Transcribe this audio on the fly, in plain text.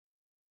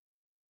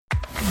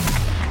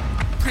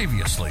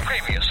Previously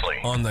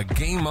on the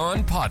Game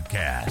On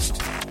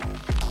podcast.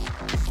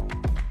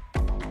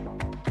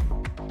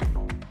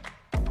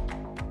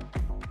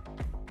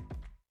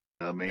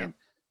 I mean,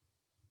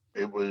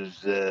 it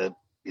was, and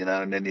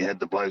then you had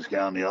the place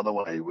going the other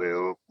way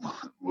where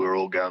we're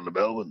all going to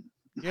Melbourne.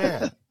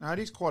 Yeah, no, it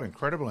is quite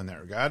incredible in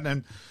that regard.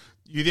 And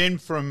you then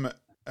from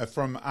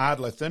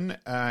Ardlethan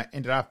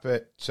ended up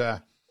at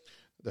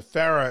the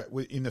Farrer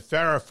in the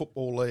Farrer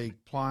Football League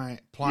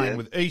playing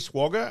with East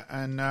Wagga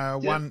and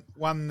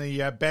won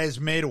the Baz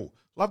Medal.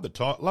 Love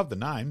the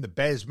name, the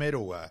Baz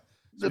Medal.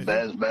 The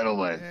Baz Medal,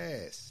 mate.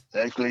 Yes.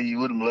 Actually, you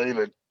wouldn't believe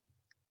it.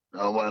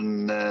 I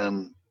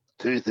won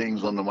two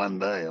things on the one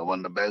day. I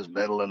won the Baz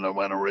Medal and I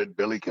won a red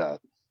billy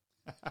card.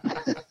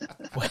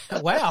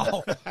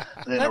 Wow.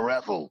 In a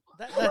raffle.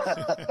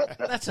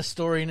 That's a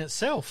story in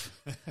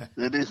itself.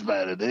 It is,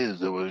 mate. It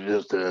is. It was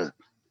just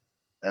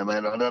I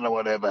don't know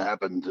whatever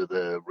happened to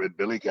the red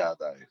billy card,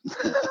 though.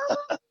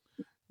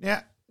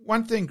 Now,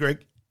 one thing,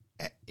 Greg,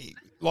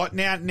 like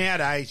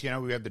nowadays,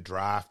 we have the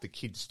draft, the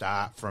kids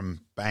start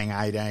from bang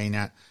 18,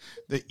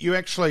 that you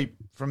actually,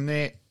 from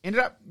there, ended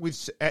up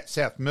at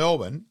South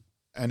Melbourne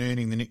and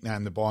earning the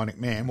nickname the Bionic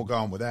Man. We'll go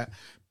on with that.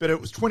 But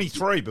it was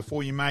 23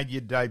 before you made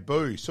your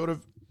debut. Sort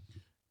of,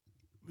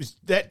 was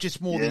that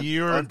just more the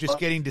era of just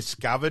getting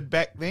discovered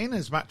back then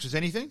as much as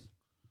anything?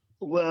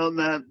 Well,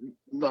 no,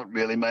 not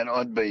really, mate.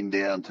 I'd been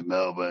down to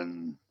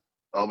Melbourne.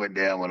 I went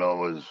down when I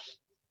was,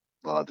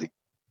 I think,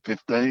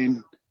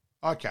 15.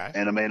 Okay.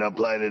 And, I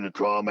played in a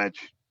trial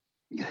match,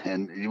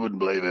 and you wouldn't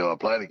believe who I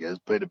played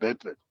against, Peter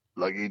Bedford.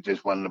 Like, he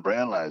just won the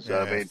Brownlow.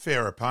 So,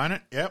 fair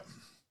opponent, yep.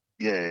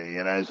 Yeah,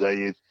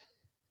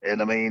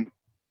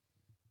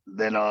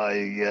 then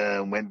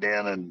I went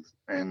down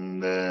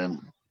and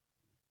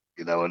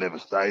I never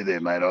stayed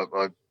there, mate. I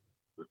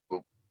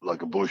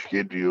like a bush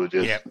kid, you were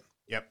just yep.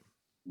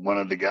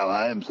 wanted to go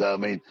home. So,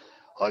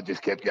 I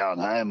just kept going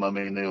home.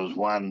 There was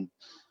one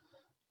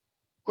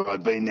where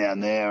I'd been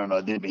down there and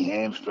I did my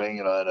hamstring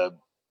and I had a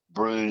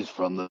bruise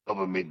from the top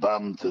of my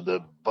bum to the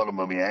bottom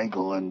of my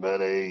ankle,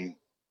 but it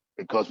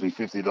cost me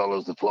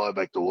 $50 to fly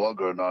back to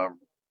Wagga, and I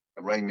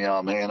rang my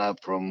arm man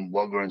up from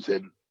Wagga and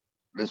said,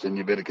 listen,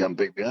 you better come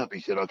pick me up.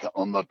 He said,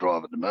 I'm not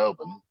driving to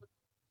Melbourne.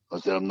 I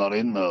said, I'm not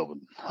in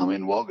Melbourne. I'm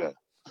in Wagga.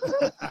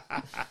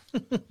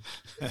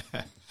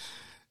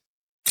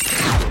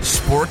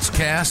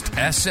 Sportscast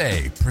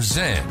SA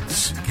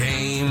presents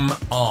Game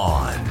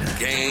On.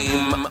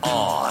 Game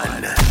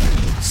On.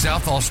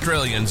 South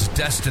Australians'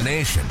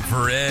 destination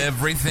for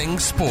everything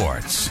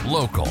sports.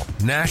 Local,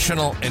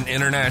 national, and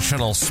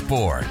international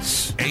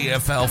sports.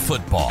 AFL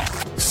football,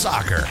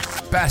 soccer,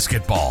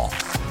 basketball,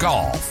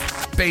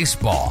 golf,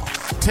 baseball,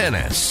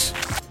 tennis,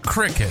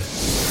 cricket,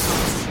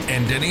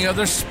 and any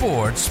other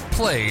sports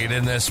played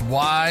in this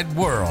wide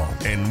world.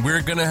 And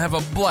we're going to have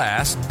a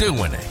blast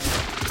doing it.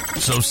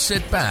 So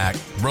sit back,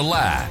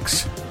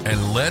 relax,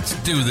 and let's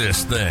do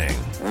this thing.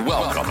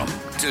 Welcome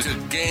to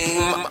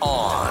Game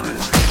On.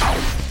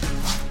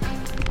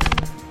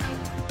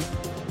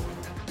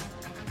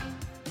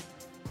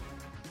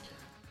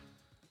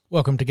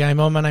 Welcome to Game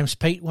On. My name's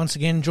Pete, once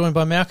again joined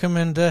by Malcolm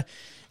and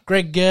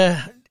Greg,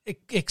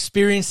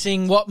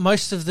 experiencing what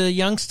most of the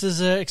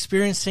youngsters are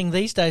experiencing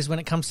these days when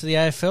it comes to the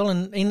AFL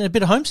and in a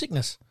bit of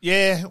homesickness.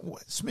 Yeah,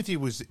 Smithy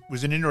was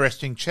an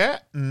interesting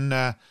chat,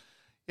 and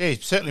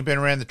he's certainly been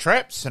around the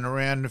traps and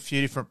around a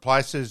few different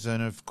places.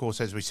 And, of course,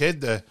 as we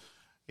said,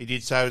 he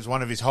did say it was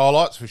one of his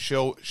highlights was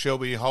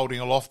Shelby holding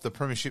aloft the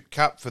Premiership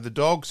Cup for the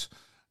Dogs.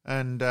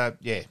 And,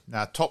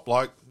 top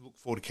bloke. Look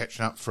forward to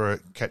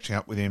catching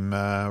up with him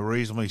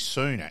reasonably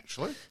soon,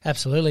 actually.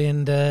 Absolutely.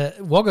 And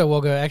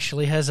Wagga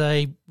actually has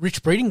a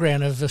rich breeding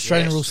ground of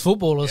Australian rules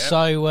footballers. Yep.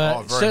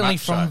 So certainly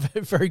from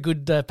very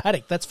good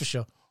paddock, that's for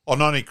sure. Oh,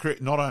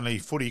 not only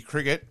footy,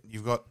 cricket.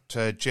 You've got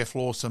Jeff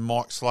Lawson,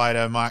 Mike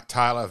Slater, Mark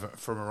Taylor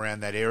from around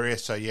that area.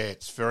 So,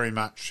 it's very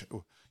much,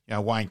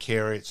 Wayne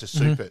Carey. It's a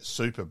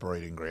super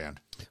breeding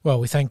ground. Well,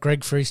 we thank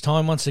Greg for his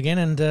time once again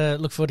and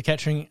look forward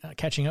to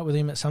catching up with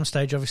him at some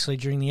stage, obviously,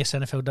 during the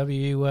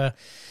SNFLW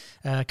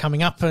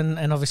coming up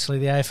and obviously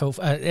the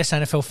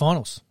SNFL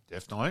finals.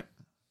 Definitely.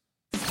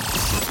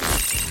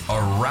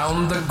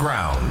 Around the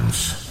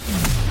grounds.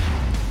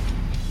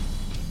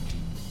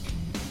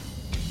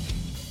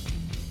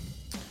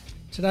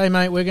 Today,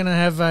 mate, we're going to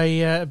have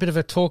a bit of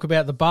a talk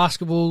about the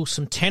basketball,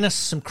 some tennis,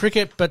 some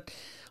cricket, but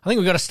I think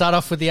we've got to start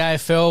off with the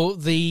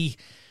AFL, the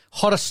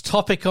hottest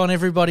topic on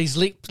everybody's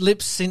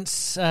lips since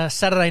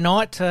Saturday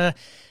night,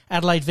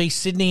 Adelaide v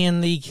Sydney,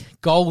 and the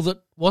goal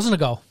that wasn't a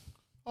goal.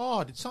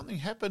 Oh, did something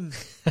happen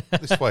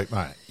this week,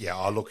 mate? Yeah,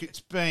 look, it's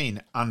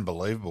been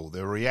unbelievable,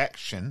 the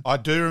reaction. I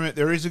do remember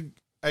there is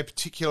a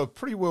particular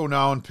pretty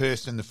well-known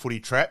person in the footy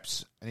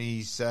traps, and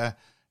he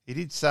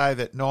did say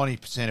that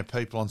 90% of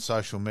people on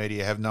social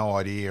media have no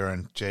idea,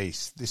 and,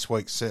 geez, this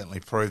week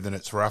certainly proved that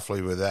it's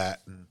roughly with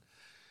that. And,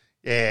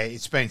 yeah,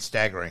 it's been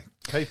staggering.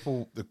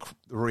 People, the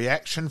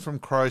reaction from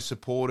Crow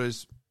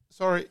supporters,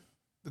 the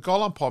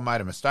goal umpire made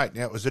a mistake.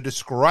 Now, it was a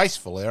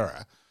disgraceful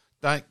error.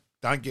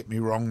 Don't get me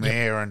wrong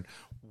there, and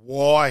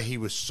why he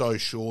was so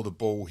sure the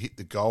ball hit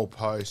the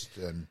goalpost,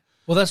 and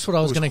Well, that's what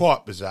I was it was going to.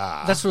 quite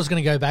bizarre. That's what I was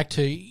going to go back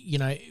to. You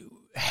know,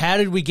 how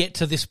did we get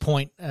to this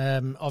point?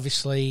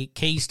 Obviously,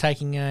 Keys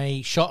taking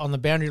a shot on the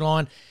boundary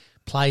line,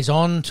 plays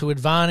on to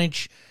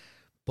advantage.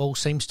 Ball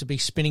seems to be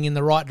spinning in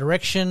the right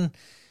direction.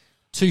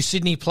 2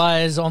 Sydney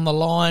players on the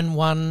line,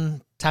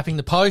 one tapping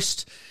the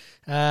post.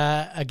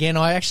 Again,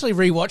 I actually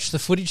rewatched the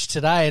footage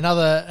today.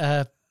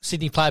 Another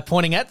Sydney player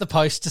pointing at the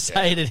post to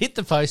say it had hit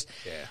the post.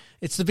 Yeah.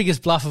 It's the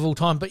biggest bluff of all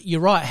time. But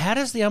you're right. How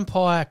does the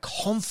umpire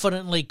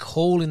confidently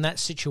call in that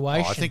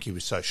situation? I think he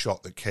was so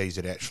shocked that Keys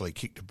had actually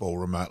kicked the ball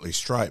remotely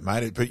straight,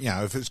 mate. But,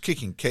 if it was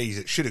kicking Keys,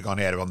 it should have gone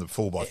out on the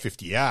full by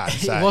 50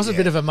 yards. It was a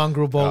bit of a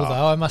mongrel ball,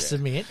 though, I must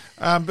admit.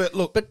 But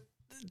look... But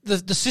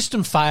the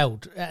system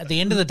failed. At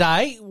the end of the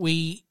day,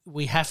 we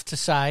have to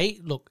say,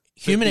 look,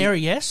 human error,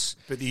 yes.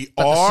 But the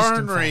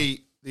system failed.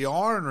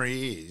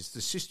 irony is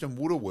the system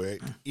would have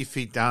worked if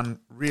he'd done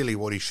really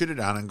what he should have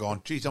done and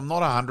gone, geez, I'm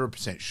not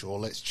 100% sure,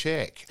 let's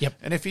check. Yep.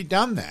 And if he'd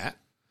done that,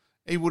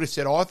 he would have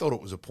said, I thought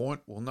it was a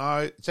point. Well, no,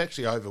 it's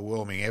actually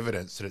overwhelming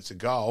evidence that it's a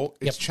goal.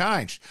 It's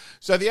changed.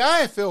 So the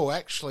AFL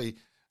actually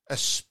are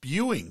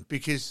spewing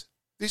because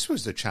this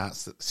was the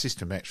chance that the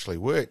system actually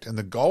worked and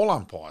the goal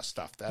umpire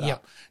stuffed that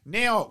up.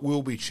 Now it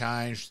will be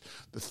changed.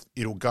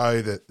 It'll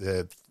go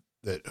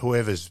that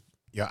whoever's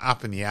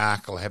up in the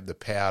arc will have the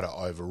power to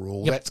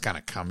overrule. Yep. That's going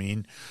to come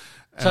in.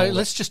 So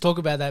let's just talk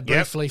about that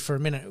briefly for a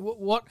minute.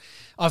 What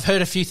I've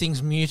heard a few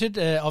things muted.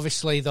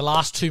 Obviously, the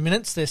last 2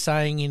 minutes they're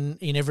saying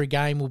in every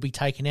game will be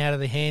taken out of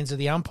the hands of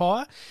the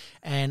umpire,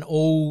 and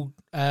all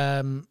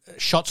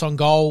shots on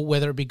goal,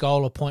 whether it be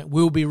goal or point,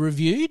 will be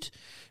reviewed.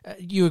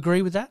 You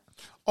agree with that?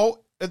 Oh,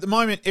 at the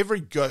moment,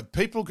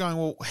 people are going,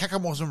 well, how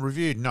come it wasn't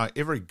reviewed? No,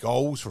 every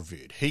goal's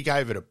reviewed. He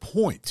gave it a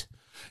point.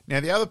 Now,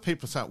 the other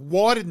people are saying,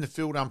 why didn't the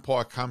field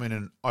umpire come in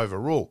and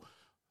overrule?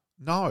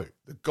 No,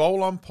 the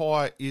goal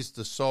umpire is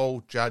the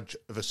sole judge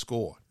of a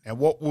score. Now,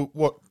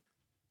 what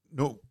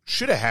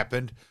should have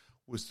happened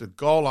was the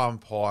goal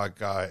umpire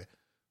go,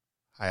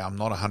 hey, I'm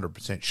not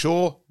 100%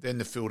 sure. Then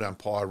the field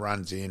umpire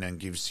runs in and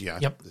gives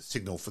the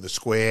signal for the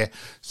square,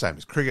 same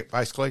as cricket,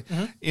 basically,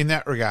 in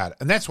that regard.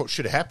 And that's what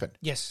should have happened.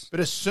 Yes.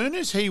 But as soon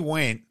as he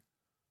went,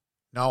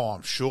 no,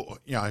 I'm sure,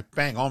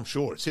 bang, I'm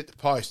sure it's hit the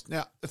post.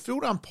 Now, the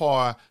field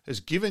umpire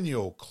has given you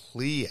all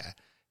clear.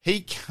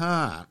 He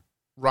can't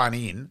run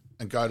in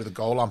and go to the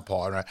goal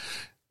umpire and,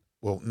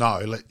 well,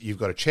 no, you've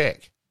got to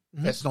check.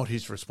 That's not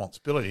his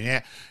responsibility.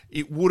 Now,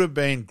 it would have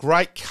been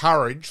great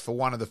courage for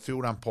one of the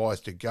field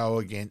umpires to go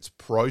against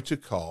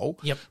protocol,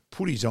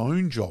 put his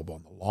own job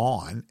on the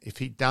line. If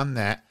he'd done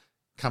that,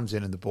 comes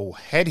in and the ball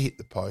had hit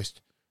the post,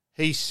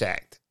 he's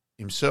sacked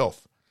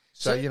himself.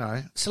 So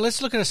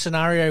let's look at a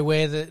scenario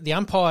where the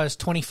umpire is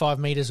 25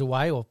 metres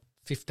away or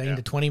 15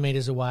 to 20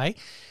 metres away.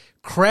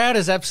 Crowd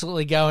is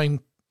absolutely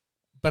going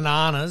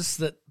bananas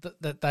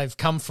that they've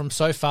come from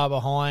so far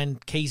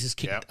behind. Keys has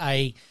kicked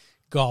a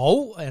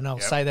goal, and I'll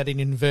say that in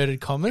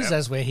inverted commas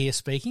as we're here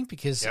speaking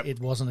because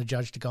it wasn't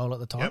adjudged a goal at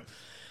the time.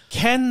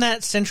 Can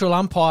that central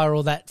umpire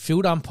or that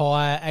field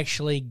umpire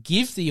actually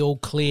give the all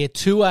clear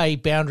to a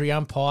boundary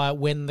umpire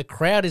when the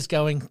crowd is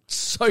going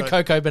so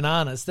cocoa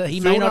bananas that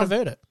he may not have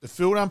heard it? The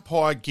field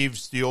umpire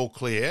gives the all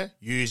clear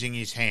using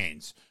his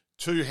hands.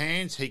 2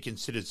 hands, he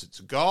considers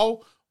it's a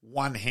goal.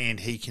 1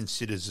 hand, he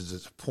considers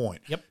it's a point.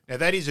 Yep. Now,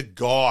 that is a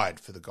guide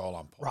for the goal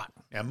umpire. Right.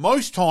 Now,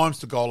 most times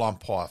the goal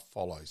umpire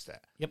follows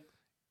that. Yep.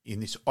 In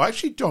this, I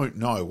actually don't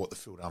know what the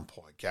field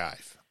umpire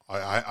gave.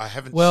 I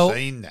haven't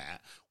seen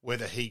that,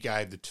 whether he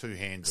gave the 2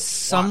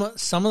 hands or one.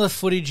 Some of the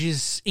footage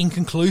is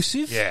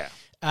inconclusive. Yeah.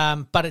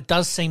 But it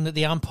does seem that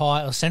the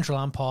umpire or central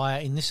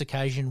umpire in this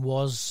occasion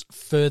was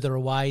further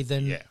away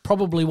than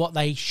probably what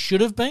they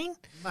should have been.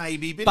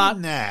 Maybe, but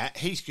in that,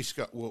 he's just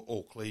got, well,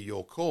 all clear,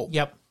 your call.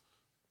 Yep.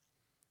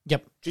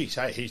 Geez,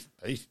 hey,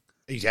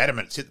 he's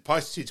adamant. It's hit the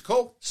post, it's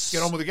call.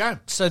 Get on with the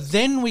game. So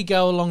then we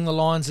go along the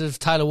lines of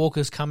Taylor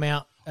Walker's come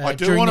out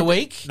during the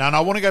week. No, I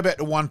want to go back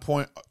to one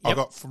point I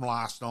got from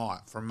last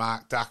night from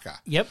Mark Ducker.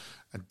 Yep.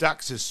 And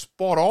Ducks is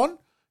spot on.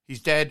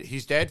 His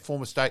dad,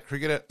 former state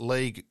cricketer,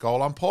 league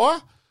goal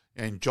umpire,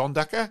 and John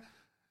Ducker,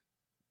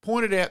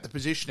 pointed out the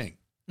positioning,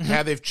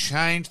 how they've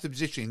changed the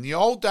positioning. In the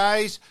old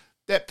days,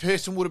 that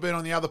person would have been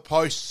on the other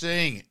post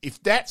seeing it.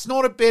 If that's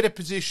not a better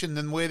position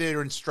than where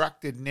they're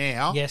instructed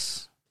now,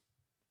 yes,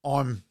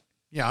 I'm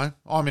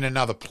in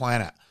another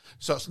planet.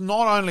 So it's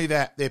not only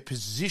that, they're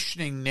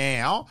positioning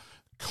now,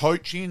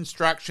 coaching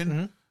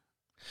instruction,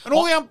 and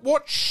all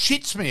what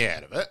shits me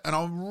out of it, and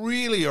I'm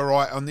really all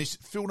right on this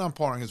field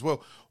umpiring as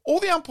well, all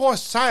the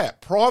umpires say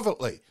it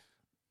privately,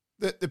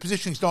 that the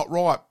positioning's not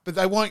right, but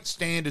they won't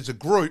stand as a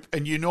group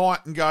and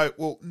unite and go,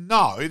 well,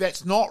 no,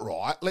 that's not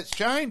right, let's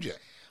change it.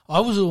 I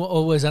was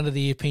always under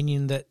the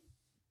opinion that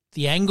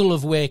the angle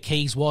of where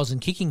Keys was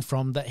and kicking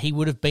from, that he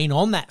would have been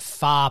on that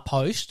far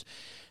post,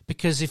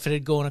 because if it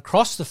had gone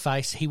across the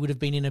face, he would have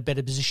been in a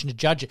better position to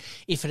judge it.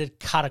 If it had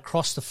cut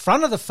across the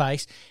front of the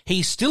face,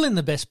 he's still in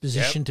the best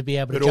position to be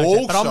able to judge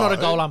it. But I'm not a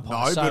goal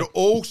umpire. No, but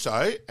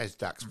also, as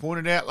Ducks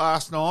pointed out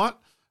last night,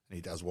 and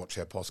he does watch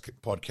our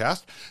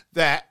podcast,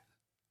 that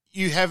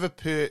you have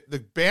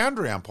the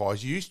boundary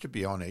umpires used to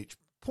be on each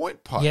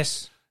point post.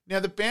 Yes. Now,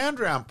 the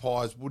boundary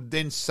umpires would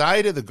then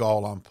say to the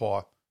goal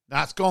umpire,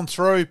 "No, it's gone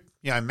through,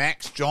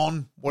 Max,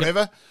 John, whatever.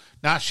 Yep.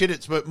 No, shit,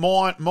 it's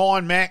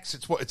mine, Max,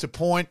 it's a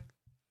point."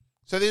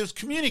 So there was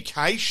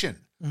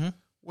communication. Mm-hmm.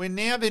 Where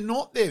now they're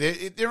not there.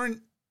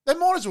 They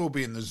might as well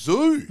be in the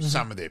zoo,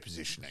 some of their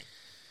positioning.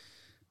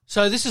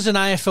 So this is an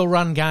AFL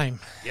run game.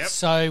 Yep.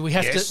 So we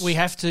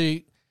have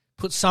to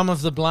put some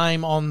of the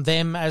blame on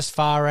them as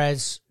far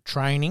as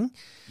training.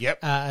 Yep.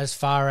 As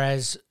far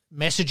as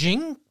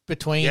messaging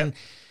between.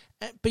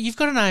 Yep. But you've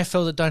got an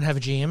AFL that don't have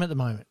a GM at the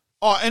moment.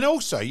 Oh, and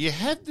also you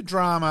had the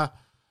drama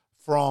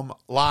from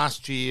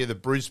last year, the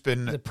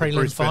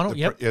prelim final,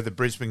 the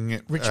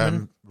Brisbane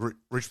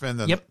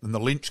Richmond, and the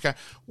Lynch game.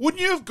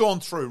 Wouldn't you have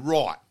gone through,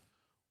 right,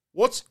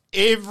 what's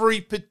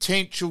every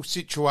potential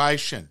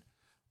situation?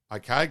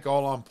 Okay,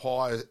 goal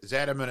umpire is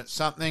adamant it's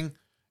something,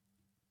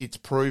 it's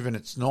proven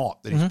it's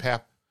not, that he's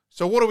power.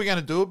 So what are we going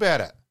to do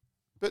about it?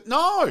 But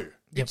no,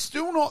 it's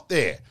still not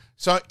there.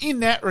 So in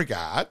that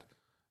regard,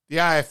 the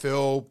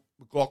AFL,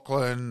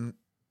 McLaughlin,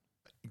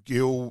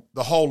 Gill,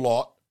 the whole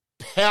lot,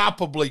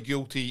 palpably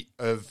guilty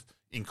of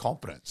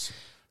incompetence.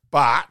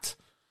 But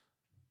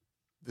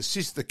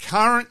the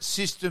current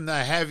system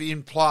they have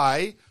in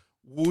play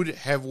would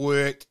have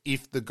worked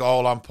if the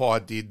goal umpire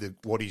did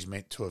what he's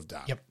meant to have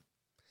done. Yep.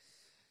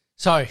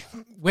 So,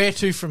 where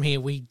to from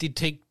here? We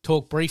did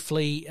talk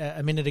briefly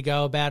a minute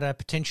ago about a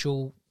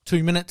potential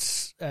 2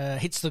 minutes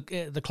hits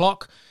the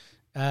clock.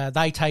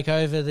 They take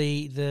over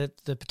the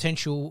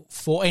potential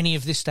for any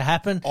of this to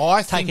happen.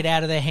 Take it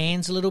out of their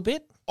hands a little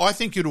bit. I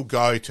think it'll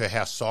go to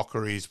how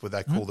soccer is, where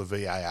they call the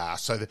VAR.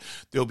 So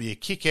there'll be a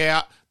kick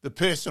out. The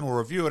person will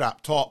review it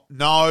up top.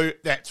 No,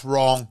 that's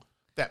wrong.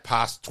 That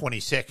past 20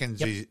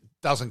 seconds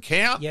doesn't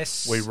count.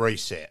 Yes. We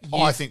reset.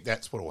 I think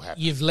that's what will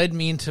happen. You've led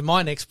me into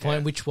my next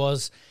point, which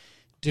was,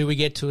 do we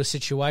get to a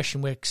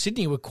situation where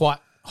Sydney were quite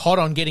hot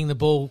on getting the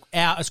ball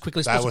out as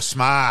quickly as possible? They were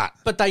smart.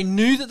 But they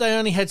knew that they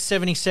only had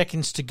 70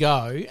 seconds to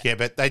go. Yeah,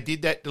 but they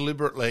did that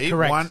deliberately.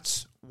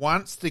 Correct.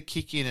 Once the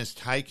kick-in is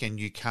taken,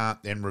 you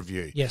can't then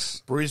review.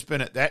 Yes. Brisbane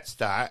at that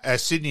stage,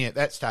 Sydney at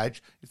that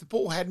stage, if the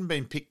ball hadn't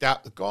been picked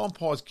up, the goal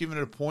umpire's given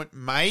it a point,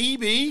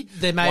 maybe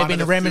there may have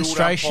been a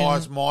remonstration. Field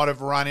umpires might have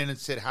run in and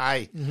said,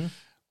 hey,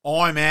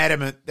 I'm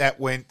adamant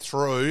that went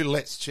through.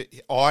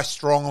 I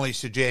strongly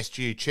suggest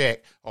you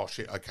check. Oh,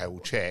 shit, okay, we'll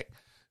check.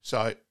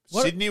 So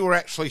Sydney were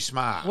actually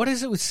smart. What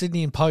is it with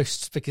Sydney and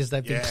posts? Because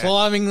they've been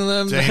climbing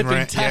them, they've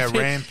been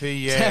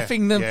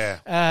tapping them.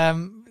 Yeah.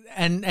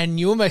 And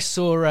you almost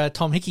saw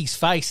Tom Hickey's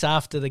face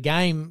after the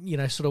game,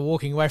 sort of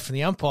walking away from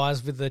the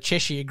umpires with the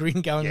Cheshire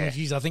grin going,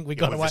 geez, I think we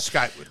got away.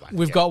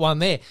 We've got one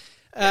there.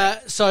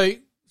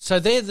 So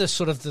they're the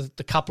sort of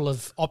the couple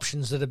of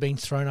options that have been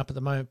thrown up at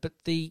the moment. But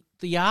the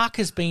arc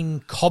has been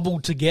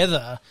cobbled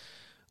together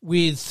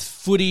with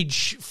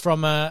footage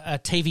from a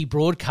TV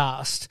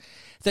broadcast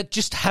that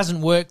just hasn't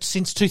worked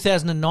since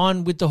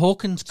 2009 with the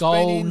Hawkins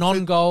goal,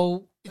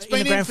 non-goal. It's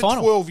been in for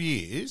 12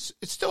 years.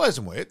 It still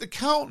hasn't worked. The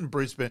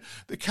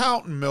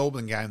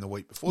Carlton-Melbourne game the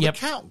week before, the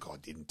Carlton guy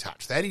didn't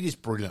touch that. He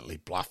just brilliantly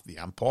bluffed the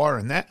umpire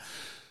and that.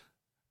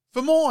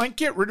 For mine,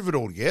 get rid of it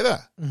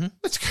altogether. Mm-hmm.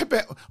 Let's go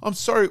back. I'm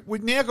sorry,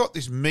 we've now got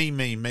this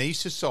me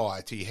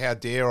society. How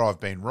dare I've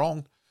been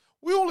wrong.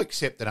 We all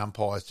accepted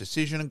umpire's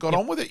decision and got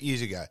on with it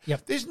years ago.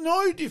 Yep. There's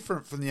no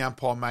different from the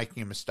umpire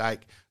making a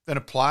mistake than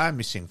a player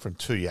missing from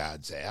 2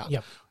 yards out.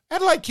 Yep.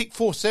 Adelaide kicked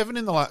 4-7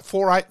 in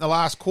 4-8 in the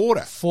last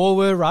quarter. 4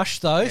 were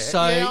rushed though,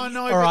 I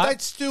know, but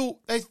they'd still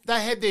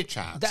they had their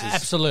chances.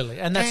 Absolutely,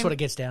 and that's what it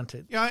gets down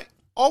to.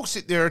 I'll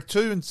sit there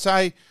too and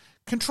say,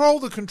 control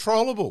the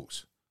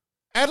controllables.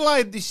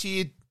 Adelaide this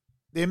year,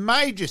 their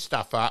major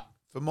stuff up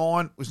for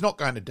mine was not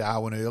going to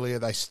Darwin earlier.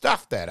 They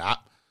stuffed that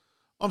up.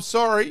 I'm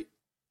sorry,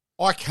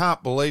 I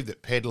can't believe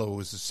that Pedler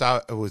was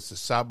the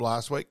sub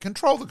last week.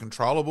 Control the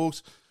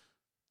controllables.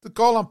 The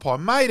goal umpire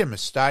made a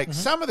mistake. Mm-hmm.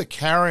 Some of the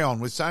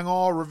carry-on was saying,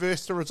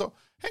 reverse the result.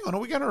 Hang on,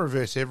 are we going to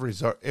reverse every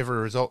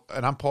result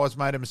an umpire's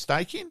made a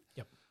mistake in?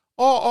 Yep.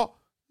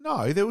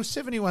 No, there was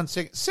 71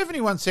 seconds.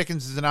 71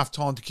 seconds is enough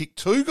time to kick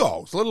 2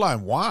 goals, let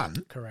alone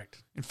 1.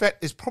 Correct. In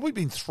fact, there's probably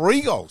been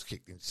 3 goals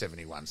kicked in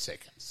 71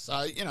 seconds.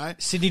 So,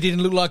 Sydney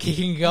didn't look like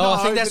kicking a goal. No,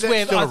 I think that's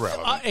where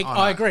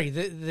I agree.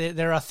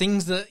 There are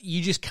things that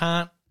you just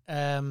can't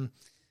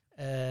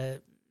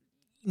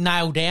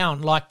nail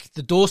down, like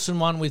the Dawson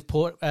one with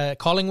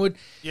Collingwood.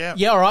 Yeah.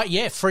 Yeah, all right,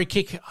 yeah, free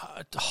kick.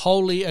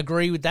 Wholly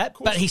agree with that.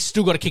 But he's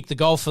still got to kick the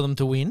goal for them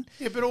to win.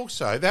 Yeah, but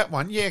also that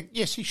one,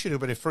 yes, he should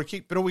have been a free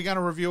kick, but are we going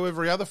to review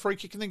every other free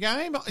kick in the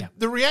game? Yeah.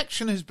 The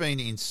reaction has been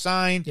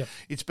insane. Yep.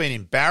 It's been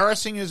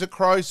embarrassing as a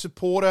Crows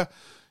supporter.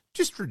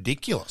 Just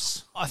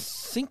ridiculous. I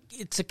think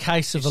it's a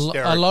case of a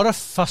lot of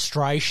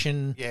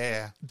frustration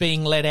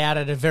being let out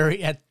at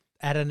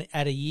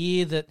a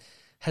year that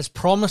has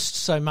promised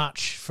so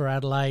much for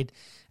Adelaide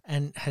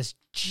and has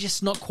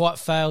just not quite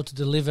failed to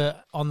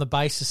deliver on the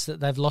basis that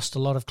they've lost a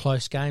lot of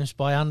close games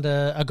by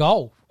under a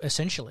goal,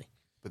 essentially.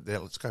 But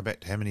let's go back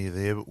to how many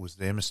was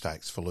their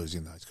mistakes for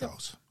losing those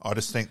goals. I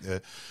just think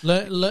that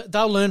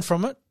they'll learn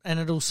from it, and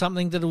it'll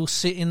something that will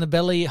sit in the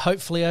belly,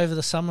 hopefully over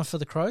the summer for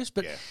the Crows.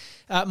 But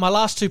my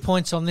last 2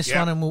 points on this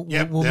one, and we'll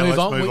move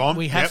on.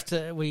 We have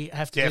to. We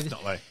have to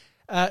definitely.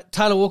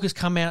 Taylor Walker's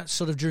come out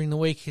sort of during the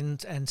week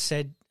and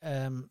said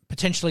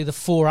potentially the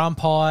 4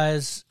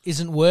 umpires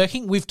isn't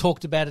working. We've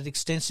talked about it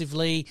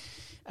extensively.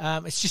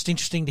 It's just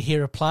interesting to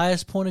hear a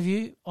player's point of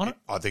view on it.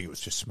 I think it was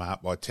just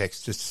smart by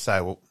text just to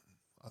say, well,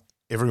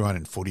 everyone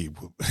in footy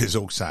is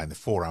all saying the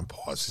 4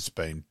 umpires has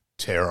been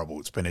terrible.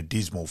 It's been a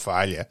dismal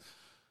failure.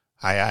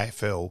 Hey,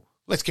 AFL,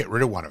 let's get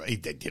rid of one of them. He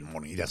didn't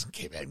want him. He doesn't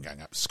care about him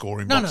going up the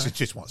scoring box. He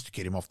just wants to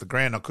get him off the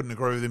ground. I couldn't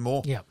agree with him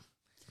more. Yeah.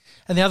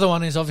 And the other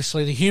one is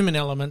obviously the human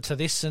element to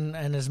this, and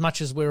as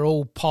much as we're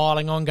all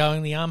piling on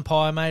going the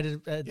umpire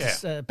made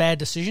a bad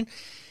decision,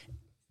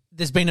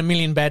 there's been a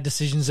million bad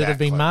decisions that have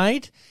been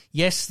made.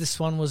 Yes, this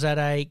one was at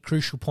a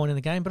crucial point in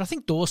the game, but I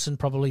think Dawson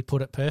probably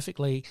put it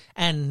perfectly,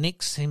 and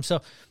Nix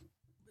himself.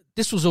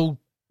 This was all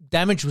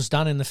damage was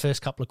done in the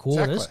first couple of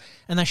quarters,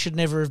 and they should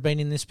never have been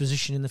in this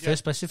position in the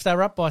first place. If they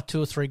were up by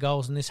 2 or 3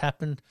 goals and this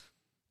happened,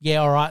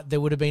 all right,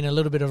 there would have been a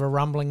little bit of a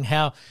rumbling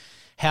how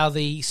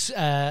the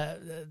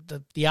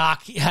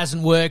arc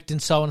hasn't worked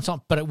and so on and so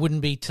on, but it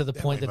wouldn't be to the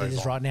point that it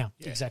is right now.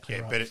 Exactly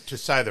right. But to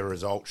say the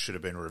result should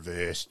have been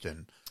reversed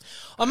and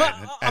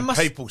and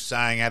people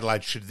saying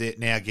Adelaide should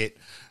now get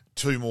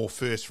 2 more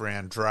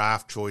first-round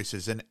draft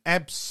choices, an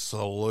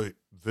absolute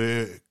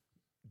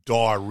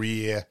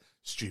diarrhea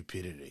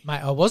stupidity.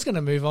 Mate, I was going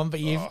to move on, but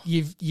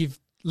you've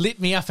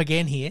lit me up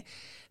again here.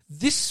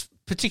 This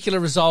particular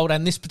result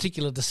and this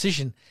particular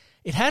decision,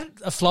 it had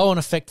a flow-on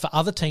effect for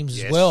other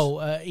teams as well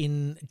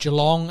in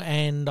Geelong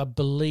and I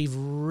believe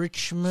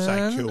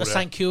Richmond,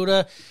 St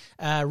Kilda,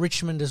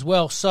 Richmond as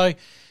well. So,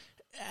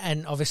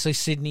 and obviously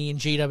Sydney and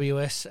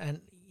GWS,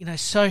 and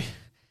so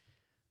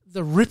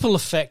the ripple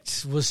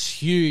effect was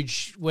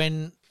huge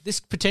when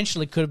this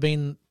potentially could have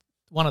been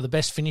one of the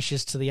best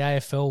finishes to the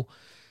AFL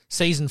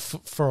season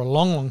for a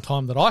long, long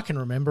time that I can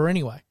remember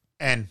anyway.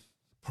 And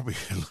probably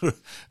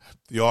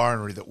the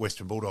irony that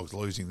Western Bulldogs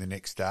losing the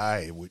next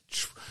day,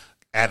 which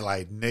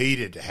Adelaide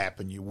needed to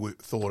happen, you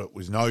thought it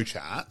was no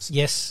chance.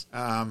 Yes.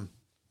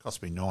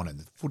 Cost me 9 in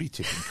the footy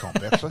tipping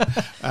comp, actually.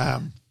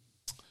 And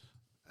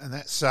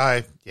that's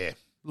so,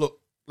 look,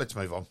 let's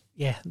move on.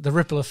 Yeah, the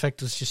ripple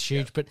effect was just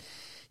huge. But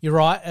you're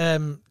right.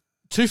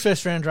 2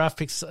 first-round draft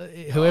picks,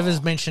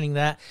 whoever's mentioning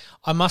that,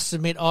 I must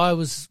admit I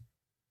was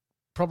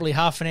probably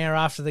half an hour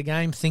after the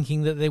game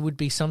thinking that there would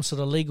be some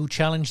sort of legal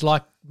challenge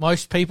like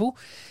most people.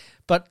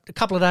 But a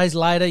couple of days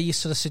later, you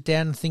sort of sit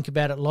down and think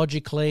about it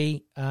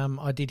logically.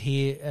 I did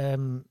hear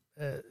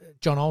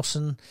John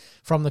Olsen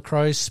from the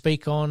Crows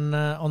speak on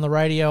the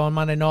radio on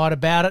Monday night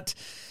about it,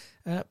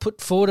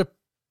 put forward a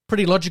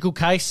pretty logical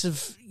case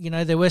of,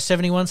 there were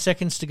 71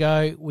 seconds to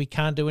go. We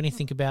can't do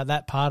anything about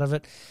that part of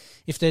it.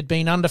 If there'd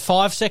been under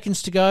 5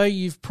 seconds to go,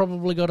 you've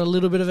probably got a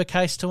little bit of a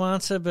case to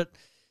answer. But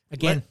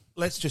again,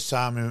 let's just say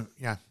I'm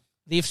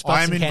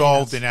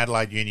involved in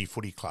Adelaide Uni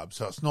Footy Club,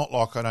 so it's not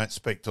like I don't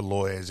speak to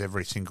lawyers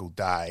every single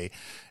day.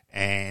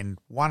 And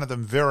one of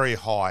them, very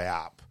high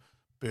up,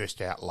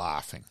 burst out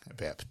laughing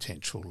about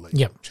potential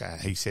legal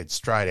change. He said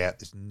straight out,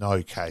 there's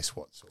no case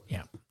whatsoever.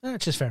 Yeah,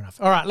 that's just fair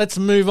enough. All right, let's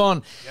move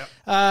on.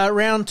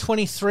 Round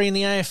 23 in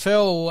the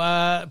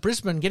AFL,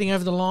 Brisbane getting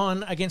over the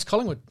line against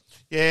Collingwood.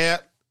 Yeah,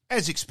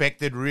 as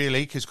expected,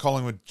 really, because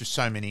Collingwood just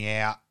so many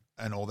out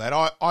and all that.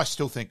 I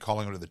still think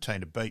Collingwood are the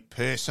team to beat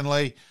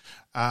personally.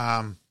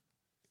 They'd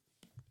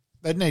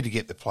need to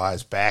get the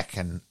players back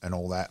and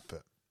all that,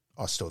 but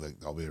I still think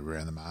they'll be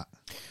around the mark.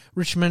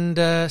 Richmond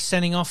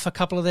sending off a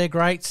couple of their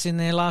greats in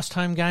their last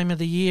home game of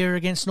the year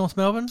against North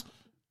Melbourne.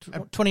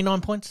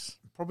 29 points.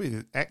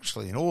 Probably,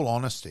 actually, in all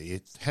honesty,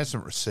 it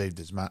hasn't received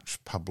as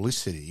much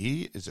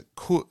publicity as it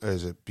could,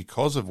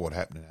 because of what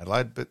happened in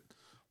Adelaide. But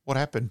what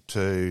happened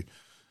to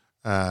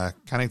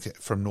Cunnington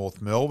from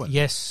North Melbourne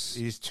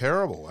is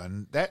terrible,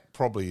 and that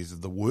probably is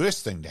the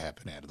worst thing to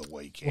happen out of the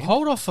weekend. Well,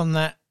 hold off on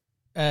that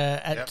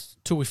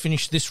till we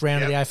finish this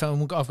round of the AFL,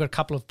 and I've got a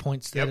couple of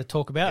points there to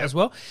talk about as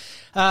well.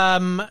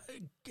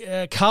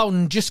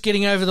 Carlton just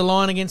getting over the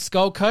line against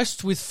Gold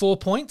Coast with 4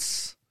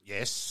 points.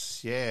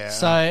 Yes, yeah.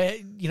 So,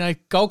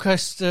 Gold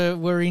Coast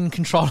were in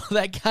control of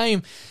that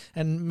game,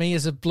 and me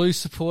as a Blues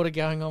supporter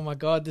going, oh my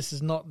God, this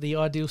is not the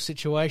ideal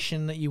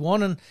situation that you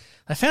want, and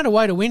they found a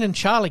way to win, and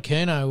Charlie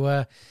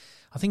Curnow,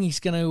 I think he's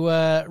going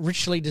to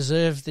richly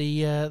deserve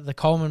the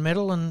Coleman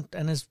medal and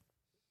has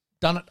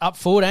done it up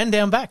forward and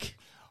down back.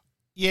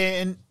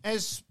 Yeah, and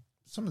as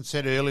someone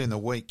said earlier in the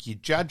week, you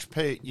judge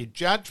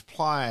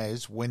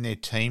players when their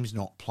team's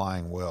not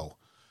playing well,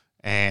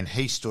 and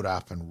he stood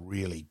up and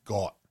really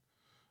got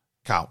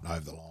Carlton over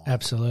the line.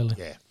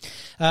 Absolutely.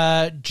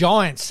 Yeah.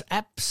 Giants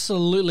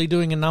absolutely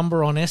doing a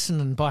number on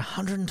Essendon by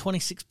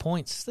 126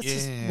 points. That's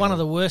just one of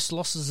the worst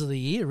losses of the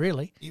year,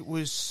 really. It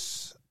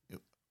was.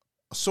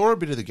 I saw a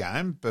bit of the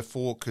game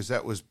before because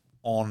that was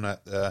on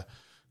at the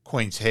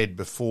Queen's Head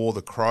before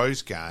the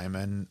Crows game,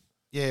 and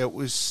it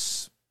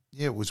was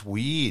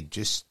weird.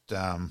 Just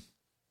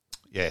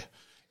Yeah.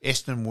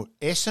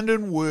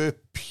 Essendon were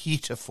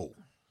pitiful.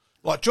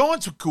 Like,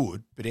 Giants were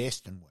good, but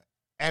Essendon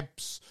were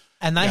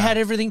And they had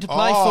everything to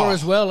play for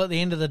as well at the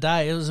end of the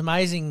day. It was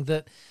amazing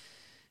that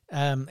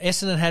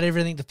Essendon had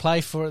everything to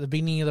play for at the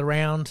beginning of the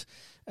round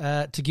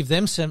to give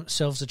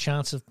themselves a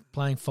chance of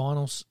playing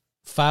finals.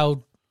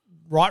 Failed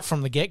right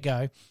from the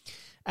get-go.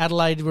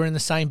 Adelaide were in the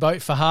same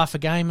boat for half a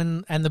game,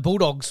 and the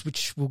Bulldogs,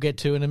 which we'll get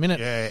to in a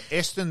minute. Yeah,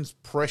 Essendon's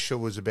pressure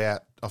was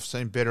about, I've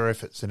seen better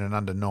efforts in an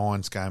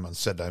under-9s game on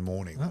Saturday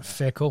morning. Oh,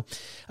 fair call.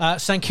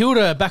 St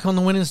Kilda back on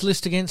the winners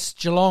list against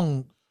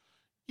Geelong.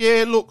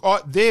 Yeah, look,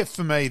 they're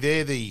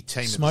the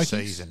team Smokies? of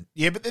the season.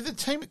 Yeah, but they're the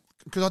team,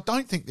 because I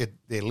don't think that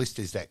their list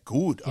is that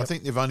good. Yep. I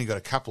think they've only got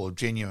a couple of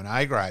genuine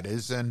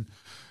A-graders, and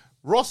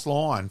Ross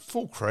Lyon,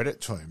 full credit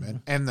to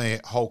him, and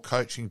the whole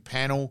coaching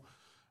panel.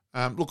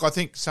 Look, I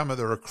think some of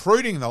the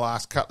recruiting the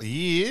last couple of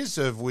years,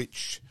 of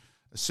which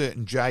a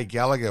certain Jay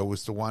Gallagher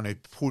was the one who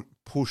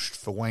pushed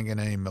for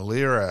Wanganeen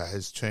Malira,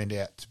 has turned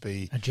out to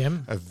be a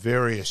gem, a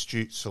very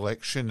astute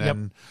selection. Yep.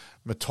 And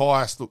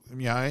Matthias,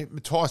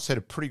 Matthias had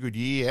a pretty good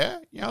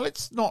year.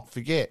 Let's not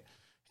forget,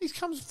 he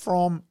comes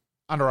from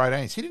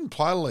under-18s. He didn't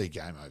play a league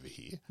game over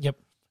here. Yep.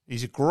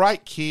 He's a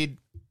great kid,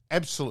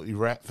 absolutely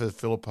wrapped for the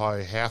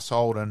Filippo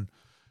household, and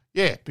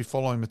be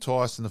following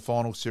Matthias in the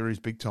final series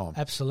big time.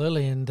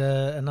 Absolutely, and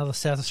another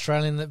South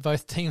Australian that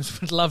both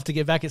teams would love to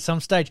get back at some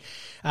stage.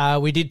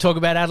 We did talk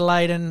about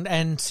Adelaide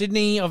and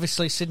Sydney,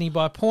 obviously Sydney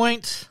by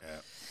point.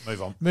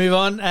 Yeah, move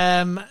on.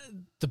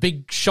 The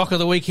big shock of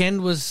the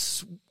weekend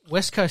was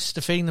West Coast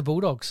defeating the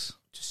Bulldogs.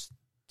 Just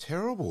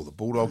terrible, the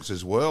Bulldogs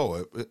as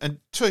well. And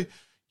two,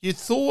 you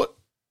thought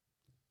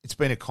it's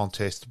been a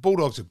contest. The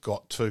Bulldogs have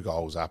got 2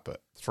 goals up at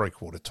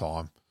three-quarter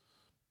time.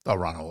 They'll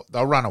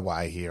run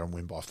away here and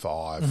win by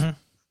 5,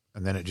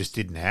 and then it just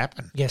didn't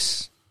happen.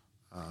 Yes.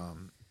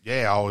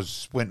 I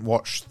went and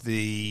watched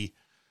the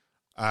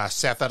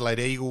South Adelaide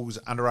Eagles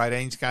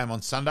under-18s game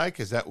on Sunday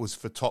because that was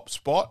for top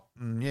spot.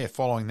 And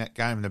following that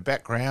game in the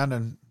background,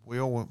 and we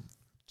all went,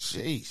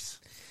 jeez.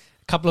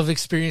 A couple of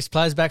experienced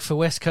players back for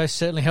West Coast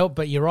certainly helped,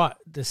 but you're right.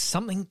 There's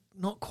something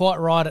not quite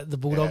right at the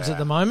Bulldogs at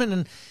the moment,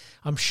 and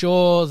I'm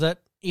sure that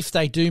if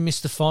they do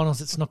miss the finals,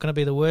 it's not going to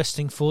be the worst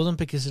thing for them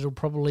because it'll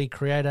probably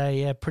create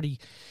a pretty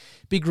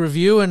big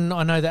review. And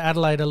I know that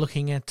Adelaide are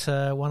looking at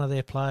one of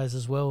their players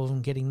as well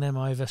and getting them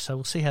over. So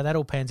we'll see how that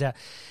all pans out.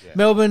 Yeah.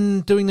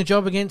 Melbourne doing the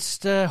job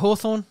against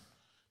Hawthorn.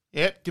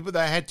 Yep, did what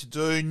they had to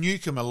do.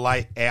 Newcombe a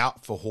late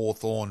out for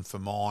Hawthorn for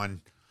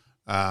mine.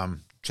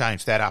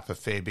 Changed that up a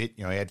fair bit.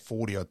 He had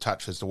 40-odd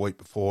touches the week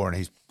before, and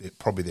he's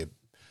probably their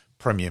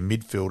premier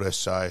midfielder.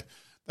 So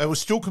they were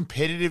still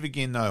competitive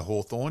again, though,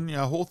 Hawthorn.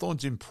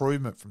 Hawthorn's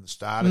improvement from the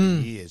start of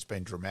the year has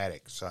been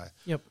dramatic. So,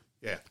 yep.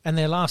 Yeah. And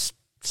their last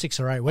 6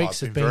 or 8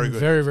 weeks have been very,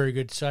 very, very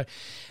good. So,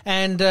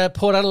 and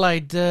Port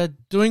Adelaide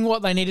doing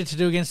what they needed to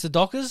do against the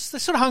Dockers. They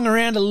sort of hung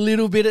around a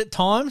little bit at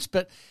times,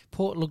 but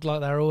Port looked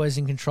like they were always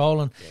in control.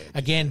 And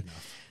again,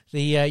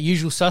 the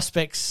usual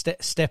suspects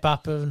step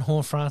up, and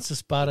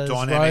Horne-Francis, Butters,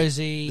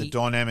 Rosie. The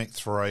dynamic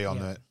 3 on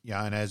the,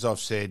 and as I've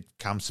said,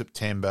 come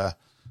September,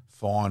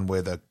 fine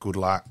weather, good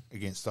luck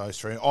against those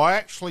 3. I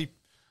actually,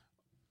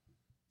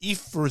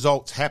 if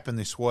results happen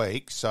this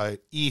week, so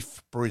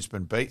if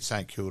Brisbane beat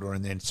St Kilda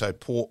and then so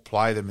Port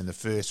play them in the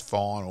first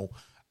final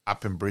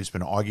up in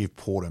Brisbane, I give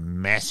Port a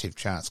massive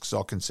chance because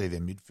I can see their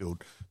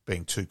midfield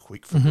being too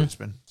quick for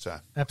Brisbane. So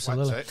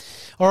absolutely.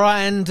 All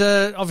right, and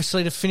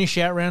obviously to finish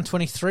out round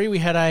 23, we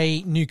had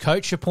a new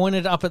coach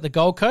appointed up at the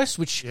Gold Coast,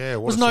 which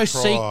was no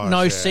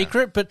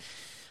secret, but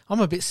I'm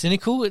a bit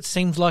cynical. It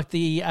seems like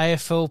the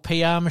AFL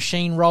PR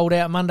machine rolled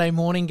out Monday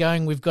morning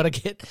going, we've got to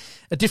get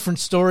a different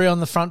story on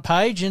the front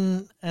page,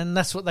 and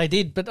that's what they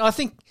did. But I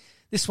think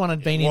this one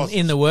had been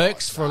in the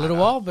works for a little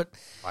while. But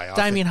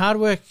Damien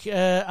Hardwork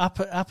up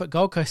at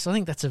Gold Coast, I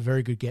think that's a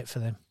very good get for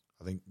them.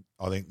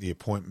 I think the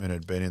appointment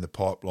had been in the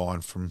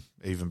pipeline from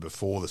even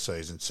before the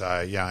season. So,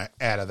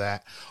 out of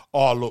that,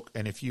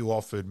 and if you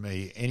offered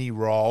me any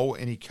role,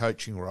 any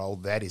coaching role,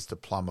 that is the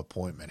plum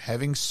appointment.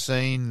 Having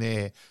seen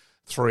their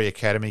 3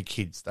 academy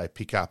kids they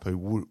pick up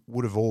who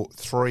would have all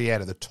 3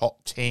 out of the top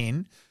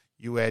 10.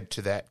 You add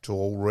to that to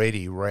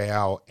already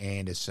Rao,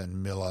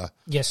 Anderson, Miller,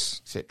 yes,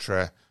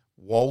 etc.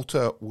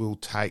 Walter will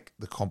take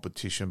the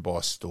competition by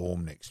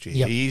storm next year.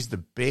 Yep. He is the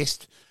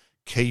best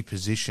key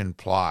position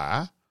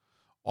player.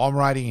 I'm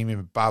rating him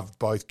above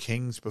both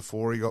Kings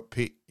before he got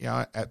picked,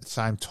 at the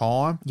same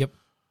time. Yep.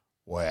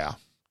 Wow.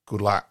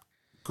 Good luck.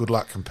 Good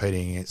luck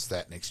competing against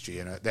that next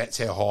year. That's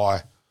how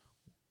high.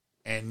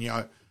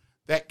 And,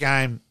 that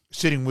game,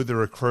 sitting with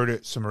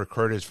some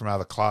recruiters from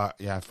other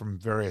from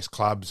various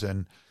clubs,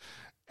 and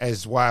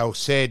as Wales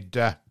said,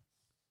 don't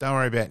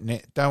worry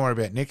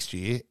about next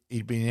year.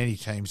 He'd be in any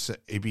teams.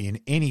 He'd be in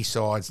any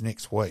sides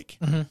next week.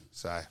 Mm-hmm.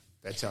 So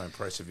that's how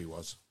impressive he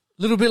was.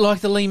 A little bit like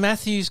the Lee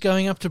Matthews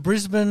going up to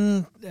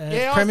Brisbane,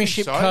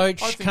 premiership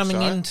coach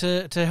coming in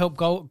to help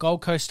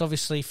Gold Coast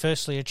obviously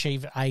firstly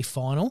achieve a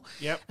final,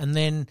 yep, and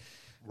then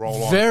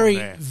roll on very,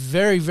 from there.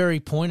 very, very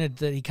pointed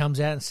that he comes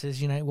out and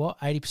says, you know what,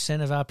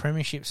 80% of our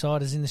premiership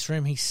side is in this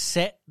room. He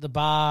set the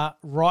bar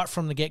right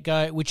from the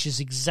get-go, which is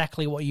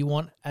exactly what you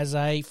want as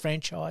a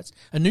franchise,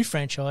 a new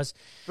franchise.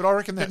 But I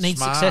reckon that's needs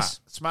smart. success.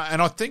 Smart.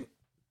 And I think,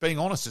 being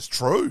honest, it's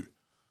true.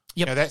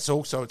 Yep. That's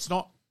also, it's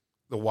not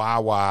the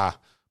wah-wah,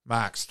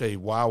 Mark,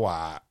 Steve,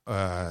 wah-wah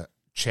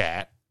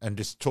chat and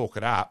just talk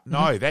it up.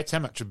 No, that's how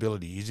much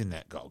ability is in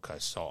that Gold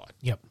Coast side.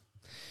 Yep.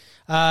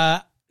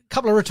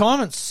 Couple of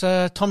retirements.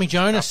 Tommy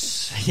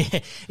Jonas.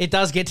 Yeah, it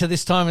does get to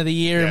this time of the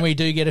year, and we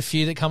do get a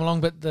few that come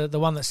along. But the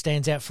one that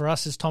stands out for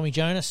us is Tommy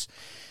Jonas,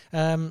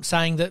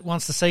 saying that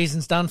once the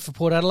season's done for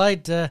Port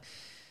Adelaide,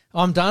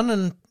 I'm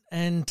done,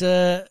 and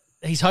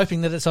he's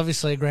hoping that it's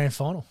obviously a grand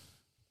final.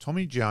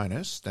 Tommy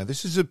Jonas. Now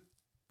this is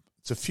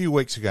it's a few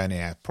weeks ago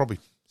now, probably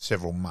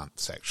several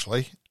months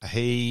actually.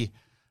 He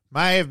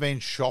may have been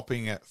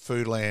shopping at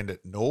Foodland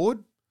at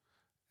Nord,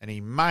 and he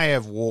may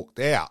have walked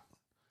out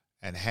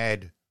and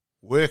had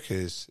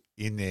workers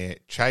in there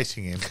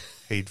chasing him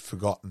he'd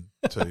forgotten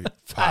to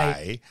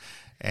pay.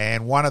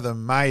 And one of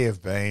them may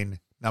have been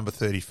number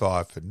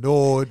 35 for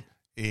Nord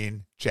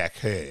in Jack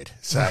Hurd.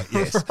 So,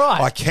 yes,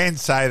 Right. I can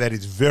say that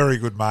it's very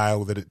good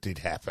mail that it did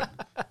happen.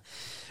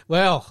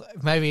 Well,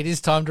 maybe it is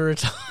time to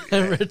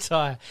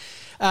retire.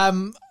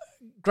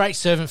 Great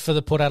servant for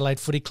the Port Adelaide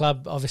Footy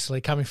Club,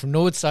 obviously coming from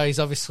Nord, so he's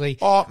obviously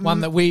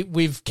one that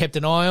we've kept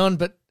an eye on,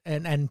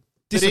 and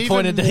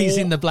disappointed that he's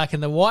in the black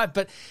and the white.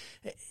 But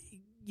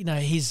you know,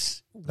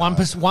 his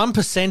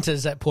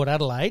 1%ers at Port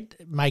Adelaide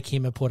make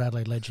him a Port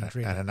Adelaide legend.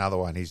 Really. And another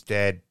one, his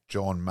dad,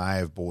 John, may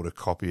have bought a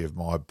copy of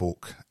my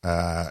book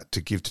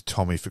to give to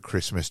Tommy for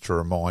Christmas to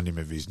remind him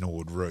of his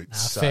Nord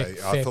roots. Fair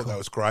I thought that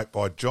was great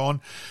by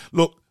John.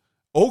 Look,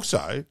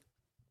 also,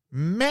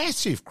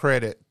 massive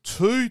credit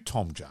to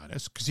Tom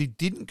Jonas because he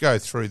didn't go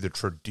through the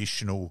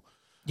traditional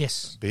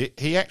bit.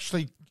 He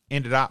actually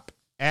ended up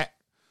at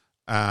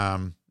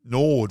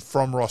Nord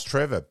from Ross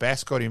Trevor.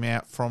 Bass got him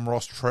out from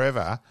Ross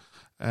Trevor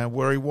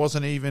where he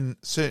wasn't even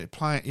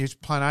playing. He was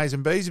playing A's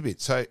and B's a bit.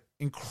 So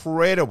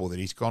incredible that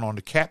he's gone on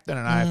to captain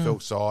an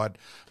AFL side,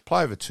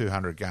 play over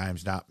 200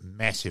 games.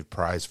 Massive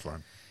praise for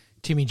him.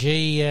 Timmy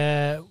G,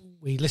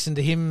 we listen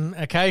to him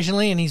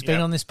occasionally, and he's been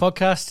on this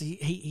podcast.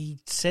 He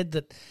said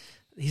that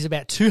he's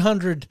about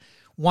 200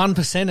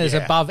 1%ers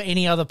above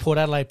any other Port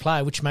Adelaide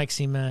player, which makes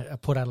him a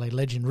Port Adelaide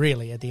legend,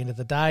 really, at the end of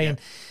the day. And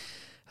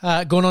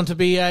gone on to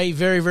be a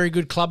very, very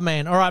good club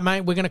man. All right,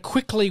 mate, we're going to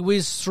quickly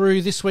whiz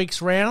through this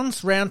week's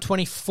rounds. Round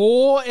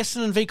 24,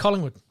 Essendon v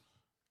Collingwood.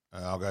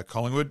 I'll go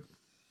Collingwood.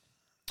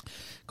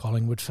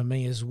 Collingwood for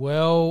me as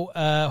well.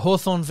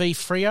 Hawthorn v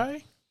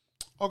Freo.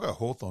 I'll go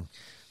Hawthorn.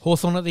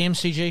 Hawthorn at the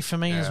MCG for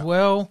me as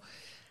well.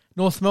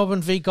 North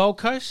Melbourne v Gold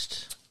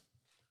Coast.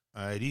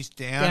 It is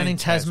down in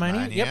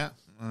Tasmania. Yep.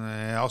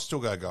 I'll still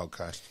go Gold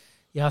Coast.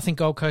 Yeah, I think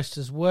Gold Coast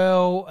as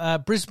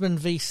well. Brisbane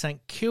v St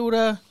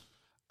Kilda.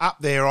 Up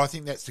there, I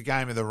think that's the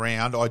game of the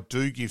round. I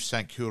do give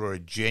St Kilda a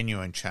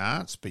genuine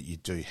chance, but you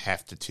do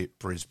have to tip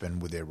Brisbane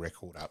with their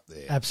record up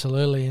there.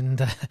 Absolutely, and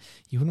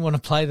you wouldn't want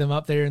to play them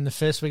up there in the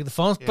first week of the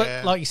finals. Yeah.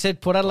 But like you said,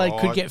 Port Adelaide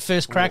could get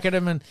first crack at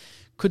them and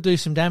could do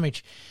some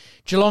damage.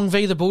 Geelong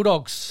v the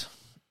Bulldogs.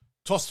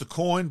 Toss the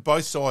coin.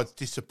 Both sides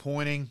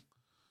disappointing.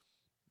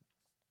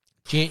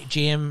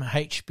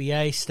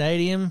 GMHBA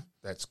Stadium.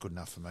 That's good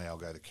enough for me. I'll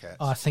go the Cats.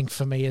 I think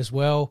for me as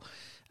well.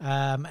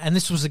 And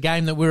this was a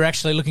game that we were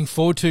actually looking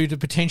forward to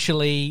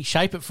potentially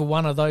shape it for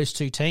one of those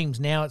two teams.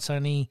 Now it's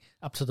only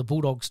up to the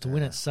Bulldogs to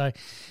win it. So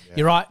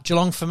you're right.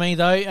 Geelong for me,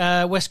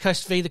 though. West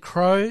Coast v the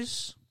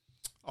Crows.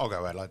 I'll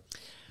go Adelaide.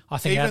 I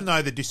think even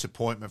though the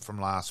disappointment from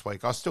last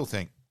week, I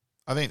think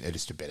they're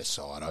just a better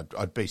side.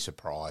 I'd be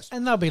surprised.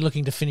 And they'll be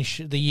looking to finish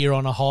the year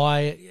on a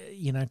high.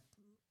 You know,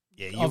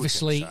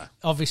 obviously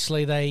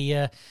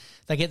they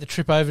get the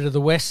trip over to the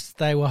West.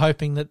 They were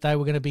hoping that they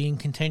were going to be in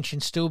contention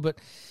still, but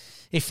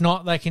if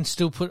not, they can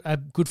still put a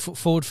good foot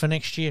forward for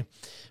next year.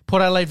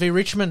 Port Adelaide v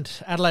Richmond,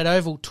 Adelaide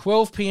Oval,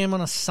 12 p.m.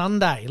 on a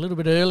Sunday, a little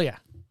bit earlier.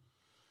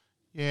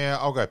 Yeah,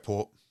 I'll go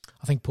Port.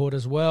 I think Port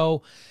as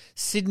well.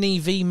 Sydney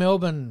v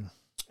Melbourne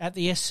at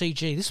the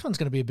SCG. This one's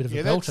going to be a bit of a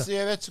belter.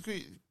 That's a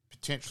good,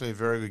 potentially a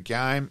very good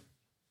game.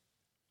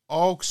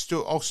 I'll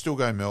still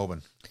go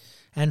Melbourne.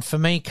 And for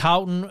me,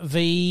 Carlton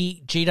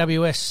v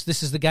GWS.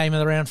 This is the game of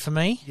the round for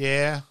me.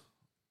 Yeah,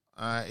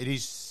 it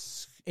is.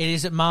 It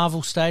is at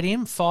Marvel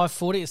Stadium,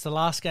 5:40. It's the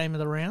last game of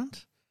the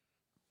round.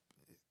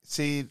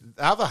 See,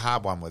 the other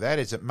hard one with that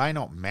is it may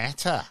not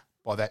matter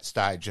by that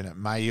stage and it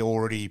may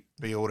already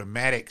be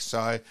automatic.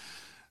 So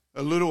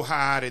a little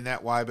hard in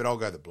that way, but I'll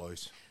go the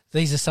Blues.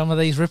 These are some of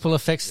these ripple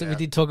effects that we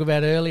did talk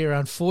about earlier.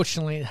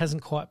 Unfortunately, it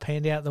hasn't quite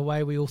panned out the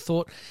way we all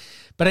thought.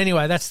 But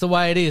anyway, that's the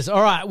way it is.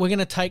 All right, we're going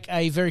to take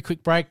a very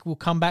quick break. We'll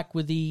come back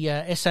with the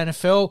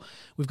SANFL.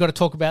 We've got to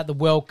talk about the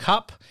World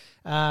Cup.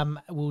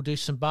 We'll do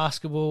some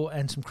basketball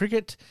and some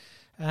cricket,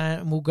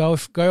 and we'll go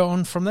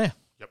on from there.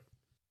 Yep.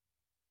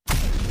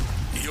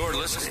 You're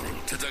listening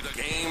to the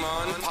Game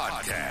On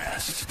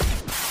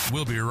Podcast.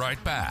 We'll be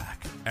right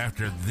back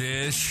after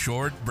this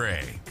short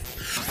break.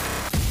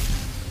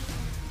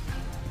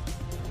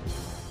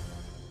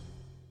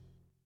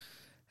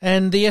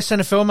 And the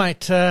SNFL,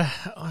 mate,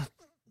 I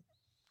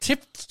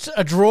tipped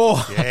a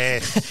draw,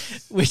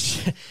 Yes.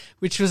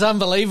 which was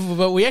unbelievable.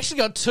 But we actually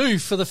got two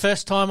for the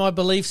first time, I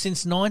believe,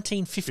 since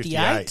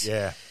 1958.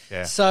 Yeah.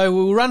 So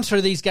we'll run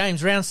through these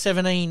games. Round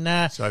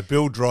 17. So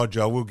Bill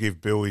Drodge, I will give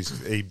Bill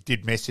he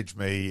did message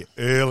me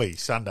early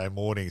Sunday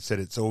morning and said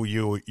it's all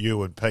you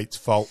and Pete's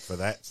fault for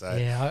that. So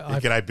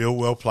g'day Bill,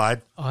 well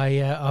played.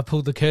 I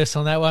pulled the curse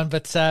on that one,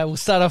 but we'll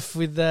start off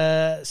with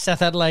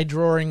South Adelaide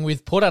drawing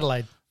with Port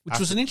Adelaide, which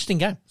was an interesting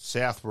game.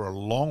 South were a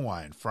long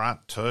way in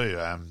front too.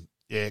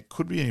 It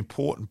could be an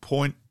important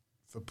point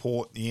for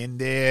Port in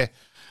the end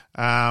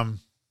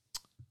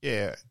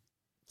there.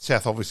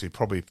 South obviously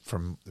probably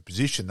from the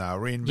position they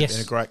were in, but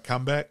then a great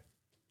comeback.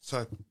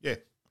 So,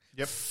 Yep.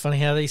 Funny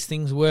how these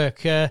things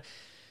work.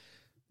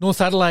 North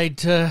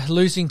Adelaide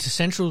losing to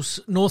Central's.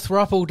 North were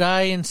up all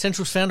day and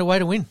Central's found a way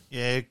to win.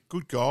 Yeah,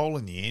 good goal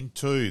in the end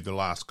too, the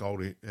last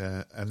goal.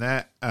 And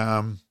that,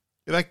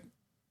 they've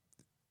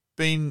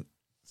been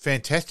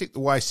fantastic the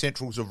way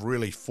Centrals have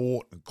really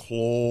fought and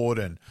clawed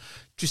and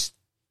just...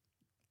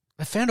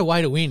 They found a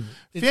way to win.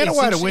 But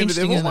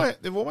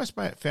they've almost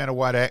found a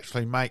way to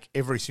actually make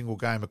every single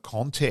game a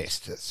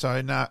contest.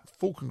 So,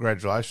 full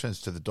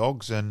congratulations to the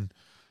Dogs and,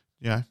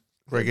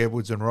 Greg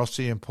Edwards and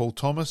Rossi and Paul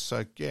Thomas.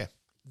 So, yeah.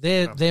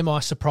 They're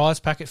my surprise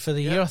packet for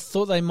the year. I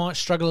thought they might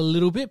struggle a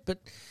little bit, but,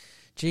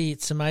 gee,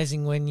 it's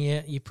amazing when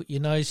you put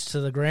your nose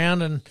to the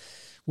ground and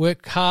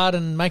work hard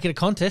and make it a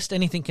contest.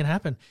 Anything can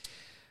happen.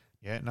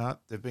 Yeah,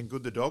 they've been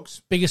good, the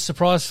Dogs. Biggest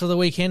surprise for the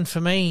weekend for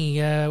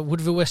me,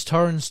 Woodville West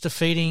Torrens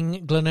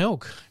defeating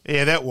Glenelg.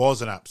 Yeah, that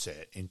was an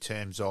upset in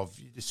terms of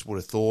you just would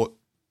have thought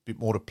a bit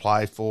more to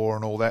play for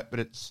and all that,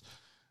 but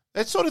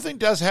that sort of thing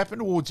does happen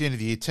towards the end of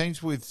the year.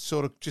 Teams with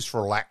sort of just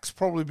relax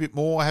probably a bit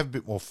more, have a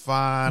bit more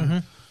fun. Mm-hmm.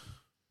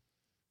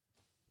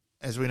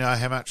 As we know,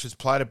 how much is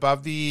played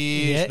above the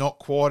ears, not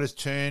quite as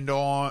tuned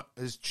on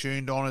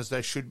as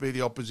they should be,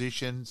 the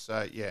opposition.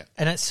 So, yeah.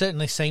 And it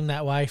certainly seemed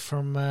that way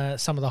from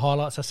some of the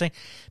highlights I've seen.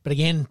 But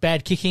again,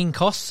 bad kicking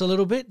costs a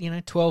little bit,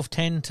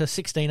 12-10 to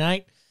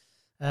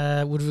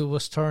 16-8. Woodville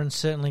West Torrens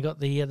certainly got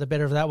the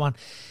better of that one.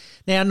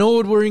 Now,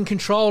 Nord were in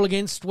control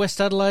against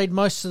West Adelaide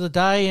most of the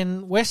day,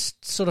 and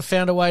West sort of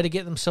found a way to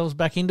get themselves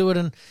back into it.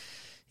 And,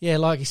 yeah,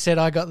 like you said,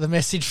 I got the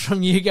message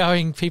from you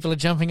going, people are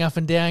jumping up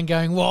and down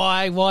going,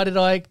 why did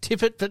I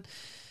tip it? But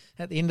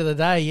at the end of the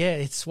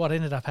day, it's what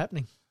ended up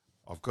happening.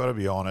 I've got to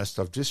be honest,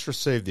 I've just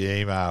received the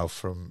email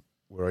from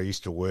where I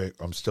used to work.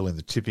 I'm still in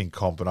the tipping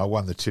comp, and I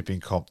won the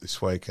tipping comp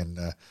this week, and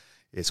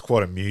it's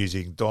quite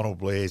amusing. Donald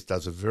Blair's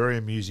does a very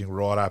amusing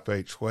write-up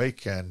each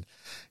week, and,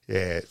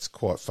 it's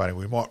quite funny.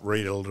 We might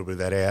read a little bit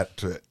of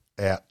that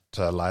out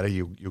later.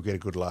 You'll get a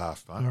good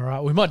laugh, mate. All right,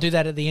 we might do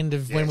that at the end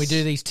of when we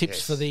do these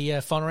tips for the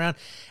final round.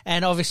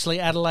 And obviously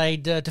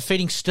Adelaide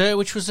defeating Sturt,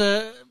 which was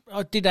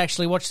I did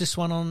actually watch this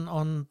one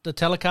on the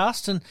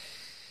telecast, and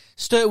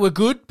Sturt were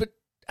good, but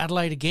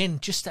Adelaide again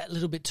just that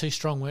little bit too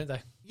strong, weren't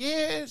they?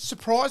 Yeah,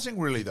 surprising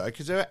really though,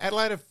 because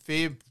Adelaide have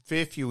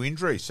fair few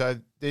injuries, so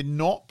they're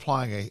not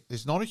playing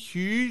there's not a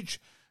huge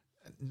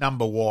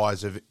number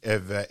wise of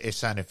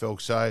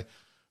SNFL. So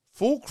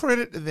full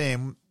credit to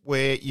them,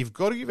 where you've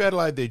got to give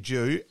Adelaide their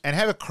due and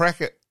have a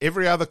crack at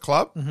every other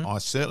club. Mm-hmm. I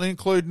certainly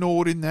include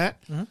Nord in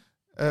that.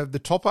 Mm-hmm. The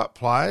top-up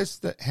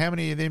players, how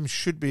many of them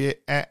should be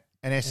at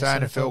an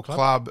SANFL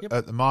club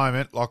at the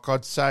moment? Like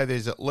I'd say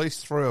there's at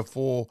least 3 or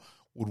 4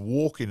 would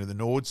walk into the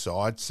Nord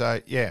side. So,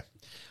 yeah,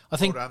 I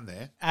think well done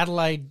there.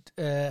 Adelaide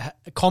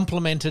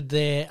complemented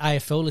their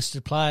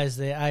AFL-listed players.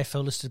 Their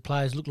AFL-listed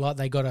players looked like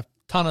they got a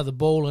ton of the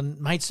ball and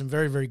made some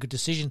very, very good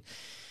decisions.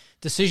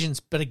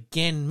 But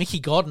again, Mickey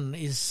Godden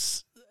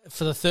is...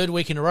 for the third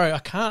week in a row, I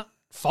can't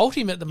fault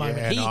him at the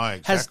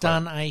moment. Has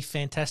done a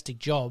fantastic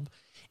job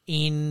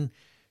in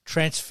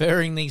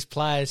transferring these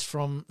players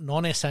from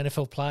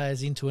non-SANFL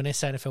players into an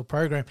SANFL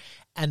program,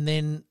 and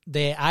then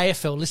their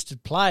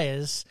AFL-listed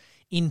players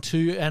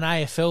into an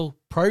AFL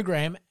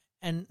program,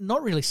 and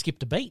not really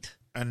skipped a beat.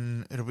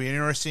 And it'll be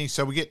interesting.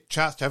 So we get a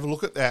chance to have a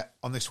look at that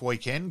on this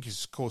weekend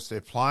because, of course,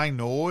 they're playing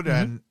Nord,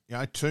 and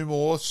 2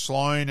 more,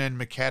 Sloan and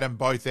McAdam,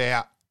 both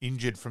out.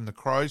 Injured from the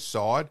Crows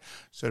side,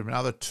 so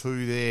another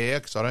 2 there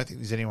because I don't think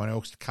there's anyone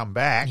else to come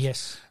back.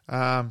 Yes,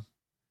 and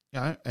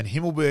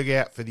Himmelberg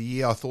out for the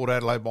year. I thought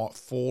Adelaide might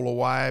fall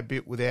away a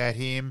bit without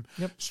him.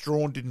 Yep.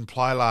 Strawn didn't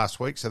play last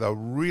week, so they were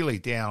really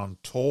down on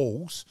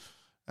tools.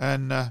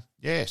 And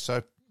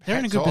so they're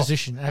in a good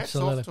position.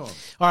 Absolutely. All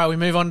right, we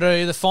move on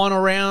to the final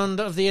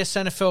round of the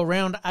SNFL,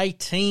 round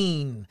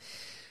 18.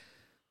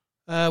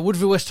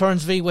 Woodville West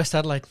Torrens v West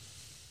Adelaide.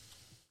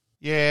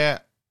 Yeah.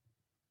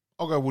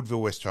 I'll go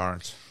Woodville West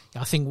Torrens.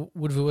 I think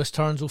Woodville West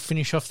Torrens will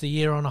finish off the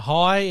year on a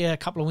high, a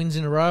couple of wins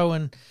in a row,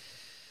 and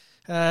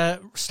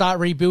start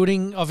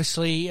rebuilding.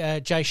 Obviously,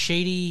 Jay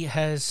Sheedy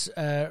he's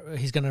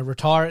going to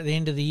retire at the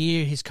end of the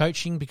year, his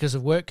coaching, because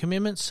of work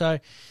commitments. So,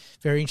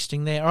 very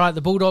interesting there. All right,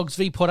 the Bulldogs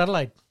v Port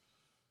Adelaide.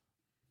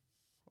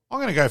 I'm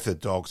going to go for the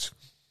Dogs.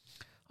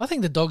 I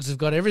think the Dogs have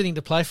got everything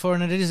to play for,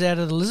 and it is out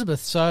at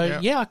Elizabeth. So,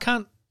 I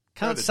can't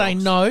say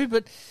no,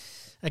 but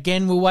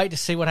Again, we'll wait to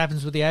see what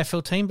happens with the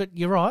AFL team, but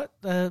you're right.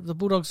 The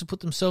Bulldogs have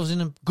put themselves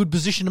in a good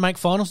position to make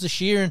finals this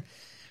year, and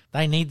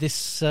they need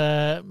this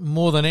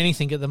more than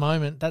anything at the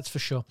moment, that's for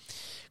sure.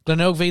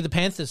 Glenelg v. the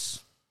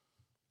Panthers.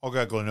 I'll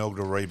go Glenelg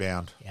to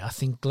rebound. Yeah, I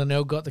think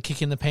Glenelg got the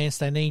kick in the pants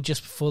they need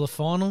just before the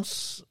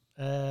finals.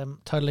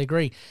 Totally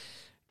agree.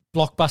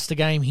 Blockbuster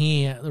game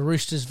here, the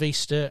Roosters v.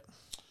 Sturt.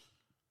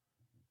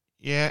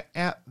 Yeah,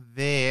 out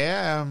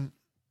there.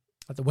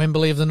 At the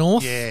Wembley of the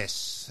North?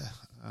 Yes.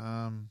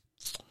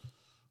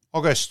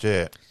 I'll go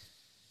Sturt.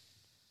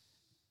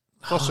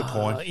 Toss a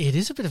coin. It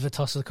is a bit of a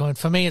toss of the coin.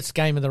 For me, it's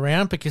game of the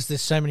round because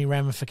there's so many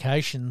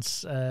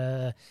ramifications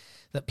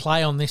that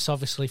play on this,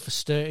 obviously, for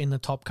Sturt in the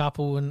top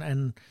couple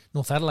and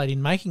North Adelaide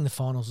in making the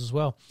finals as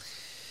well.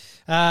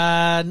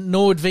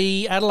 Nord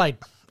v. Adelaide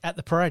at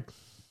the Parade.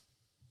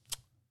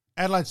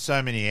 Adelaide's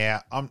so many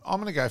out. I'm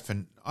going to go for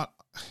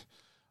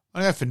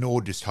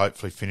Nord. Just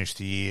hopefully finish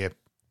the year.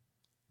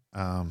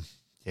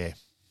 Yeah,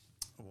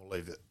 we'll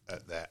leave it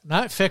at that.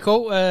 No, fair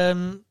call.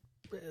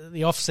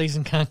 The off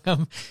season can't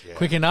come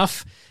quick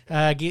enough.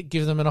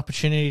 Give them an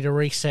opportunity to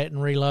reset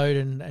and reload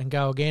and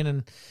go again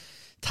and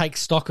take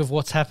stock of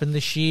what's happened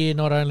this year,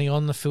 not only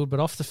on the field but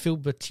off the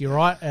field. But you're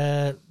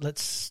right.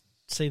 Let's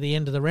see the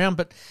end of the round.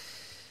 But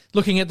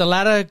looking at the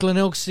ladder,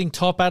 Glenelg sitting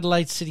top,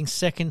 Adelaide sitting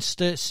second,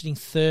 Sturt sitting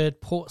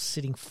third, Port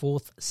sitting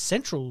fourth,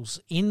 Central's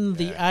in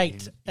the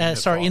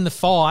in the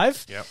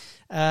five. Yep.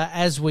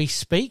 As we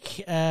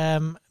speak.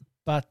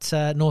 But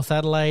North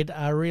Adelaide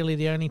are really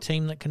the only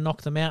team that can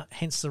knock them out,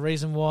 hence the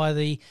reason why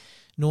the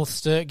North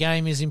Sturt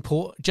game is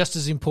just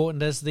as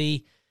important as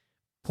the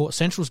Port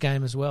Central's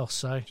game as well.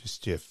 So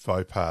just your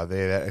faux pas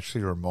there. That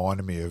actually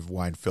reminded me of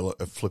Wayne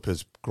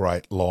Flipper's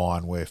great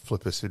line where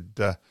Flipper said,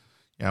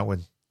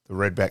 when the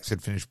Redbacks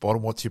had finished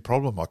bottom, what's your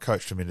problem? I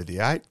coached them into the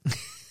 8.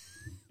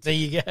 There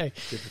you go.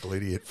 Typical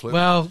idiot Flipper.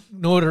 Well,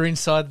 Nord are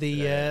inside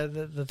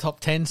the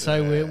top 10,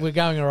 so we're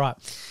going all right.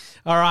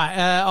 All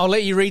right, I'll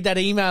let you read that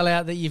email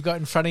out that you've got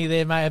in front of you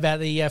there, mate,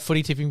 about the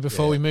footy tipping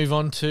before we move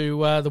on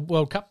to the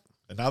World Cup.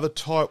 Another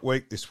tight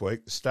week this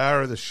week. The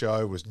star of the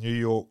show was New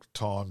York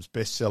Times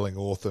best-selling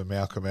author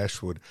Malcolm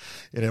Ashwood.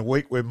 In a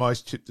week where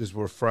most tipsters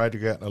were afraid to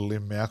go out on a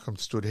limb, Malcolm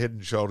stood head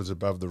and shoulders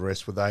above the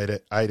rest with 8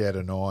 out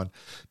of 9,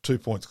 2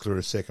 points clear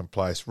of second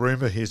place.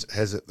 Rumour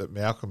has it that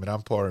Malcolm, an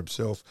umpire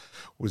himself,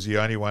 was the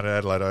only one at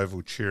Adelaide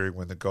Oval cheering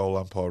when the goal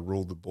umpire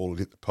ruled the ball had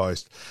hit the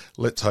post.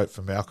 Let's hope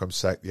for Malcolm's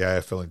sake the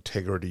AFL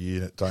integrity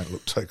unit don't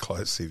look too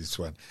closely this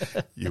one.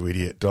 You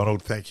idiot.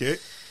 Donald, thank you.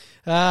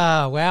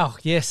 Ah, wow.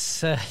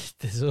 Yes,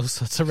 there's all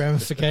sorts of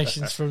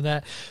ramifications from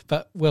that,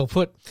 but well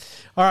put.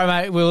 All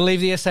right, mate, we'll leave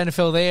the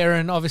SNFL there,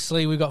 and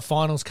obviously we've got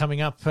finals coming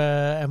up,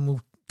 and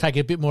we'll take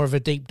a bit more of a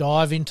deep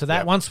dive into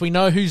that once we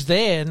know who's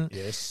there. And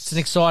it's an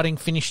exciting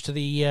finish to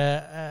the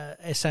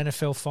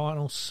SNFL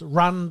finals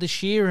run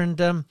this year, and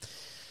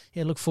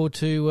look forward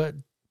to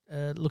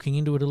looking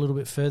into it a little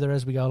bit further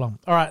as we go along.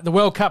 All right, the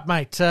World Cup,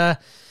 mate.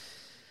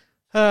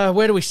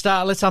 Where do we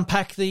start? Let's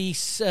unpack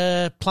these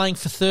playing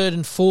for third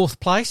and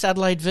fourth place.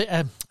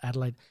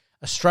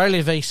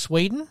 Australia v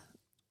Sweden.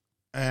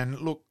 And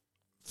look,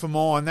 for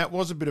mine, that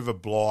was a bit of a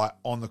blight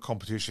on the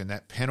competition.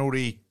 That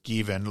penalty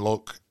given,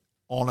 look,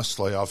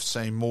 honestly, I've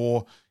seen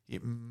more.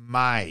 It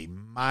may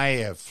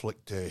have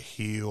flicked her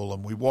heel,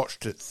 and we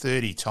watched it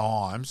 30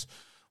 times.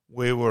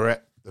 We were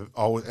at,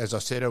 as I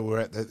said, we were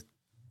at the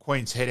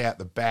Queen's Head out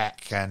the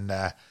back, and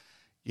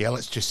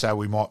let's just say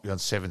we might be on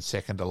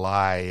 7-second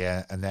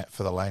delay and that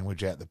for the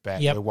language out the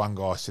back. Yep. Where one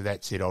guy said,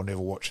 that's it, I'll never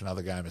watch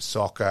another game of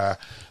soccer.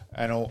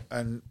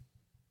 And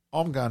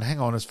I'm going, hang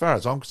on, as far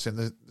as I'm concerned,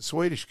 the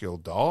Swedish girl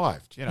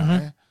dived, you know.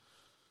 Mm-hmm.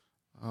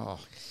 Oh,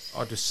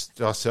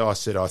 I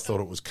said I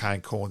thought it was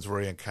Kane Corns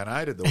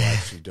reincarnated the way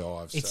she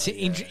dived. It's so,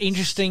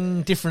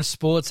 interesting. Different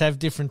sports have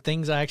different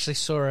things. I actually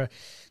saw a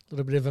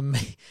little bit of a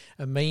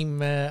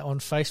meme on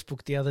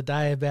Facebook the other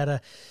day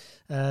about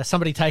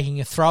somebody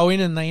taking a throw in,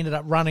 and they ended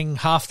up running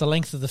half the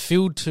length of the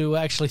field to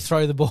actually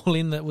throw the ball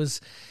in that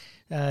was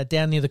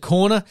down near the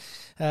corner,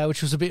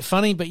 which was a bit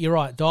funny. But you're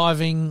right,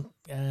 diving,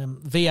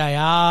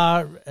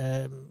 VAR,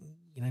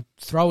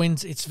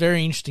 throw-ins. It's a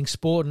very interesting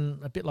sport,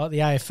 and a bit like the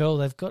AFL,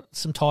 they've got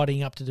some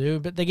tidying up to do,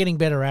 but they're getting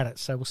better at it.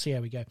 So we'll see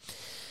how we go.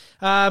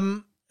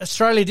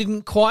 Australia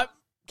didn't quite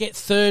get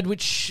third,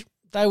 which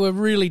they were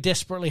really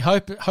desperately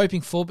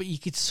hoping for, but you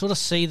could sort of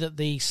see that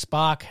the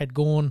spark had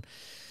gone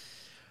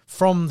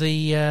from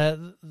the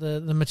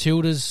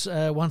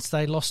Matildas once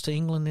they lost to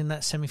England in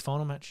that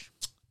semi-final match.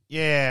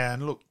 Yeah,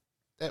 and look,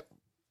 that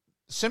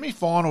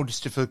semi-final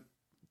just a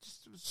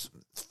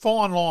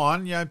fine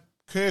line.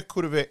 Kirk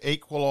could have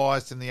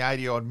equalised in the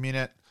 80-odd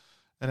minute,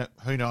 and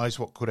who knows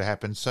what could have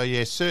happened. So,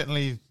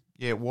 certainly,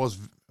 it was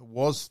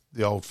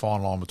the old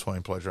fine line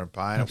between pleasure and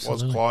pain.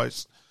 Absolutely. It was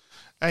close.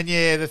 And,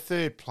 the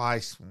third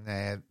place,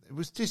 it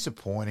was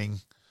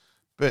disappointing,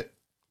 but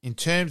in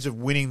terms of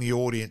winning the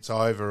audience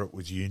over, it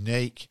was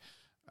unique.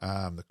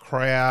 The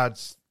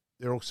crowds,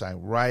 they're all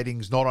saying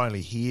ratings, not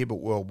only here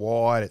but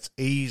worldwide. It's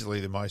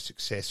easily the most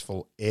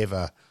successful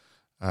ever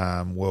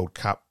World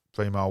Cup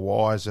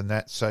female-wise and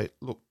that. So,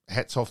 look,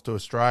 hats off to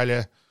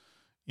Australia.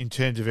 in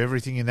terms of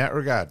everything in that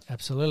regard.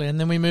 Absolutely. And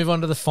then we move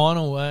on to the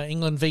final,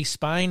 England v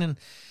Spain, and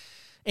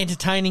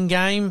entertaining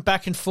game,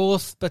 back and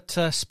forth, but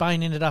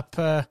Spain ended up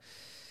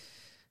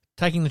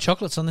taking the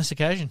chocolates on this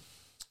occasion.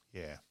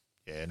 Yeah,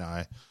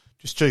 no,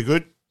 just too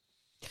good.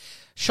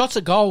 Shots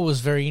at goal was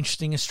very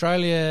interesting.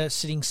 Australia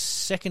sitting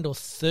second or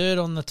third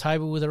on the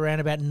table with around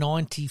about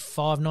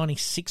 95,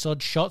 96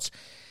 odd shots.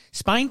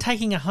 Spain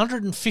taking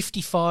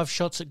 155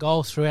 shots at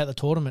goal throughout the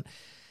tournament.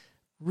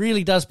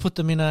 Really does put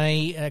them in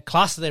a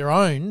class of their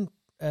own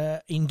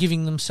in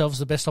giving themselves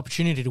the best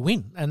opportunity to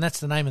win. And that's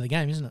the name of the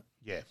game, isn't it?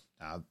 Yeah.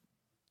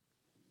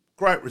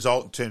 Great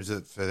result in terms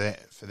of for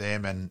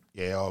them. And,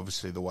 yeah,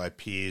 obviously the way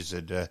Piers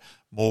and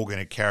Morgan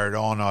had carried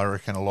on, I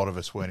reckon a lot of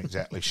us weren't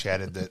exactly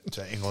shattered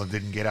that England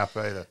didn't get up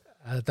either.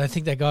 I don't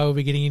think that guy will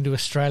be getting into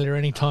Australia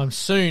anytime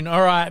soon.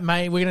 All right,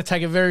 mate, we're going to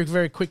take a very,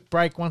 very quick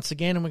break once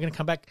again, and we're going to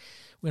come back.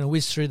 We're going to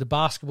whiz through the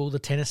basketball, the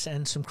tennis,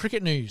 and some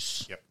cricket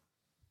news. Yep.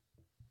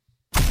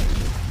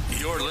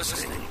 You're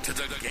listening to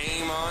the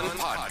Game On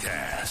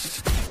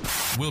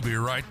Podcast. We'll be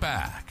right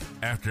back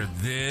after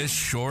this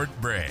short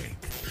break.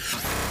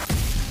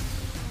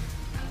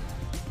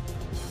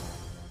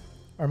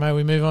 All right, mate,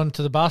 we move on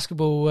to the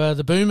basketball.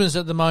 The Boomers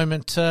at the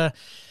moment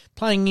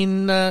playing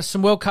in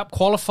some World Cup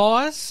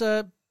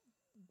qualifiers.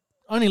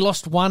 Only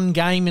lost one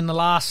game in the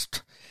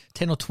last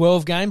 10 or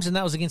 12 games, and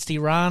that was against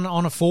Iran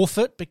on a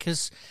forfeit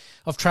because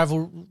of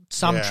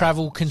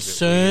travel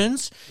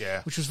concerns,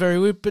 which was very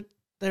weird. But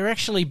they're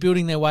actually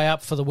building their way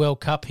up for the World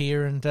Cup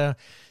here and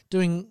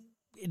doing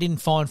it in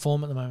fine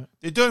form at the moment.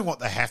 They're doing what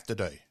they have to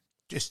do.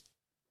 Just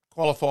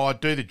qualify,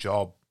 do the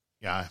job,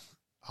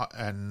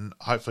 and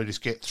hopefully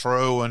just get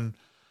through and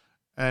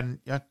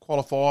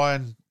qualify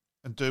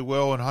and do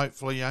well, and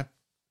hopefully,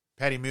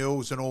 Paddy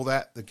Mills and all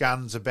that, the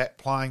guns are back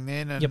playing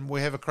then, and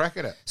we have a crack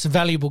at it. Some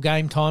valuable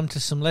game time to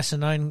some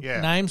lesser-known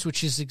names,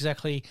 which is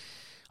exactly,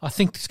 I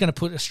think it's going to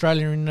put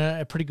Australia in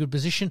a pretty good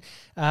position.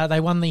 They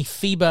won the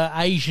FIBA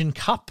Asian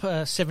Cup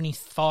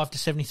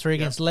 75-73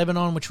 against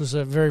Lebanon, which was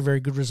a very, very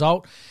good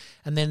result.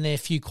 And then their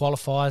few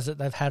qualifiers that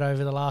they've had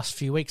over the last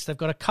few weeks. They've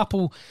got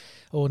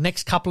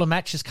next couple of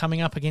matches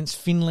coming up against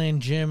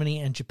Finland, Germany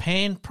and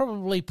Japan,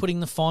 probably putting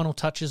the final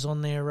touches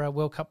on their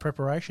World Cup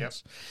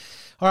preparations. Yep.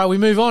 All right, we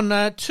move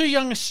on. Two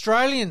young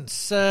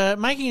Australians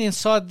making it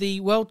inside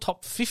the world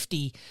top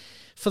 50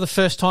 for the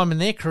first time in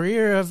their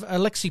career of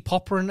Alexi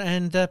Popyrin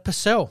and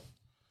Purcell.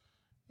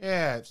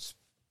 Yeah,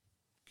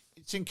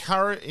 it's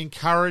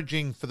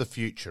encouraging for the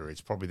future.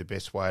 It's probably the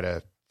best way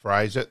to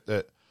phrase it,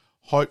 that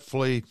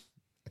hopefully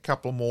a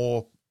couple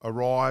more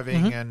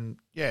arriving and,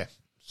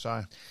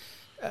 so...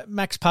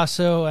 Max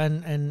Purcell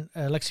and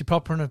Alexi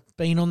Popyrin have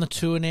been on the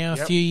tour now a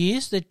few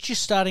years. They're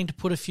just starting to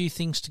put a few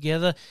things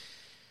together.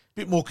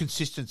 Bit more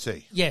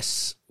consistency.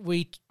 Yes.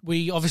 We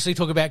obviously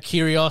talk about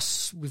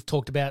Kyrgios. We've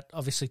talked about,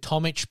 obviously,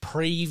 Tomic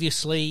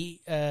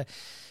previously.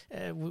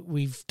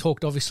 We've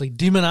talked, obviously,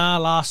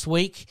 Diminar last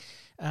week.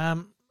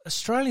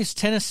 Australia's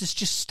tennis is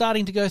just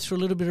starting to go through a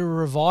little bit of a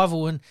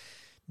revival, and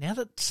now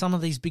that some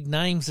of these big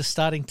names are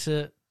starting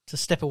to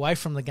step away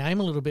from the game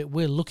a little bit,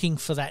 we're looking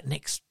for that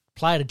next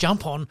player to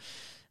jump on.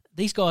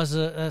 These guys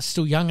are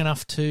still young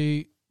enough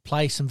to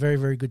play some very,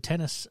 very good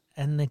tennis,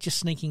 and they're just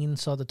sneaking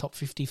inside the top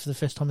 50 for the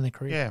first time in their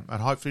career. Yeah,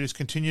 and hopefully just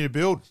continue to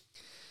build.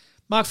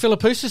 Mark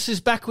Philippoussis is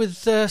back with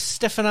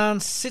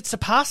Stefanos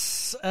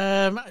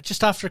Tsitsipas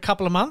just after a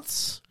couple of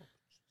months.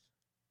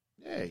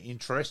 Yeah,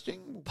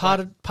 interesting.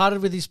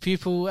 Parted with his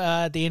pupil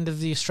at the end of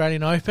the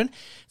Australian Open.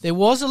 There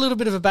was a little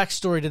bit of a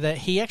backstory to that.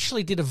 He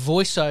actually did a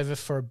voiceover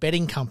for a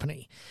betting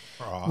company,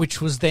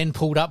 which was then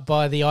pulled up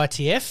by the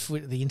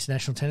ITF, the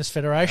International Tennis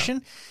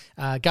Federation.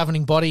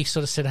 Governing body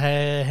sort of said,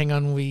 hey, hang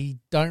on, we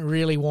don't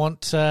really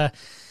want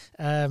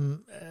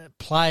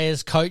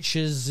players,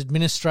 coaches,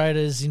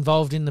 administrators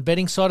involved in the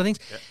betting side of things.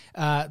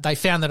 They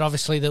found that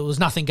obviously there was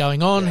nothing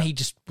going on. He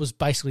just was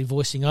basically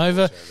voicing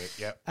over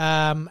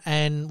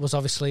and was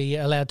obviously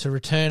allowed to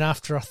return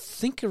after, I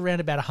think, around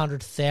about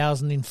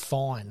 $100,000 in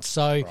fine.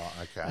 So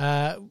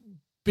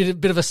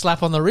bit of a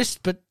slap on the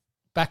wrist, but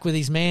back with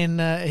his man,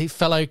 his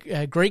fellow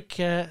Greek,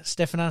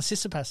 Stefanos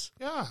Tsitsipas.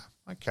 Yeah,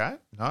 okay.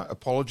 No,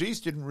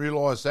 apologies. Didn't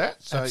realise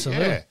that. So,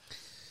 absolutely.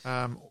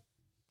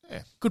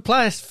 Good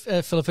player,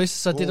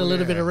 Philippoussis. I did a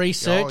little bit of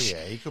research.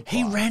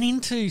 He ran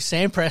into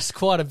Sampras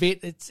quite a bit.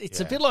 It's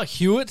a bit like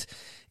Hewitt.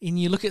 And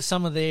you look at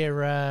some of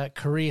their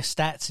career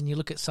stats and you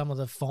look at some of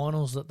the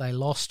finals that they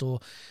lost, or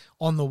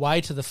on the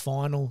way to the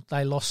final,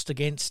 they lost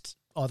against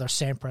either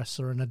Sampras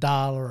or a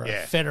Nadal or a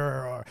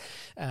Federer or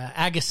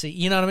Agassi.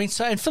 You know what I mean?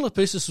 So, and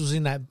Philippoussis was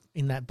in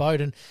that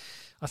boat. And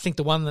I think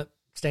the one that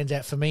stands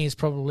out for me is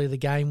probably the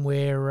game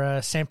where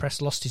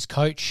Sampras lost his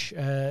coach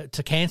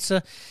to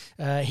cancer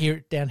down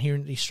here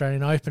in the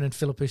Australian Open, and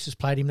Philippoussis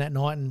played him that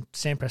night, and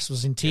Sampras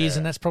was in tears,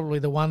 and that's probably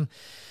the one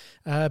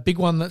big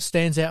one that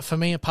stands out for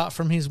me, apart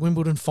from his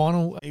Wimbledon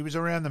final. He was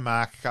around the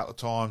mark a couple of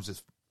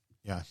times.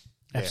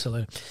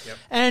 Absolutely. Yep.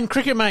 And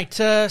cricket, mate,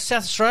 South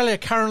Australia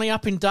currently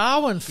up in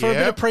Darwin for a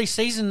bit of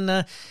pre-season.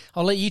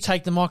 I'll let you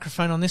take the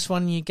microphone on this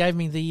one. You gave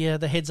me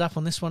the heads up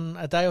on this one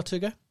a day or two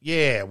ago.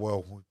 Yeah,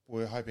 well,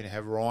 we're hoping to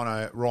have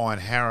Ryan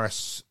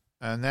Harris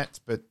and that,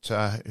 but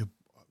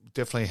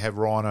definitely have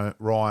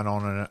Ryan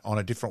on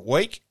a different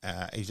week.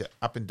 He's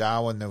up in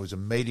Darwin. There was a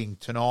meeting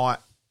tonight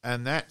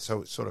and that,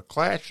 so it sort of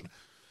clashed.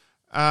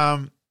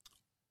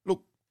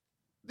 Look,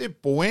 they're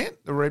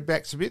buoyant, the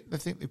Redbacks a bit. I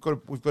think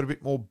we've got a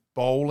bit more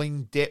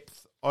bowling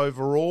depth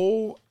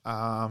overall.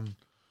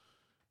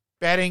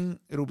 Batting,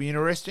 it'll be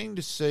interesting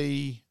to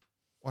see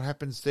what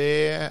happens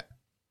there.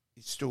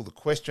 It's still the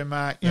question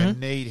mark. You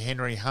need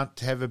Henry Hunt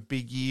to have a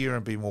big year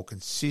and be more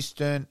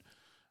consistent.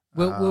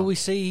 Will we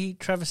see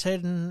Travis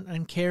Head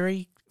and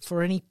Carey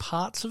for any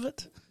parts of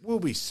it? Will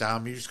be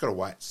some. You just got to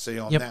wait and see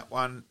on that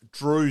one.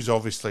 Drew's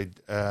obviously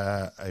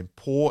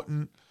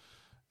important.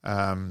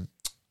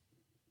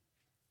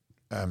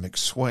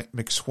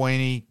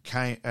 McSweeney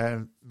came,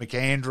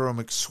 McAndrew and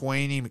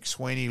McSweeney.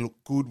 McSweeney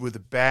looked good with the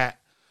bat.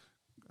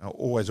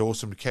 Always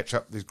awesome to catch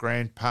up with his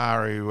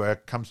grandpa who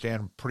comes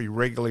down pretty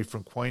regularly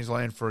from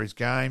Queensland for his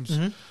games.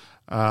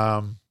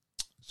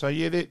 So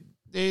yeah,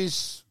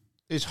 there's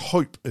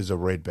hope as a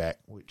Redback,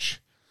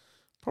 which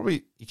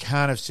probably you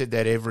can't have said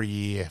that every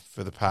year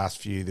for the past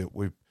few that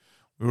we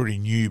already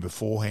knew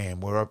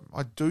beforehand, where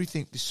I do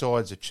think this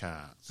side's a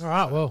chance. All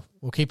right, well,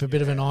 we'll keep a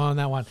bit of an eye on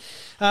that one.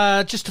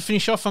 Just to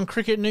finish off on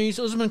cricket news,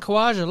 Usman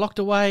Khawaja locked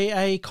away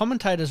a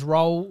commentator's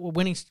role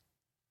when his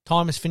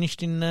time is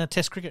finished in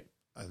Test cricket.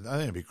 I think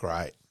it'd be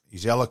great.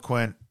 He's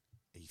eloquent.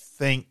 He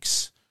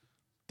thinks.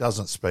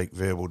 Doesn't speak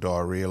verbal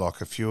diarrhea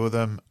like a few of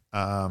them.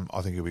 I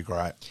think it'd be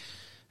great.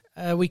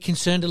 Are we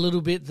concerned a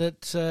little bit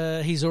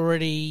that he's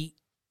already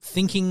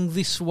thinking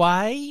this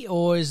way,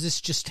 or is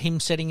this just him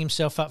setting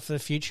himself up for the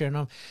future? And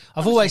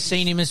I've always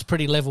seen him as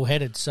pretty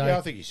level-headed. So yeah,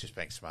 I think he's just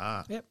being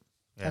smart. Yep,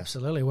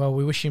 absolutely. Well,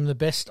 we wish him the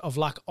best of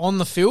luck on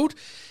the field,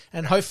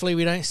 and hopefully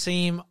we don't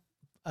see him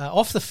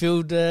off the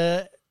field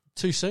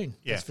too soon.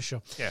 Yeah. That's for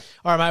sure. Yeah.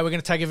 All right, mate, we're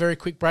going to take a very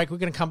quick break. We're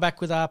going to come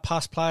back with our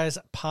Past Players,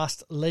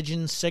 Past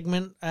Legends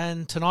segment,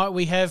 and tonight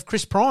we have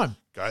Chris Prime.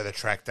 Go the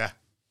tractor.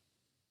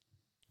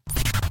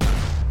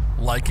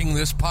 Liking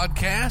this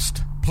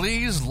podcast?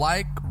 Please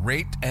like,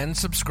 rate, and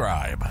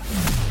subscribe.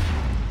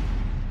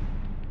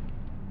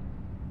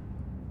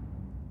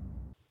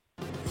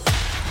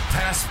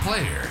 Past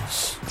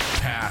players,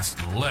 past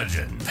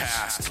legends,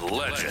 past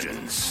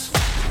legends.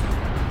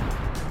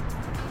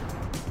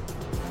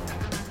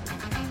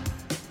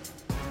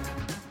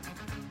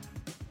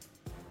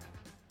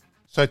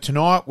 So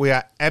tonight we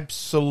are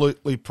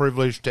absolutely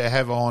privileged to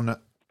have on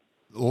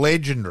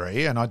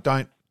legendary, and I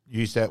don't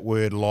use that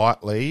word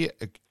lightly,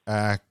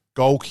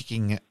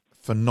 goal-kicking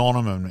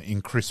phenomenon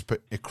in Chris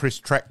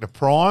Tractor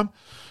Prime.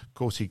 Of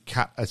course, he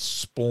cut a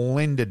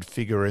splendid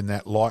figure in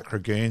that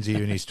Lycra Guernsey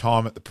in his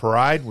time at the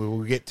parade. We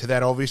will get to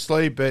that,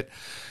 obviously. But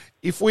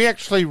if we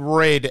actually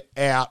read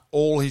out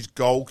all his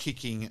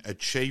goal-kicking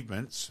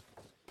achievements,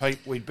 Pete,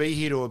 we'd be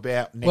here to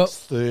about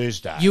next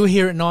Thursday. You were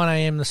here at 9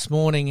 a.m. this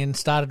morning and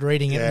started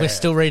reading it. Yeah. We're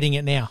still reading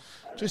it now.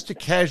 Just a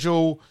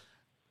casual,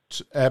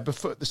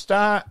 before the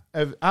start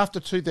of,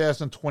 after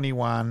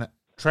 2021,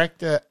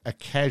 Tractor a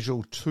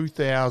casual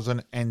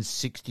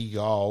 2,060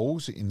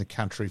 goals in the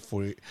country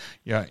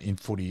in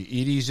footy.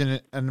 It is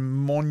a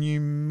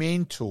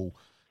monumental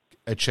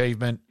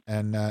achievement,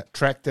 and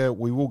Tractor,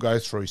 we will go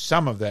through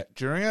some of that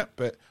during it,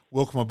 but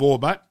welcome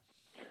aboard, mate.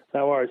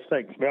 No worries.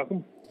 Thanks,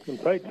 Malcolm.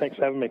 And Pete, thanks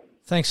for having me.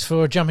 Thanks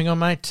for jumping on,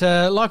 mate.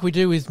 Like we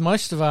do with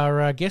most of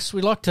our guests,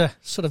 we like to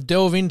sort of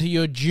delve into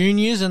your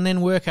juniors and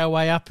then work our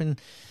way up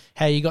and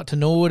how you got to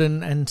Norwood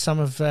and some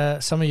of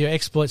your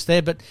exploits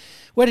there. But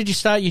where did you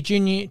start your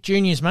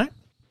juniors, mate?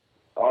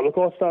 Oh, look,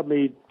 I started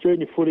my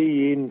junior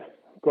footy in,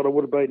 God, it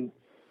would have been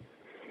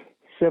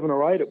 7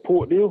 or 8 at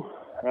Port Neal.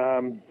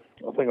 I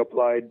think I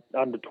played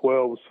under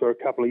 12s for a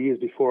couple of years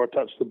before I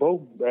touched the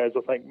ball, as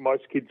I think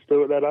most kids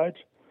do at that age.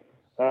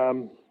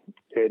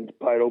 And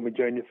played all my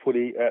junior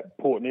footy at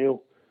Port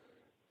Neal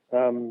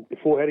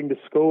before heading to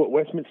school at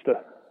Westminster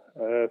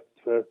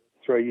for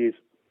 3 years.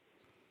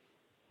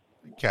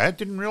 Okay, I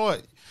didn't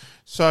realise.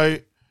 So,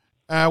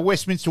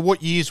 Westminster,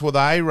 what years were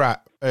they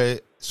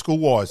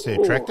school-wise there,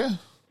 Tractor?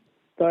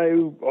 I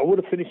would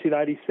have finished in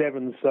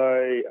 87,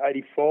 so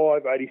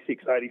 85,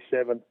 86,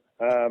 87.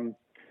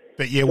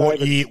 But yeah,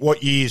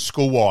 what year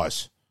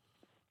school-wise?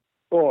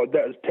 Oh,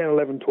 that was 10,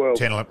 11, 12.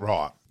 10, 11,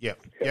 right.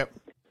 Yep. Yeah,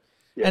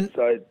 And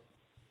so,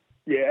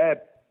 yeah,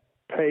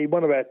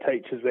 one of our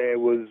teachers there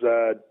was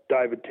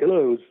David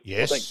Tiller, who was,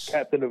 Yes. I think,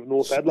 captain of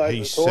North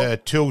Adelaide at the time.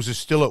 Tills is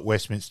still at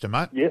Westminster,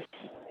 mate. Yes,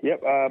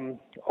 yep.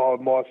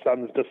 My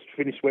son's just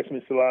finished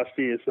Westminster last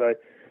year, so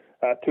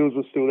Tills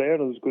was still there,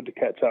 and it was good to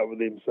catch up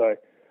with him. So,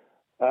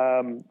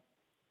 so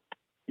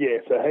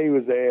he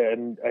was there,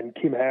 and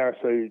Kim Harris,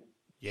 who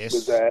Yes.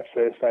 was our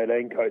first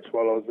 18 coach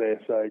while I was there.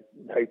 So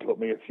he taught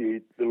me a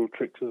few little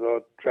tricks as I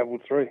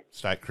travelled through.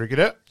 State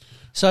cricketer.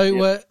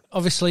 So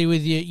obviously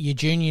with your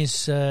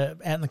juniors out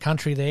in the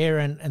country there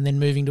and then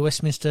moving to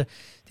Westminster,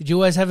 did you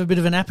always have a bit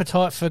of an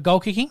appetite for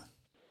goal kicking?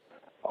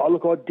 Oh,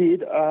 look, I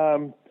did.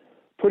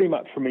 Pretty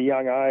much from a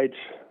young age.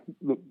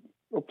 Look,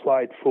 I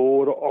played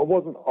forward. I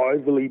wasn't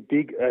overly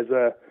big as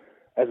a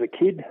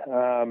kid.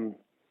 I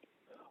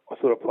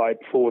sort of played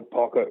forward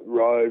pocket,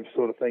 rove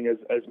sort of thing,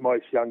 as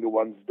most younger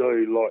ones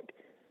do. Like,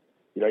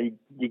 you know,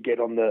 you get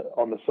on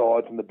the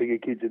sides, and the bigger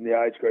kids in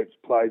the age groups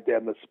plays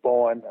down the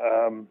spine.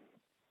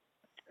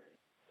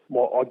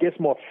 I guess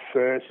my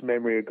first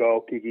memory of goal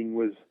kicking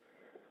was,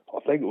 I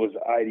think it was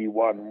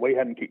 81. We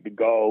hadn't kicked a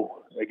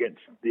goal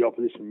against the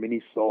opposition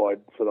mini side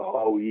for the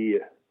whole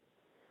year.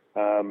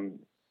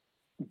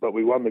 But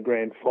we won the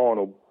grand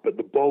final. But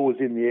the ball was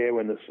in the air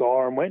when the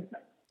siren went,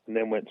 and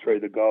then went through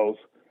the goals.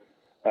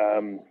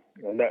 And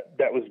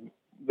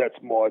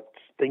that's my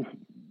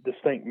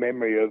distinct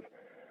memory of,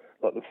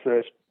 like, the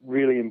first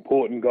really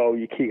important goal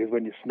you kick is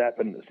when you snap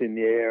and it's in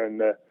the air,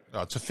 and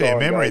it's a fair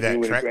memory,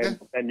 that Tractor.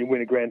 And you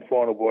win a grand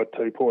final by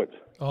 2 points.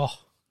 Oh,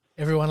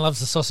 everyone loves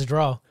the sausage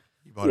roll.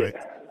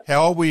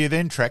 How old were you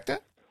then, Tractor?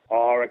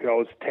 I reckon I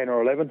was 10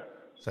 or 11.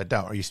 So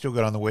don't worry, you still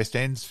got on the West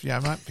Ends,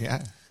 mate?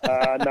 Yeah.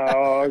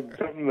 No, I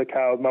got in the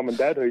car with Mum and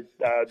Dad, who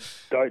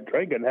don't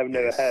drink and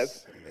never have.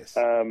 Yes.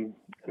 And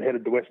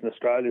headed to Western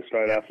Australia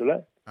straight after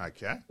that.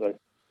 Okay.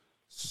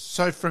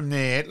 So from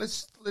there,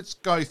 let's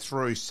go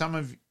through some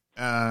of.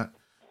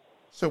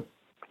 So,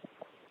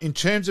 in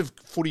terms of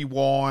footy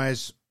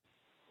wise,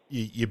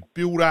 you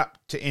build up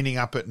to ending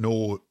up at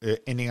Nord.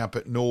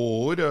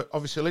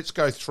 Obviously, let's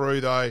go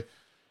through though.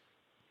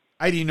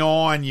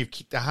 89, you've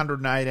kicked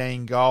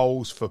 118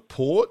 goals for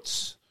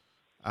Ports.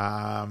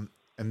 And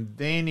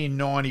then in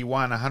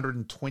 91,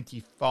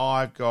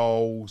 125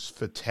 goals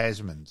for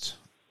Tasmans.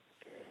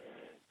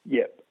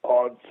 Yep.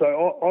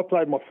 So I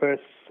played my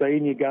first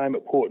senior game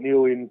at Port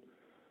Neale in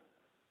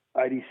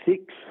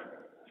 86.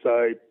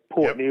 So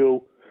Port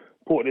Neale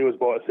was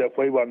by itself.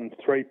 We won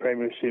 3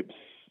 premierships.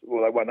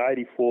 Well, they won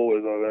 84,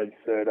 was only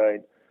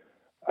 13.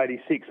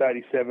 86,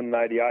 87, and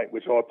 88,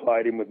 which I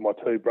played in with my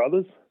 2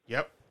 brothers.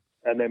 Yep.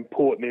 And then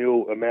Port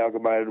Neale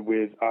amalgamated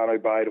with Arno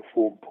Bay to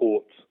form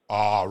Ports.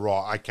 Oh,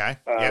 right, okay.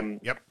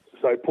 Yep.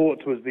 So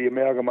Ports was the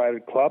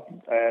amalgamated club,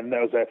 and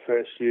that was our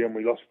first year, and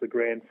we lost the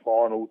grand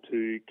final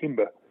to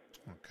Kimber.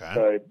 Okay.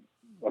 So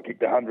I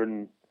kicked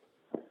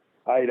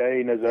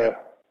 118 as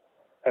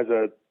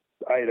a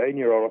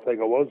 18-year-old, I think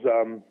I was.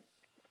 It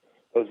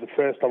was the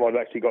first time I'd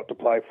actually got to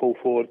play full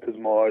forward because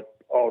my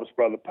oldest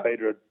brother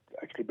Peter had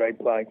actually been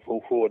playing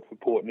full forward for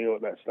Port Neale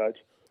at that stage.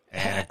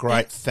 And a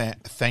great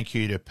thank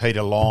you to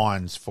Peter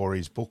Lyons for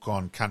his book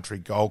on country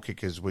goal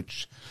kickers,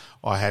 which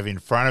I have in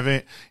front of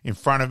me.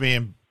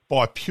 And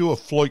by pure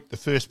fluke, the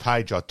first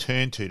page I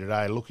turned to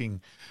today,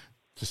 looking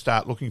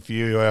for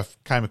you, I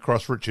came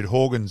across Richard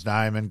Horgan's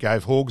name and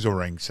gave Horgs a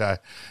ring. So,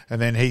 and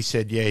then he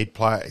said, he'd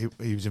play.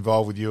 He was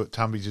involved with you at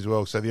Tumbies as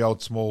well. So the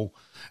old small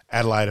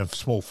Adelaide and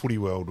small footy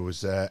world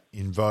was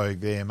in vogue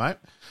there, mate.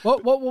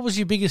 What was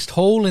your biggest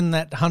haul in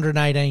that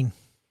 118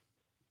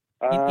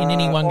 in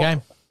any one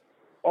game?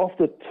 Off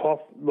the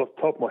top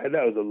of my head,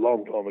 that was a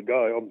long time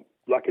ago. I'm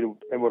lucky to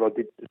remember what I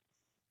did.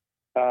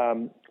 I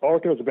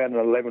reckon it was about an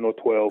 11 or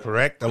 12.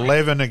 Correct,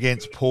 11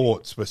 against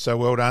Ports. So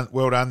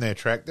well done there,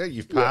 Tractor.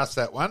 You've passed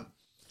that one.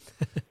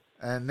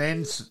 And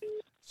then,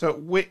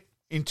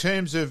 in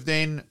terms of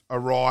then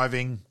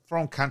arriving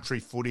from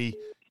country footy,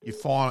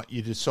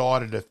 you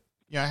decided to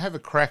have a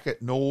crack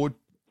at Nord.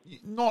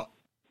 Not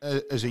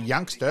as a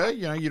youngster,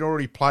 you'd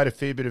already played a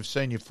fair bit of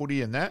senior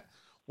footy and that.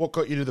 What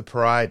got you to the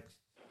parade?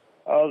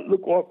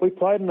 Look, we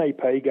played an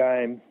EP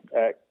game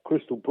at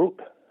Crystal Brook.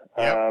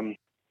 Yep.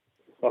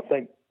 I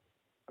think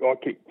I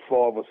kicked 5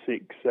 or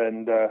 6,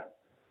 and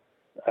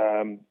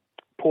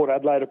Port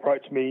Adelaide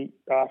approached me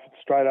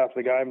straight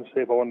after the game to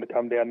see if I wanted to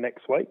come down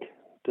next week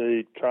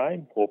to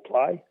train or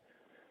play.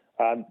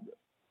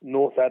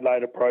 North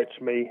Adelaide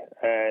approached me,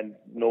 and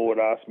Nord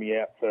asked me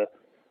out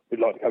we'd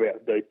like to come out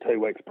and do 2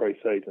 weeks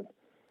pre-season.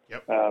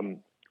 Yep.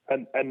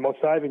 And my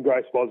saving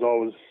grace was I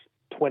was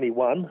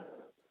 21,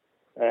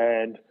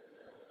 and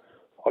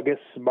I guess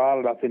smart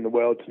enough in the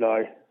world to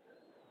know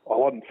I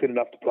wasn't fit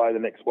enough to play the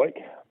next week.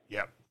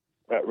 Yep.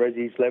 At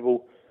Reggie's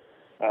level,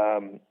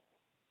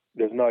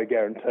 there's no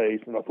guarantees,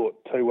 and I thought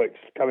 2 weeks,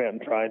 come out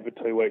and train for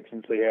 2 weeks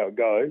and see how it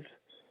goes,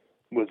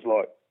 was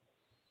like,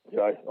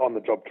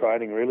 on-the-job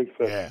training really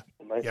for me.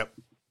 Yep.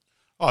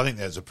 I think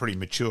there's a pretty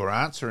mature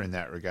answer in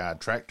that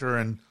regard, Tractor.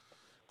 And,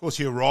 of course,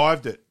 you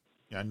arrived at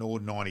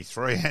Nord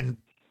 93, and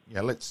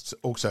let's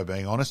also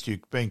be honest,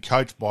 you've been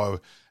coached by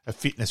a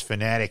fitness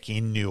fanatic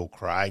in Neil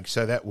Craig,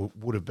 so that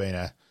would have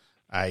been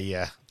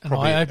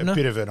probably a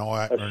bit of an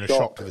eye-opener and a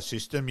shock to the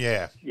system.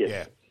 Yeah.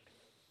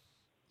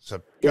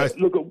 So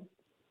look,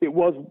 it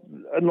was,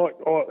 and like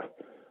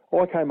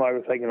I came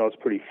over thinking I was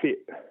pretty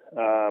fit,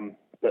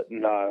 but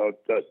no,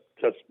 that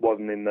just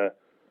wasn't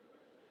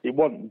it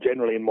wasn't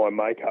generally in my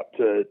makeup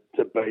to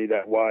be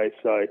that way.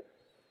 So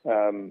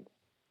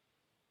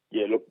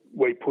yeah, look,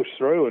 we pushed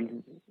through,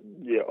 and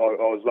yeah, I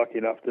was lucky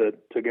enough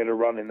to get a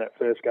run in that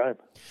first game.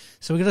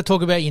 So we're going to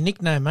talk about your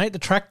nickname, mate, the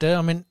Tractor.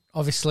 I mean,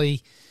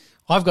 obviously,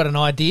 I've got an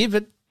idea,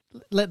 but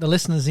let the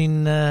listeners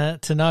in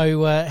to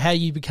know how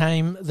you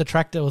became the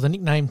Tractor, or the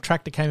nickname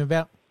Tractor came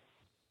about.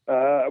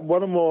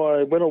 When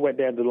I went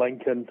down to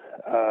Lincoln,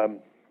 I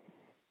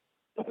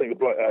think the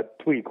bloke,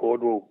 Twiggy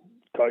Cordwell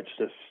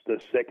coached us the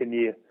second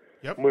year.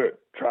 Yep. We were at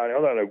training.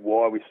 I don't know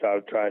why we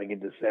started training in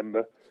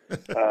December,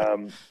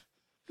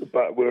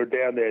 but we were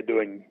down there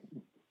doing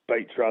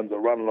beach runs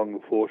or run along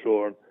the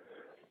foreshore, and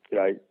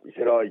he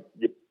said, "Oh,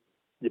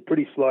 you're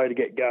pretty slow to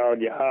get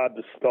going. You're hard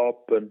to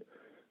stop, and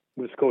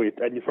we'll just call you.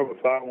 And you're from a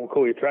farm. We'll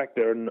call you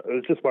Tractor." And it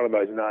was just one of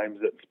those names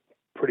that's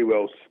pretty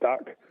well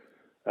stuck.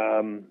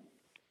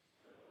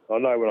 I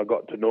know when I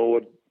got to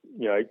Norwood,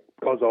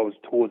 because I was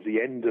towards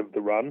the end of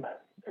the run,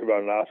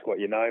 everyone asked what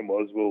your name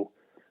was. Well,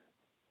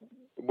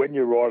 when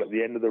you're right at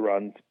the end of the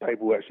run,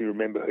 people actually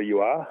remember who you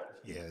are.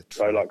 Yeah,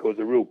 so true. it was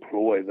a real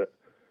ploy that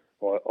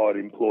I'd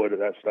employed at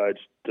that stage,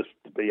 just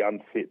to be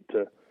unfit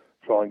to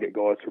try and get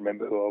guys to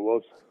remember who I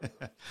was.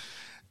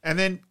 And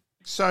then,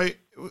 so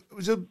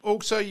was it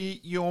also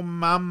your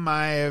mum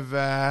may have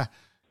a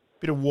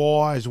bit of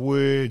wise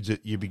words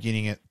at your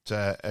beginning at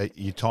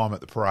your time at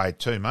the parade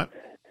too, mate?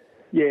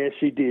 Yeah,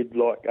 she did.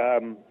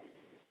 I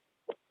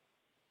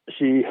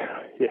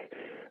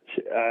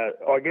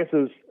guess it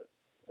was,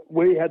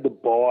 we had the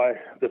bye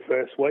the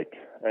first week,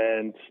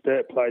 and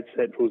Sturt played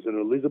Centrals at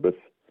Elizabeth.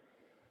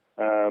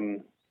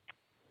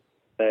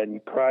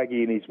 And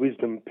Craigie, in his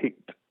wisdom,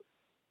 picked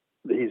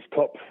his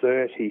top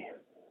 30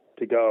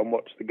 to go and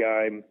watch the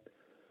game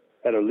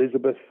at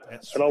Elizabeth.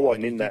 That's and I right,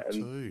 wasn't you in that.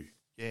 did too.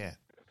 Yeah.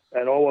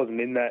 And I wasn't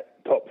in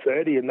that top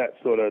 30, and that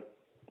sort of,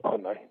 I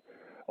don't know.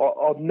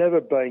 I've never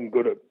been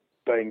good at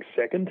being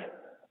second.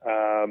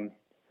 I'm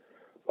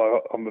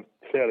a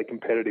fairly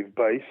competitive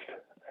beast,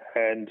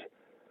 and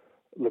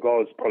look, I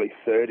was probably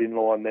third in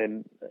line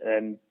then,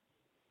 and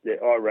yeah,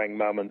 I rang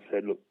Mum and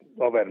said, "Look,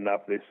 I've had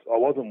enough of this. I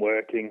wasn't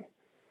working.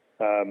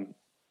 And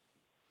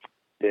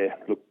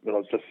I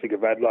was just sick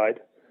of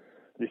Adelaide."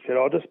 And he said,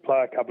 "I'll just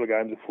play a couple of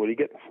games of footy,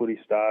 get the footy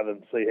started,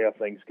 and see how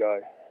things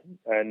go."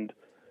 And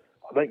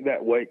I think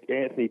that week,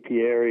 Anthony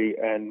Pieri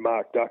and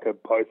Mark Ducker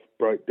both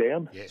broke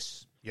down.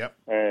 Yes. Yep.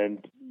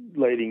 And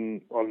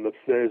leading on the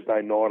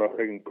Thursday night, I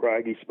reckon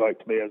Craigie spoke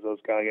to me as I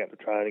was going out to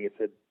training and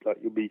said,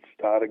 "You'll be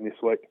starting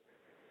this week,"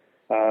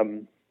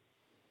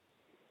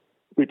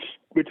 which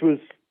was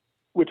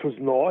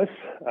nice.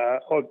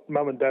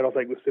 Mum and Dad, I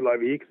think, were still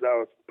over here because they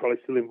were probably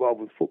still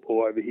involved with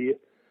football over here.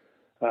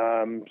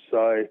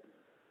 So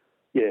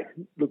yeah,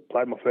 look,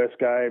 played my first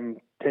game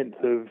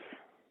 10th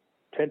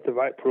of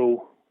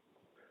April.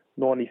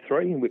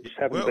 93, which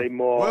happened to be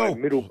my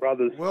middle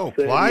brother's. Well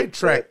 30th played,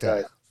 Tractor.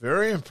 birthday.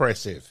 Very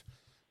impressive.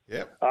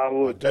 Yep.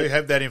 Well, I do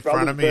have that in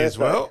front of me as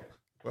well.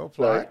 Well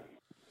played.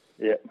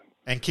 Yeah.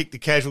 And kicked the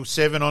casual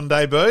 7 on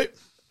debut.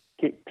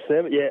 Kicked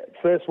 7, yeah.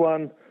 First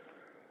one,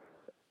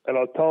 and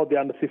I told the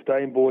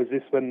under-15 boys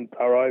this when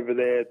they were over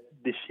there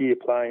this year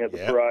playing at the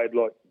parade.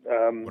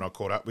 When I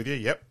caught up with you,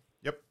 yep.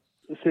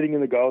 Sitting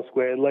in the goal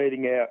square,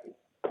 leading out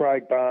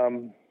Craig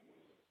Balme,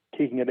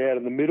 kicking it out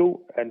in the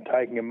middle and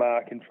taking a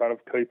mark in front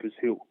of Coopers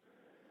Hill.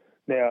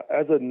 Now,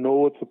 as a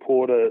Nord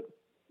supporter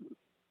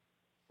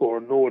or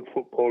a Nord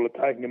footballer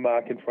taking a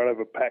mark in front of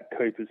a packed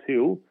Coopers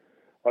Hill,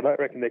 I don't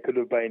reckon there could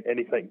have been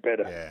anything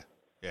better.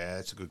 Yeah,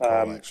 that's a good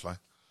call, actually.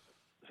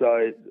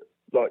 So,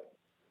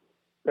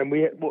 and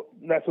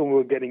that's when we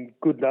were getting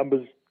good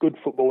numbers, good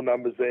football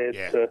numbers there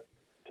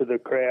to the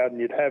crowd,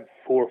 and you'd have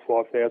 4,000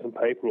 or 5,000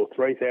 people or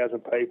 3,000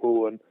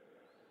 people, and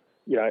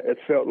it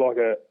felt like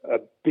a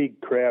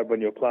big crowd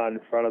when you're playing in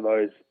front of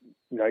those,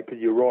 because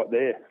you're right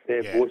there.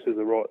 Their voices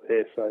are right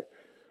there. So,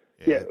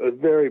 it was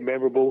very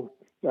memorable.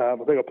 I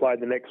think I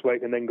played the next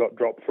week and then got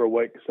dropped for a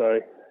week.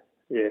 So,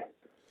 yeah,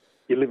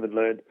 you live and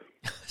learn.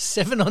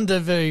 7 on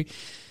debut,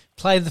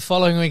 played the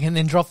following week and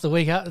then dropped the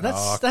week after.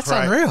 That's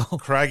unreal.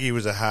 Craigie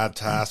was a hard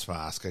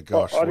taskmaster.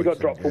 Gosh, I only got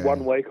dropped for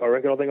 1 week, I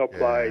reckon. I think I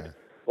played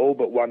all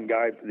but one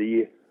game for the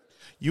year.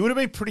 You would have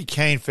been pretty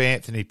keen for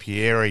Anthony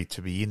Pieri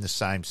to be in the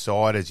same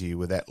side as you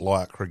with that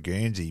Lycra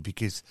Guernsey,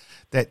 because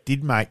that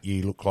did make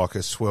you look like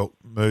a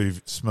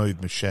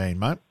smooth machine,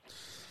 mate.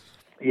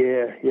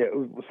 Yeah, it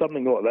was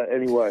something like that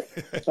anyway.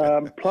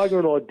 Plugger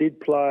and I did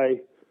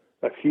play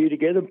a few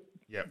together.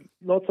 Yep.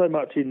 Not so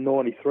much in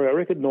 93. I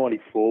reckon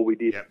 94 we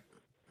did. Yep.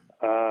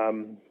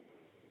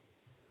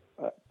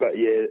 But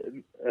yeah,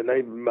 and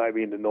even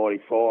maybe into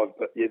 95.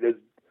 But yeah, there's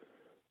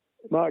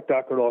Mark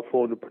Ducker and I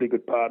formed a pretty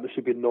good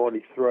partnership in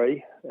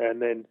 93,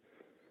 and then,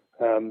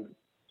 and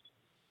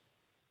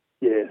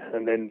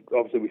then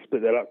obviously we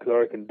split that up because I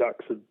reckon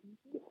Ducks had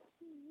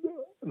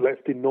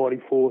left in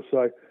 94.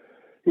 So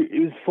it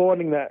was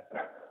finding that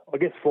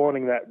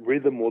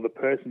rhythm or the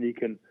person you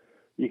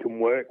can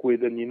work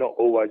with, and you're not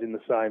always in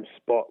the same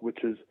spot,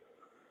 which is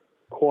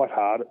quite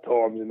hard at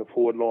times in the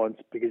forward lines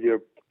because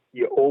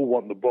you all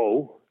want the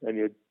ball and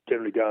you're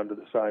generally going to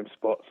the same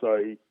spot.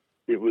 So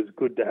it was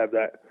good to have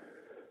that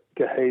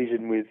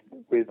cohesion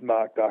with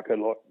Mark Ducker.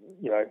 Like,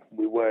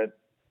 we weren't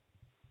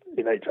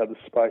in each other's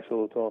space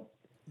all the time.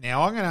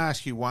 Now, I'm going to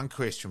ask you one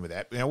question with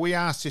that. Now, we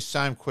asked this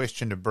same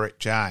question to Brett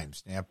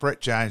James. Now,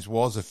 Brett James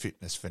was a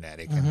fitness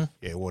fanatic, and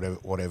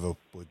whatever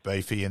would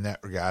be for you in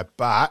that regard.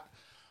 But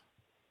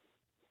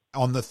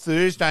on the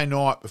Thursday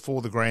night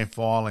before the grand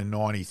final in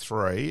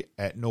 '93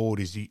 at Nord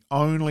is the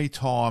only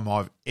time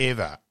I've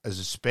ever, as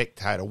a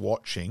spectator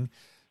watching,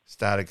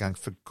 started going,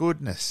 for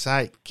goodness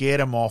sake, get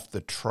them off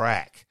the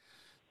track.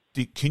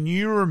 Can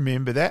you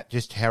remember that,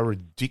 just how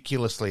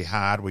ridiculously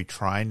hard we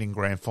trained in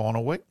grand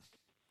final week?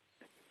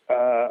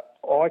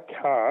 I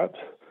can't,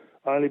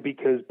 only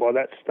because by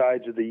that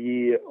stage of the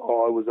year,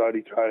 I was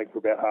only training for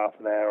about half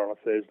an hour on a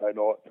Thursday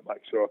night to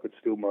make sure I could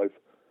still move.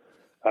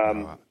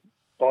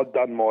 I'd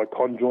done my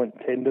conjoint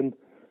tendon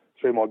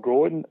through my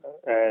groin,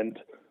 and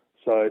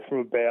so from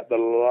about the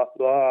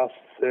last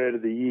third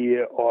of the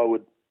year, I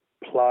would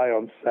play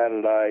on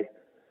Saturday,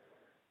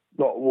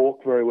 not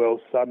walk very well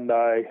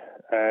Sunday,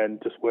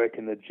 and just work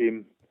in the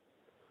gym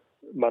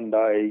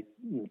Monday,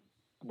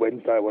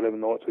 Wednesday, whatever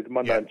nights,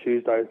 Monday and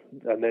Tuesday,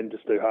 and then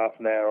just do half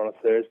an hour on a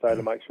Thursday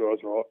to make sure I was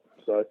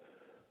right. So,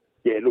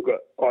 yeah, look,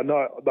 I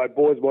know the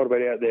boys might have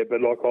been out there,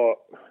 but I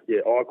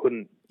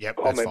couldn't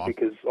comment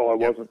because I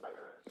wasn't.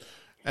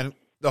 And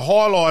the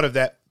highlight of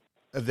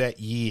that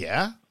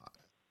year,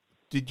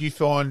 did you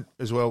find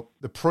as well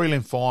the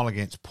prelim final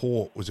against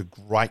Port was a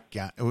great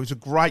game? It was a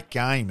great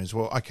game as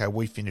well. Okay,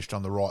 we finished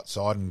on the right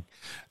side and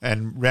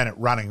won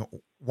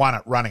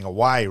it running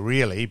away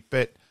really,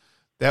 but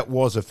that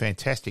was a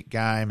fantastic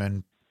game.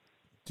 And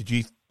did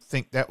you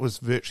think that was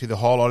virtually the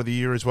highlight of the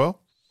year as well?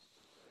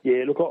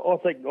 Yeah, look, I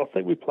think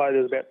we played.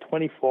 There was about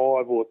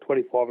 25 or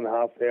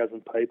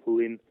 25,500 people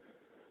in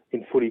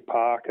Footy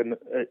Park, and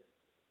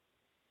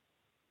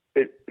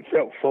it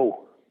felt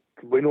full.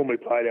 We normally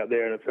played out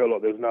there, and it felt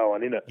like there was no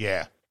one in it.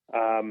 Yeah.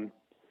 And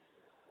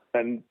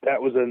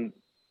that was a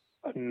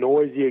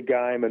noisier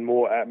game and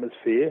more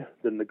atmosphere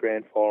than the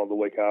grand final the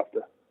week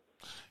after.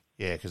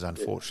 Yeah, because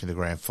unfortunately the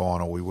grand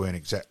final we weren't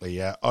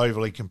exactly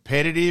overly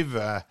competitive.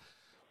 I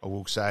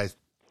will say,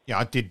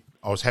 I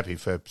was happy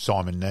for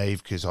Simon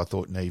Neve because I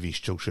thought Neve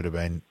still should have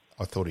been.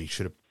 I thought he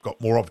should have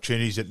got more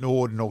opportunities at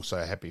Nord, and also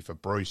happy for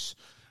Bruce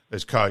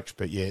as coach.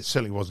 But yeah, it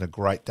certainly wasn't a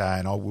great day.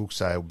 And I will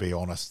say, I'll be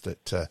honest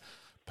that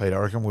Pete, I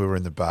reckon we were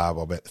in the bar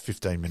by about the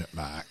 15-minute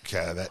mark.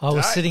 I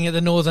was sitting at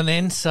the northern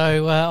end,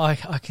 so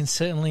I can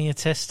certainly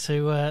attest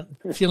to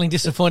feeling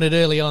disappointed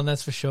early on.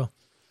 That's for sure,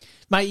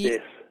 mate.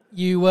 Yes.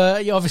 You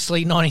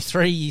obviously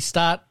 93. You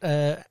start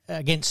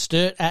against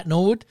Sturt at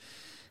Nord,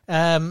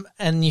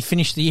 and you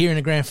finish the year in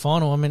a grand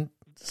final. I mean,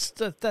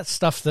 that's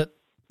stuff that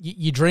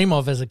you dream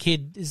of as a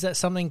kid. Is that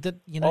something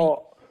that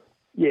Oh,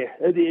 yeah,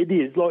 it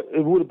is. Like,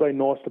 it would have been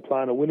nice to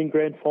play in a winning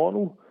grand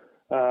final,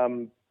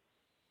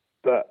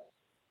 but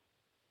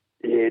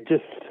yeah,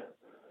 just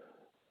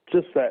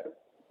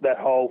that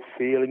whole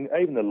feeling,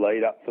 even the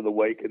lead up for the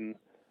week, and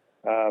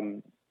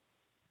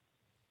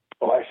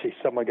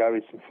someone gave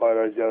me some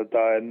photos the other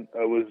day, and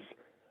it was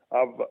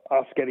of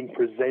us getting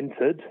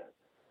presented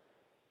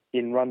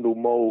in Rundle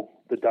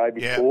Mall the day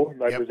before.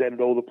 They presented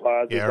all the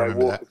players as they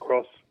walk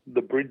across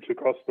the bridge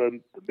across the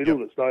middle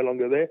that's no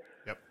longer there.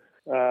 Yep.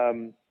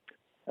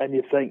 And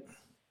you think,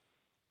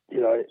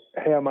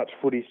 how much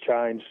footy's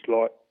changed,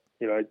 like,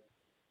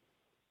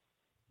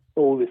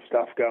 all this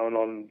stuff going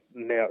on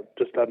now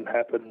just doesn't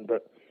happen.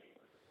 But,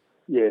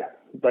 yeah,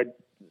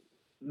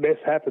 mess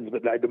happens,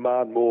 but they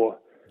demand more.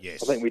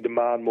 Yes. I think we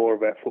demand more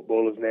of our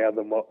footballers now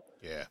than what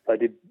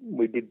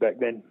we did back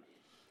then.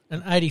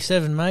 And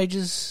 87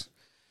 majors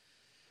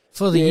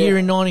for the year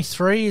in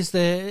 93. Is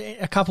there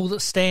a couple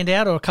that stand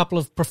out, or a couple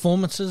of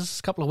performances,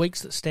 a couple of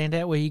weeks that stand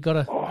out where you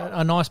got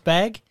a nice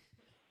bag?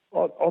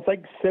 I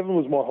think 7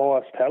 was my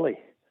highest tally.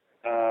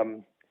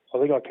 I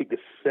think I kicked a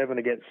 7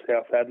 against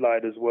South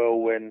Adelaide as well,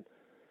 when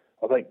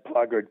I think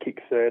Plugger had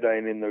kicked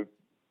 13 in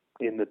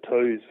the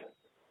twos,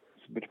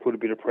 which put a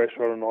bit of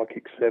pressure on, and I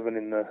kicked 7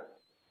 in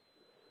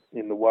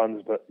the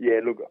ones. But yeah,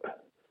 look,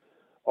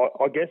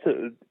 I guess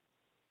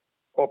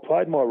I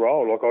played my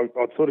role. Like,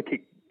 I'd sort of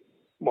kick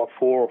my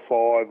 4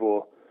 or 5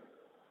 or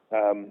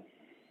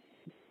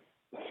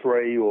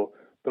 3,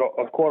 but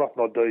I quite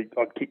often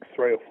I'd kick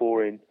 3 or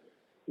 4 in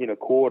a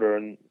quarter,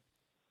 and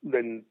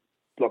then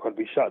I'd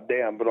be shut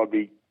down, but I'd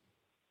be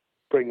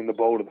bringing the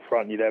ball to the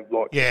front. You'd have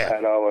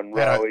Paddo and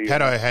Rowie.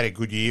 Paddo had a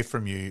good year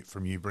from you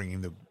bringing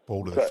the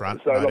ball to the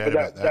front. So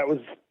that was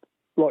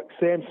like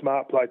Sam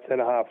Smart played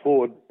centre-half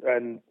forward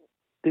and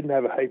didn't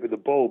have a heap of the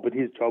ball, but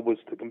his job was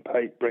to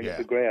compete, bring it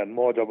to ground.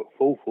 My job at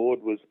full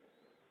forward was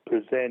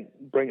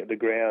present, bring it to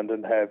ground,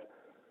 and have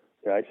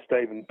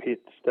Stephen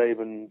Pitt,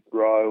 Stephen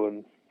Rowe,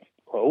 and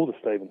all the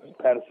Stephens,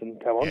 Patterson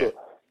come onto it.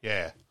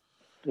 Yeah.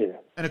 Yeah.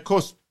 And of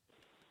course,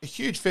 a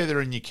huge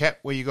feather in your cap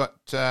where you got,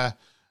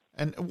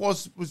 and it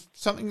was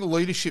something, the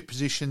leadership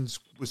positions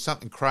was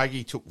something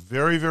Craigie took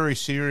very, very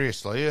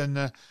seriously,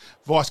 and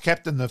vice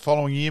captain the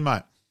following year,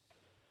 mate.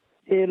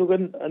 Yeah, look,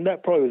 and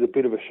that probably was a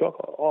bit of a shock.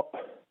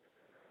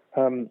 I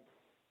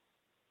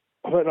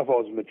don't know if I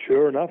was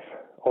mature enough,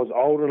 I was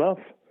old enough,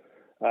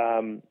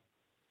 And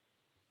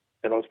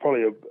I was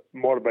probably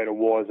might have been a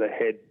wiser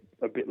head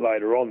a bit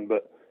later on,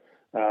 but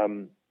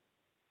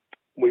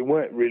we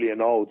weren't really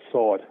an old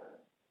side.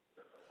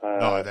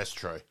 No, that's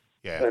true.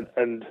 Yeah.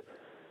 And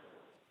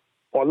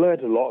I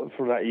learned a lot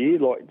from that year,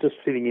 like just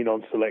sitting in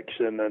on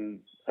selection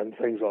and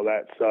things like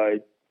that. So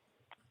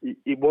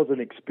it was an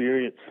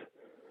experience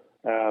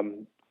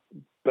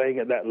being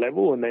at that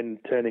level and then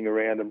turning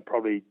around and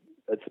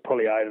it's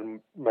probably aided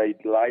me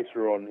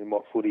later on in my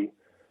footy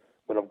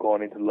when I've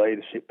gone into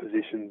leadership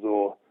positions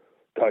or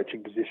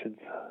coaching positions.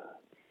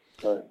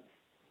 So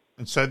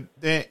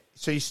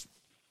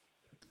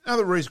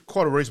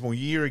quite a reasonable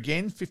year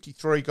again,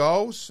 53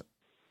 goals.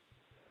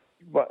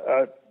 But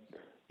I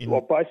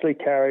basically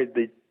carried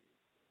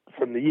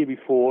from the year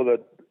before,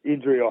 the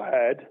injury I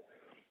had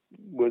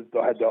was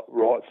I had the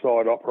right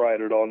side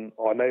operated on.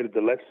 I needed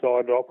the left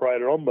side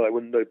operated on, but I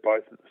wouldn't do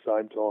both at the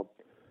same time.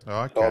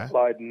 Oh, okay. So I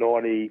played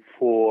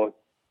 94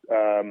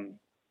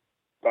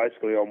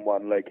 basically on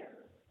one leg.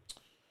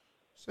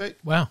 So,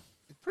 wow.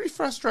 It's pretty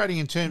frustrating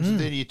in terms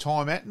of your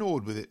time at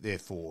Nord with it,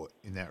 therefore,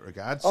 in that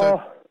regard.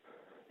 So,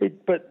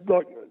 but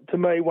like to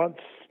me, once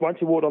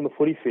you walked on the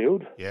footy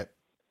field, yeah,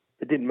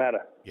 it didn't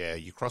matter. Yeah,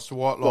 you crossed the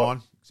white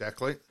line,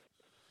 exactly.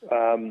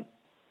 I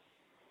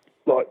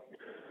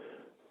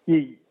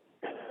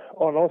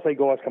see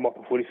guys come off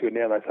the footy field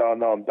now and they say, "Oh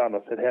no, I'm done." I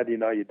said, "How do you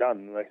know you're done?"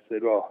 And they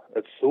said, "Well,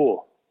 it's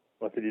sore."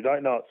 I said, "You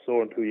don't know it's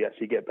sore until you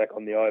actually get back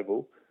on the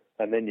oval,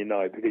 and then you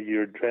know because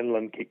your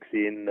adrenaline kicks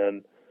in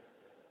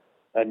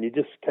and you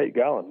just keep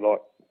going."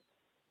 Like,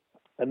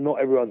 and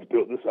not everyone's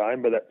built the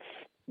same, but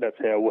that's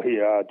how we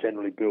are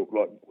generally built.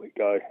 Like we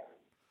go,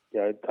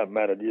 it doesn't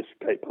matter. You just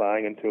keep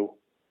playing until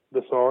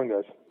the siren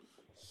goes.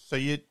 So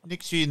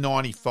next year,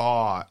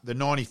 95,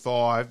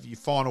 your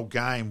final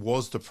game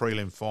was the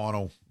prelim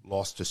final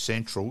loss to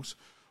Centrals.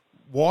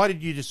 Why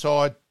did you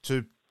decide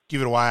to give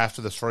it away after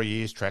the 3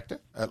 years, Tractor,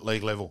 at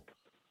league level?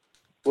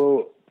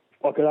 Well,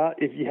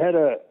 if you had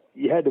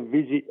a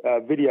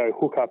video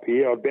hook up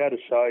here, I'd be able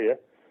to show you.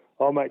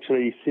 I'm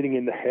actually sitting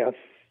in the house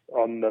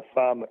on the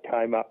farm that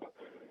came up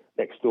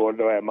next door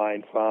to our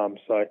main farm.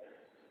 So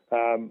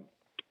I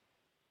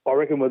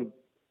reckon with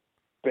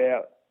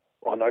about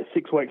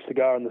 6 weeks to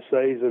go in the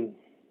season,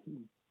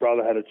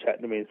 brother had a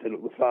chat to me and said,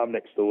 "Look, the farm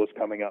next door is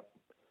coming up."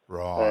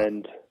 Right.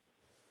 And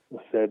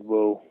I said,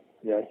 "Well,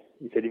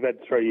 he said, you've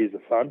had 3 years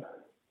of fun.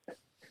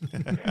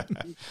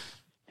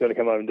 Got to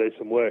come home and do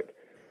some work."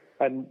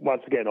 And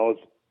once again, I was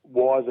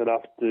wise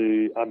enough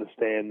to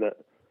understand that,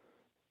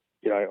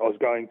 I was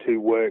going to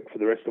work for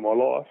the rest of my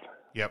life.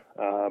 Yep.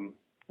 I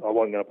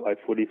wasn't going to play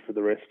footy for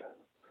the rest.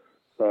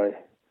 So,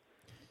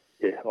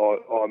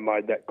 I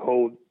made that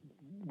call.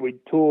 We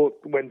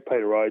talked, when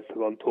Peter Rhodes took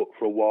on, talked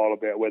for a while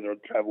about whether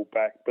I'd travel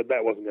back, but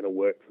that wasn't going to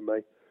work for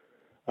me.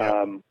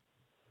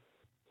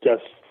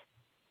 Yep.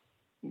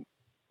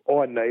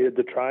 I needed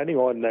the training.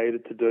 I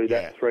needed to do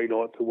that 3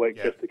 nights a week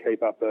just to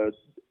keep up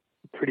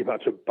pretty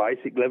much a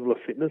basic level of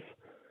fitness.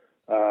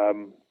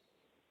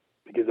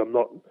 Because I'm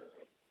not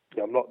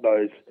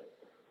those,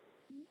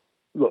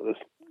 look,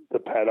 the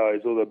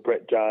Paddos or the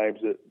Brett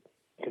James that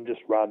can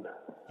just run.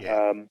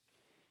 Yeah.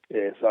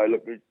 So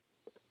look,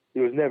 it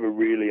was never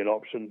really an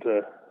option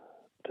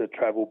to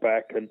travel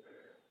back, and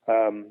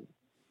I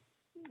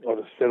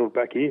just settled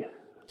back here.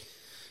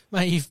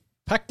 Mate, you've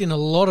packed in a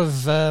lot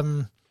of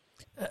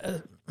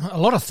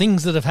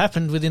things that have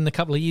happened within the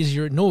couple of years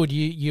you're at Nord.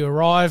 You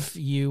arrive,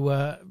 you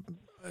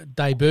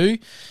debut,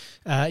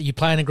 you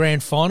play in a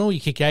grand final, you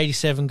kick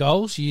 87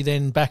 goals, you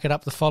then back it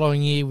up the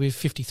following year with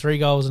 53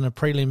 goals and a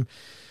prelim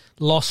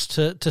loss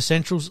to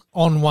Centrals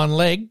on one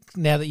leg,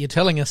 now that you're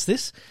telling us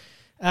this.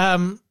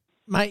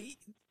 Mate,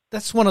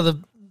 that's one of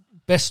the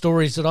best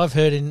stories that I've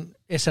heard in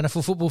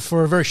SNFL football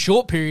for a very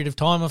short period of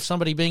time of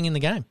somebody being in the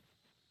game.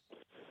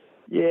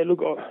 Yeah, look,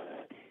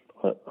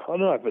 I don't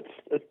know if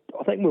it's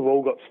I think we've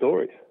all got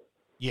stories.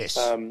 Yes.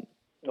 I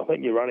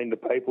think you run into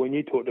people and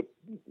you talk to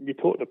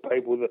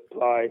people that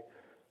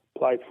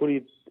play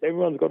footy.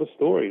 Everyone's got a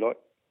story, like,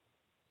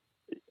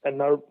 and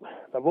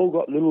they've all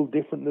got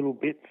different little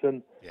bits,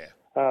 and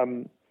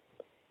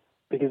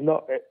because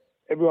not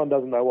everyone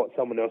doesn't know what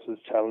someone else is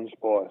challenged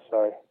by.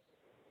 So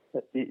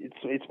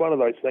it's one of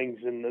those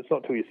things, and it's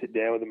not till you sit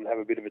down with them and have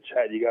a bit of a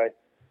chat, you go,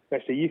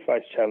 actually, you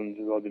face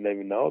challenges I didn't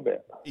even know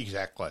about.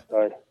 Exactly.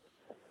 So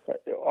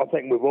I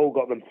think we've all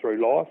got them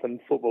through life, and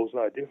football's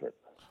no different.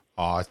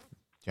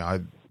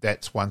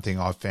 That's one thing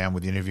I've found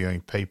with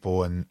interviewing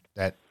people, and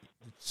that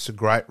it's a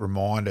great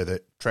reminder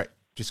that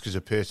just because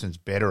a person's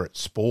better at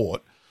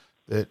sport,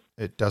 that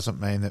it doesn't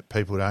mean that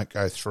people don't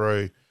go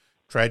through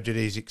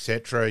tragedies,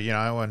 etc.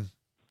 And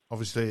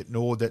obviously at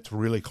Nord, that's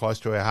really close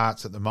to our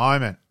hearts at the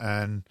moment.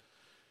 And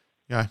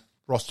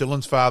Ross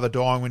Dillon's father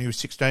dying when he was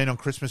 16 on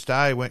Christmas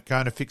Day, went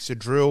going to fix a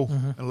drill,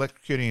 and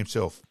electrocuting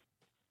himself.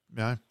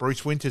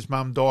 Bruce Winter's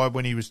mum died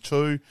when he was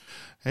 2.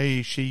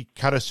 She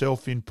cut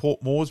herself in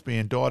Port Moresby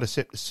and died of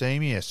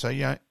septicemia. So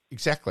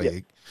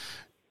exactly,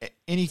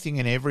 anything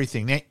and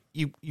everything. Now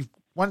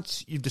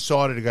once you've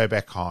decided to go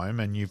back home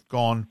and you've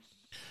gone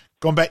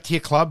gone back to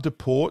your club, to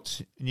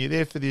Ports, and you're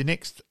there for the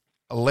next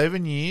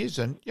 11 years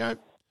and,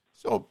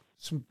 sort of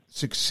some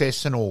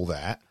success and all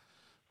that.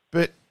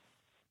 But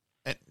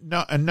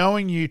and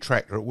knowing you,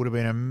 Tractor, it would have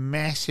been a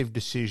massive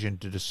decision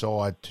to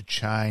decide to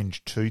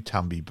change to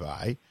Tumby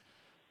Bay.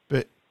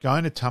 But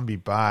going to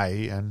Tumby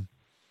Bay and,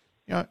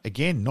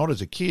 again, not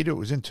as a kid, it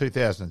was in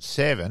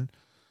 2007,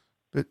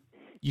 but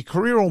your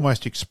career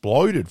almost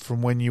exploded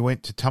from when you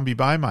went to Tumby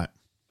Bay, mate.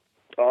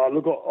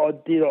 Look, I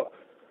did.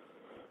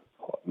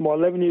 My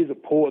 11 years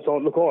at Ports, I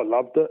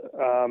loved it.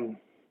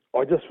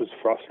 I just was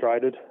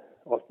frustrated.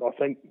 I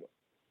think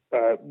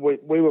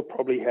we were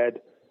probably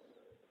had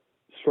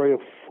 3 or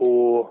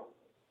 4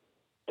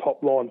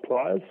 top-line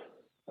players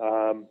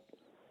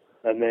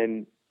and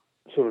then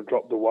sort of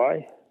dropped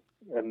away.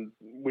 And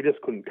we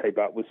just couldn't keep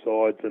up with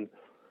sides. And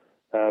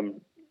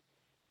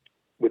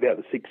without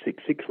the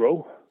 6-6-6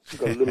 rule, we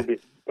got a little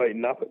bit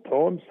beaten up at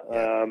times.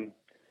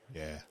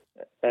 Yeah.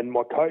 And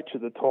my coach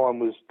at the time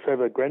was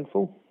Trevor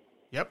Grenfell.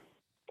 Yep.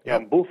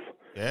 Buff.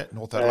 Yeah,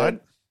 North Adelaide.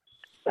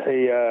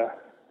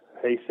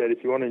 He said,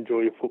 if you want to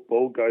enjoy your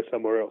football, go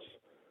somewhere else.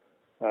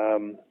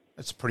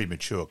 That's a pretty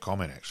mature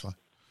comment, actually.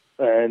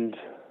 And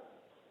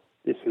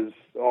I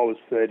was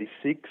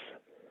 36.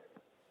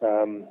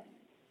 I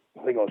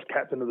think I was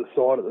captain of the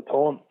side at the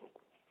time.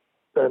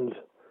 And,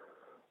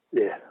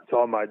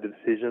 so I made the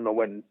decision. I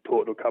went and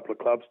talked to a couple of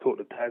clubs, talked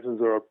to Tasmans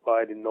where I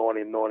played in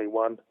 90 and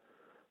 91,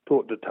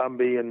 talked to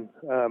Tumby and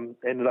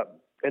ended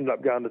up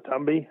going to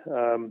Tumby.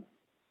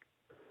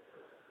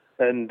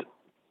 And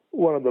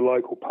one of the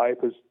local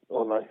papers,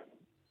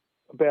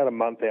 about a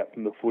month out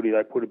from the footy,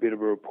 they put a bit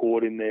of a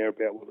report in there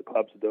about what the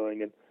clubs are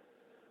doing.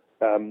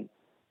 And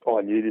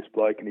I knew this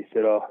bloke, and he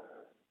said,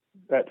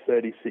 at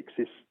 36,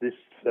 this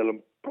fella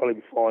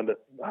probably find it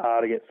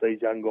hard against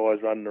these young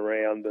guys running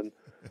around. And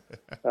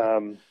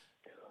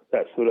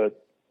that sort of,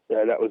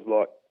 that was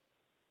like,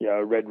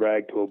 a red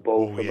rag to a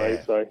bull for me.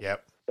 So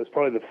it's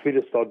probably the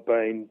fittest I'd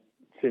been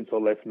since I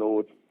left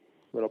Nord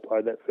when I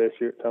played that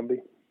first year at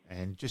Tumby.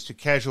 And just a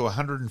casual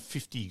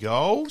 150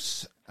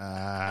 goals.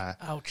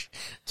 Ouch.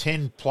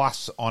 10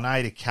 plus on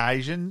 8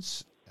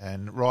 occasions.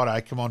 And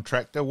righto, come on,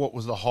 Tractor, what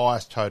was the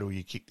highest total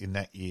you kicked in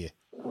that year?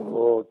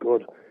 Oh,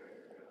 God.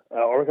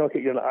 I reckon I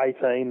kicked in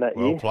 18 that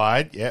year. Well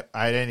played,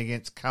 18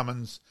 against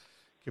Cummins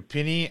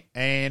Kapini,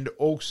 and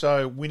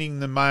also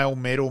winning the male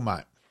medal,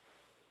 mate.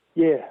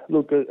 Yeah,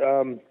 look, I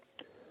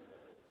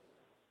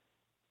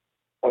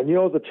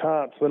knew I was a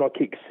chance when I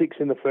kicked 6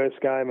 in the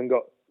first game and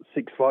got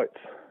 6 votes.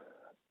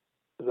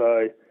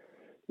 So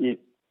it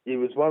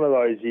was one of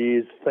those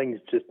years, things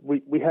just,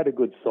 we had a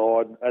good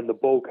side and the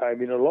ball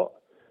came in a lot.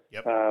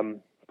 Yep.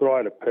 But I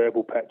had a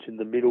purple patch in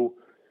the middle.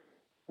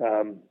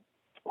 Richard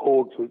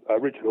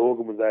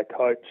Horgan was our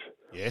coach.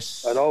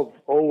 Yes. And I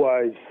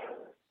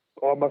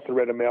must have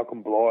read a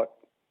Malcolm Blight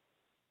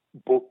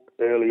book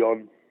early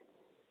on.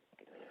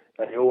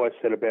 And he always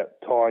said about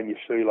tying your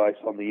shoelace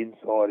on the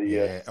inside of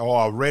your... Yeah.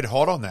 Oh, red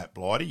hot on that,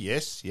 Blighty,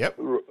 yes. Yep.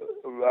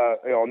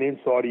 On the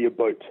inside of your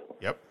boot.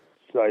 Yep.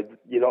 So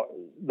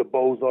the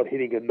ball's not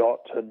hitting a knot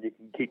and you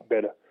can kick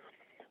better.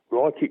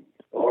 Well,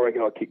 I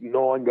reckon I kicked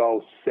 9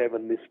 goals,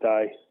 7 this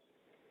day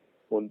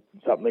on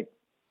something.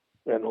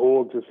 And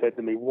Horgs has said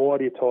to me, why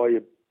do you tie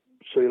your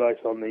shoelace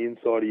on the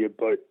inside of your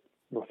boot?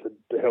 And I said,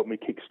 to help me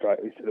kick straight.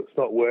 He said, it's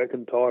not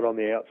working, tie it on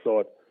the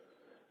outside.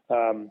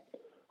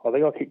 I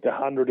think I kicked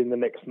 100 in the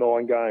next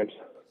 9 games.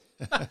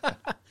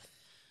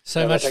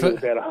 So and much I think it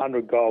was about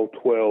 100 goal,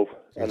 12.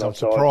 Yes, and I'm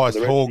surprised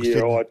the Horgs year,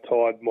 didn't I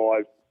tied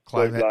my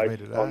claim that to me shoelace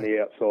today. on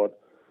the outside.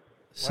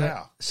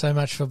 So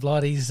much for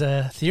Blighty's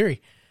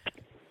theory.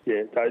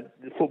 Yeah, so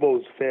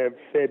football's fair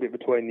bit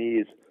between the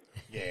ears.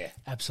 Yeah.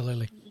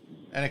 Absolutely.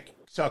 And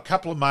so a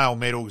couple of male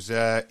medals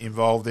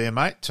involved there,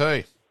 mate,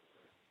 too.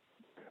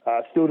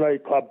 Still no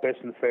club best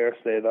and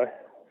fairest there, though.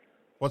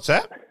 What's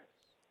that?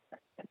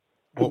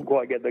 Couldn't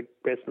quite get the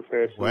best and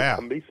fairest Wow.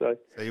 in Tumby, so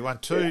you won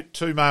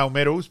two male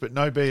medals, but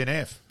no B and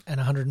F. And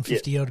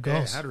 150 odd Yeah,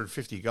 goals.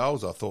 150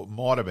 goals I thought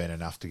might have been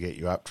enough to get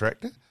you up,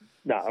 Tractor.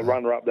 a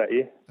runner-up that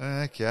year.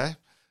 Okay.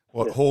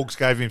 Horgs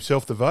gave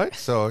himself the vote?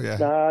 So,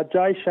 yeah.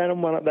 Jay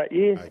Shannon won it that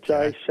year. Okay.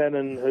 Jay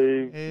Shannon,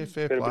 who Fair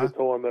spent a play. bit of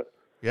time at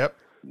Yep.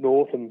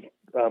 North and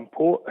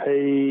Port,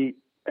 he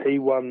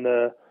won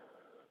the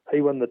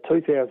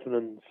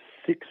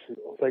 2006,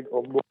 I think,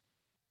 on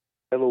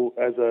level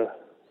as a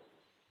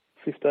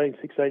 15,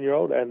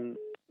 16-year-old, and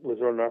was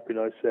runner-up in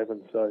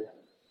 07. So,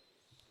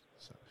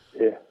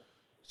 yeah.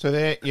 So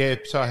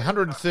so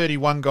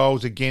 131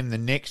 goals again the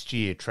next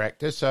year,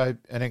 Tractor. So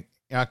and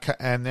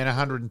then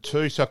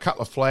 102. So a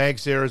couple of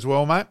flags there as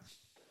well, mate.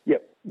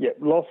 Yep.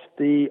 Lost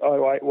the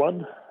 08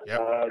 one. Yep.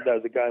 That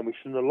was a game we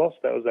shouldn't have lost.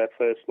 That was our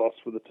first loss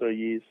for the 2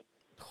 years.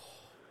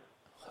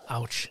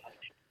 Ouch.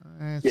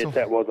 Yes,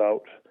 that was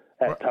ouch.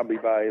 At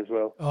Tumby Bay as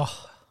well.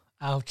 Oh,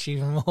 ouch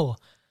even more.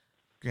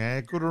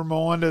 Yeah, good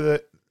reminder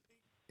that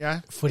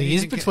Footy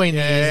is between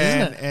the ears,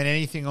 isn't it? And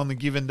anything on the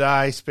given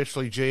day,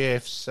 especially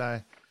GFs.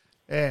 So,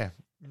 yeah,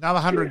 another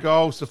 100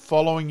 goals the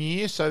following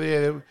year. So,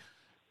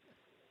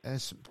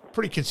 there's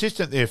pretty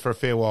consistent there for a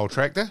fair while,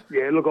 Tractor.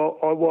 Yeah, look,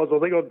 I was. I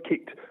think I'd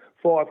kicked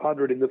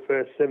 500 in the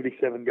first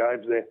 77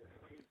 games there.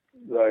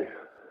 So,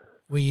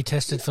 Were you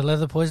tested for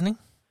leather poisoning?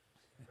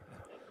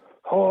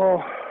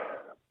 oh,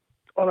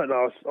 I don't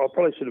know. I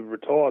probably should have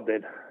retired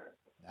then.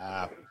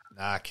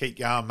 Nah, keep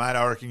going, mate.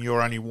 I reckon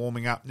you're only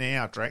warming up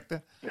now,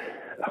 Tractor.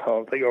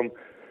 I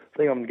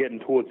think I'm getting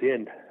towards the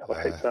end.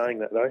 I keep saying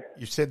that though.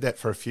 You've said that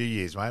for a few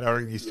years, mate. I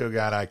reckon you're still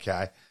going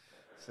okay.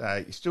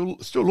 So you're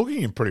still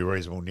looking in pretty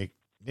reasonable, Nick.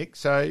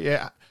 So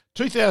yeah,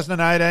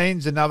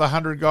 2018's another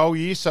 100-goal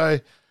year. So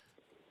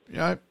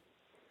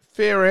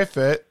fair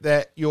effort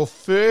that your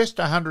first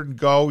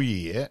 100-goal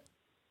year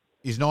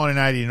is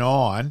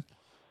 1989,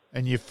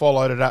 and you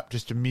followed it up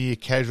just a mere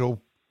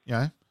casual,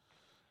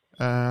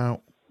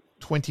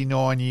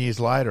 29 years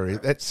later.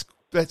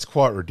 That's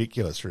quite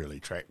ridiculous, really,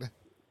 Tractor.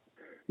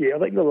 Yeah, I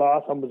think the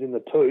last one was in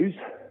the twos.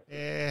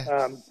 Yeah,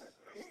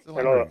 still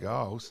 100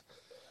 goals.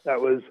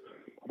 That was,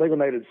 I think I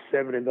needed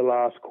 7 in the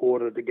last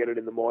quarter to get it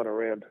in the minor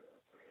round.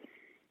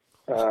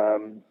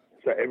 So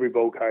every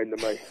ball came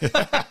to me.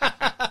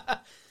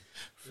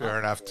 Fair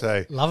enough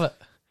too. Love it.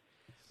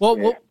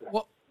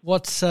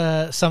 What's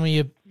some of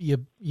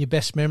your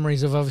best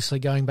memories of obviously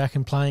going back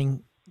and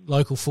playing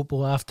local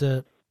football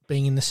after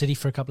being in the city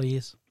for a couple of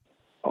years?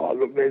 Oh,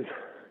 look,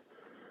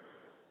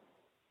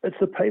 it's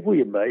the people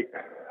you meet,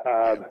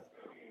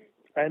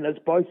 and it's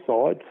both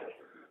sides.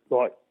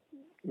 Like,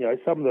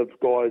 some of the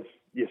guys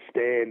you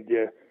stand,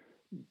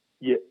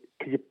 you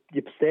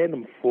stand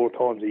them 4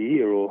 times a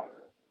year, or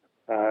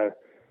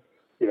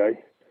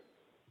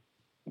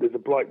there's a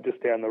bloke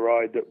just down the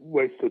road that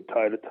we stood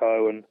toe to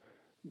toe and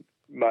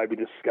maybe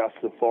discuss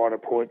the finer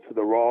points of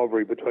the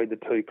rivalry between the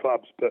two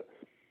clubs, but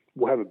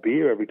we'll have a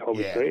beer every time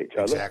we see each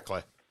other.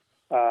 Exactly.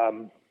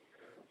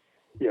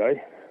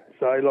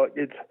 So like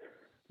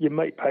you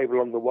meet people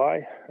along the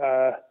way.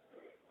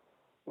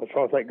 I'm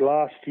trying to think.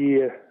 Last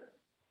year,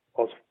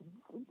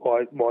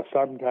 my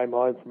son came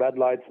home from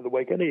Adelaide for the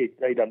weekend.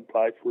 He doesn't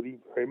play footy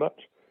very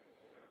much.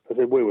 I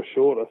said we were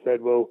short. I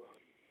said, well,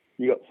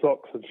 you got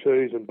socks and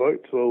shoes and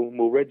boots. Well,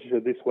 we'll register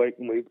this week,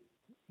 and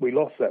we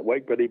lost that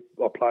week, but I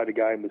played a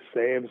game with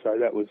Sam, so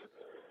that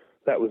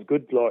was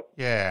good. Like,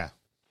 yeah,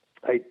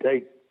 he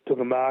took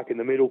a mark in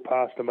the middle,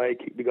 passed to me,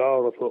 kicked the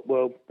goal, and I thought,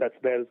 well, that's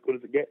about as good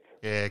as it gets.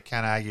 Yeah,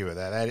 can't argue with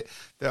that.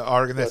 I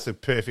reckon that's the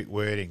perfect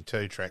wording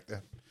too,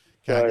 Tractor.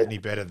 Can't get any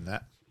better than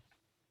that.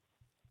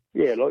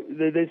 Yeah, like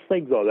there's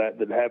things like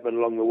that happen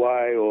along the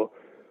way, or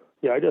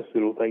just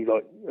little things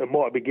like it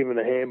might be given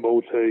a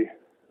handball to.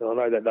 I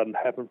know that doesn't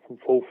happen from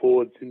full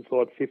forwards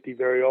inside 50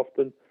 very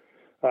often.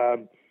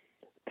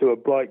 To a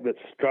bloke that's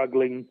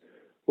struggling,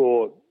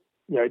 or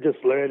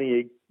just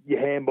learning, you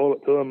handball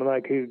it to them and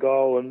they kick a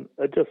goal, and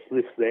it just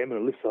lifts them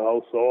and it lifts the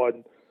whole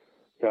side.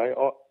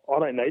 I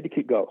don't need to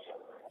kick goals.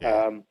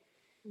 Yeah.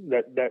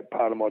 That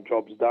part of my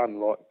job's done.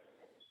 Like,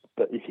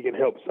 but if you can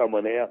help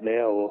someone out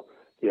now, or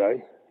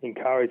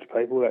encourage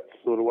people, that's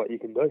sort of what you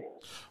can do.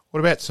 What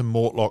about some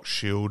Mortlock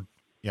Shield,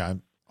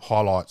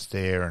 highlights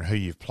there, and who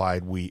you've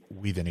played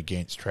with and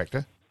against,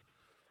 Tractor?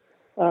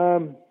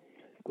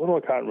 Well,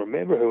 I can't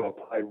remember who I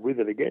played with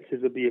and against.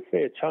 There'd be a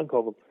fair chunk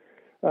of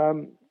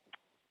them.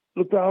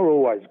 Look, they were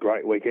always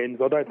great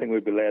weekends. I don't think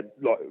we'd be allowed,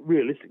 like,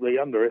 realistically,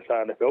 under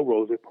SANFL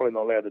rules, we're probably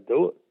not allowed to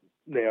do it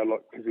now,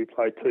 like, because we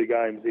played 2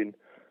 games in,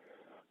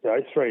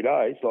 3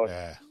 days. Like,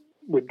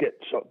 we'd get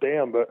shot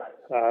down, but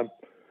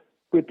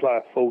we'd play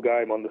a full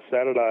game on the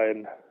Saturday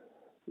and,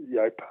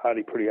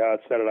 party pretty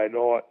hard Saturday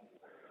night,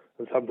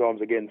 and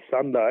sometimes again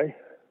Sunday,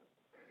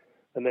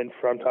 and then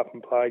front up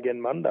and play again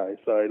Monday.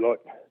 So, like,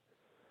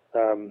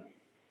 and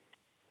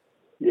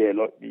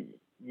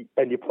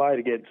you played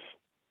against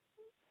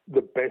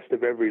the best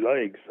of every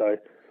league. So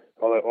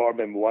I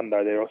remember one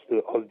day there I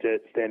was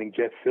standing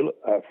Jeff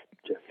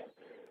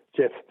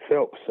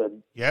Phelps,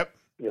 and Yep.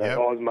 I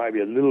was maybe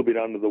a little bit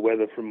under the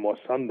weather from my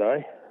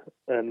Sunday,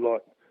 and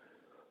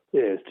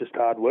it's just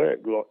hard work.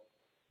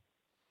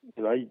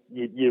 Like,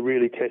 you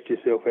really test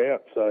yourself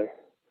out. So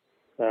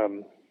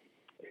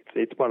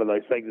it's one of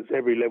those things. It's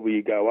every level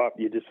you go up,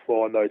 you just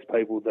find those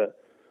people that.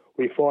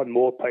 We find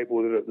more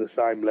people that are at the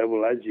same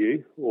level as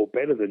you or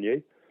better than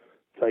you,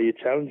 so you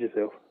challenge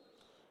yourself.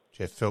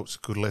 Jeff Phelps,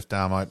 good left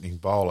arm opening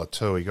bowler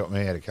too. He got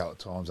me out a couple of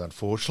times,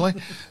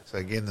 unfortunately. So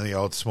again, the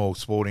old small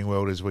sporting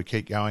world as we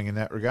keep going in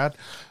that regard.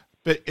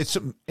 But it's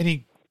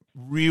any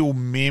real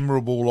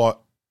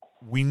memorable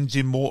wins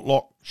in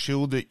Mortlock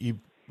Shield that you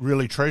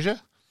really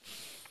treasure?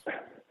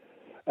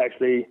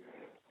 Actually,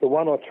 the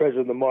one I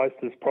treasure the most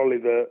is probably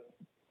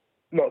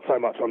not so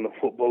much on the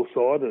football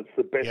side. It's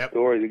the best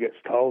story that gets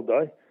told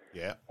though.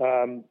 Yeah.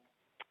 I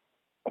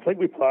think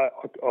we play.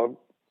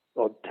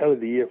 I'll tell you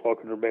the year if I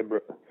can remember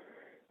it.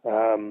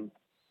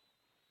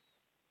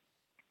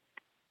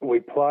 We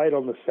played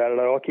on the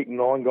Saturday. I kicked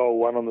 9-goal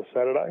one on the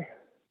Saturday,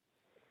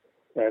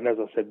 and as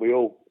I said, we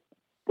all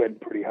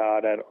went pretty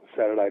hard at it on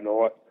Saturday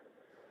night.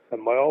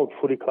 And my old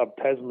footy club,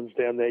 Tasman's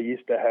down there,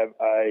 used to have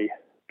a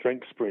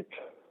drink sprint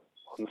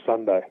on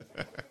Sunday,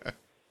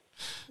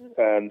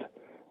 and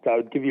they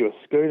would give you a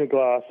schooner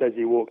glass as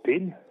you walked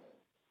in.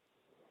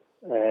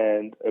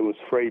 and it was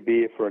free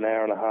beer for an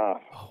hour and a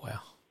half. Oh, wow.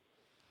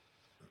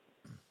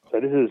 So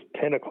this is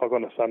 10 o'clock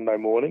on a Sunday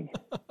morning.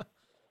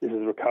 This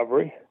is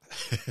recovery.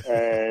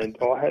 And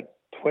I had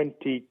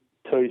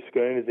 22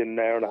 schooners in an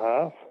hour and a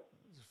half.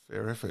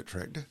 Fair effort,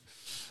 Tractor.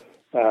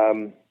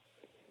 I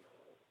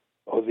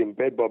was in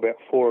bed by about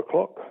 4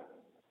 o'clock,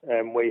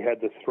 and we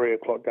had the 3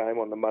 o'clock game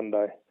on the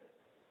Monday.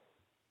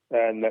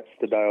 And that's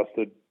the day I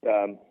stood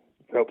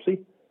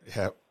Phelpsy.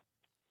 Yeah.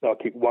 So I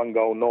kicked 1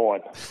 goal,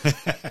 9.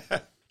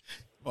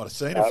 Might have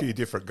seen a few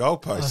different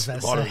goalposts.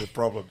 Might have the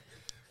problem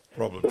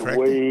Tractor.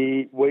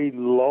 We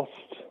lost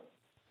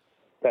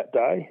that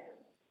day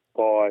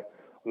by,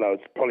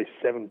 it's probably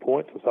 7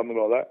 points or something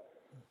like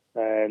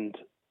that, and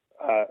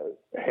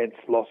hence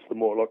lost the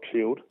Mortlock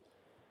Shield.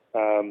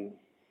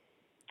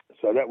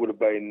 So that would have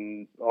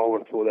been, I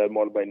would have thought that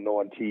might have been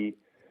 90,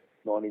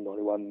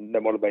 91.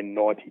 That might have been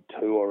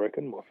 92, I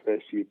reckon, my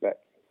first year back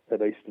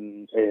at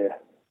Eastern Air.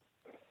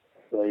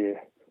 So, yeah,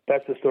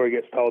 that's the story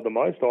gets told the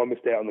most. I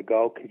missed out on the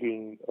goal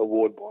kicking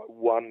award by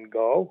 1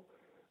 goal,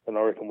 and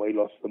I reckon we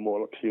lost the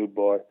Mortlock Shield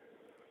by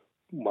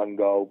 1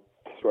 goal,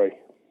 3.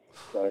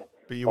 So,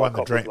 but you won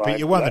the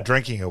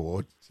drinking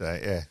award. So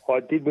yeah, I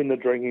did win the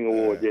drinking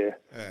award. Yeah.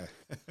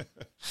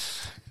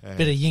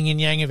 Bit of yin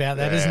and yang about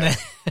that, isn't there?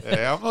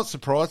 Yeah, I'm not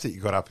surprised that you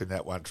got up in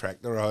that one,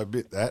 Tractor. I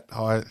admit that.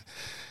 I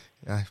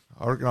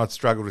reckon I'd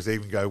struggle to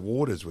even go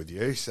waters with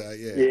you. So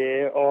yeah.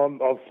 Yeah,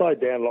 I've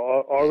slowed down.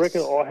 I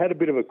reckon I had a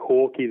bit of a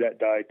corky that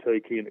day too,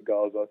 kicking at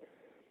goals.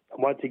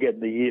 Once you get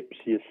the yips,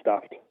 you're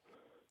stuffed.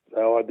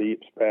 So I had the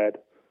yips bad.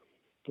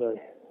 So.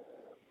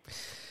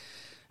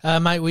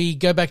 Mate, we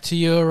go back to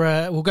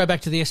we'll go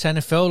back to the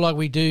SNFL like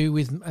we do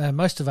with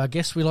most of our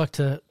guests. We like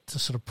to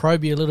sort of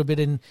probe you a little bit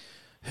in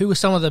who were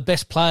some of the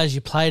best players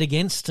you played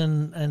against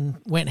and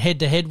went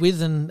head-to-head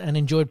with and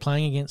enjoyed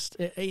playing against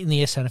in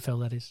the SNFL,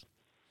 that is.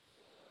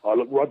 Oh,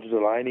 look, Roger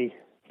Delaney,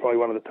 probably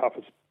one of the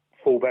toughest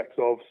fullbacks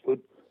I've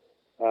stood.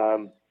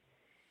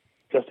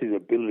 Just his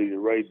ability to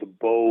read the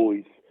ball,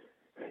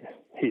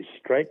 his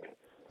strength.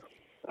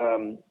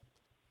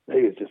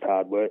 He was just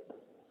hard work,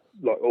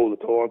 like all the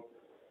time.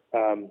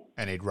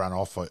 And he'd run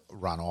off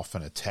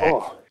and attack.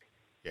 Oh,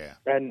 yeah.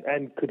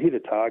 And could hit a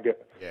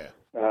target. Yeah.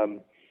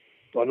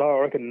 I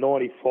reckon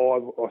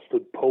 95, I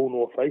stood Poole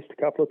North East a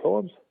couple of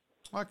times.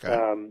 Okay.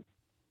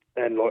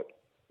 And,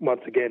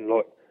 once again,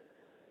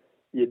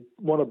 you'd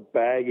want to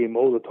bag him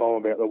all the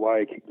time about the way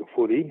he kicked the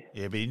footy.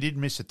 Yeah, but he did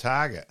miss a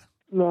target.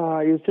 No,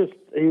 he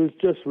was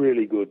just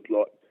really good.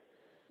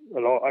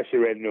 And I actually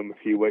ran into him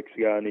a few weeks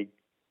ago, and he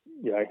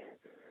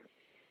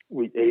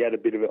had a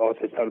bit of it. I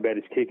said something about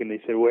his kick, and he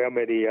said, "Well, how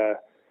many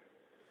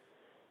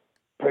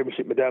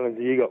premiership medallions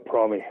have you got,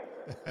 Primey?"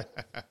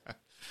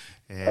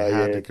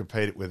 Hard to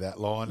compete it with that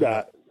line.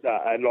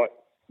 And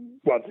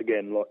once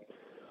again,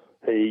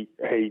 he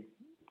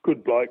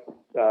good bloke.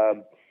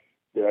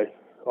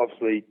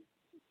 Obviously,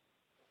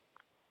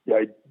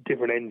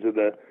 different ends of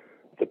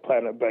the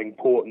planet being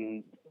Port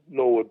and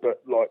Norwood,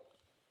 but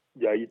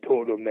you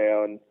talk to them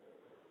now, and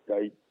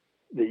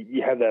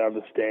you have that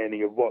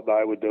understanding of what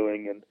they were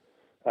doing,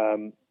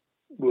 and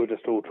we were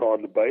just all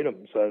trying to beat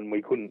them, and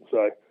we couldn't.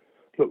 So,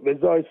 look,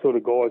 there's those sort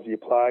of guys you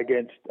play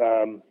against.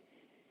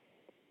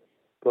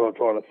 But I'm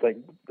trying to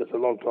think. That's a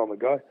long time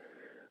ago.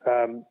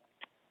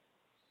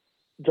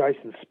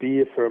 Jason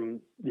Spear from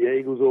the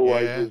Eagles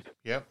always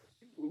was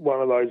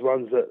one of those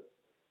ones that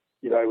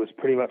was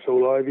pretty much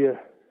all over you.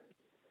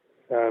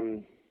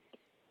 And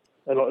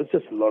it's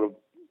just a lot of.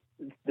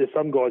 There's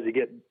some guys you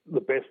get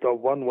the best of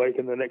one week,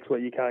 and the next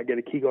week you can't get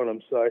a kick on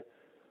them. So.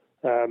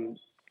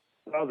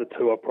 The other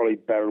two I probably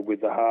battled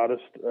with the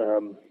hardest.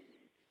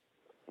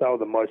 They were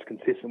the most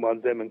consistent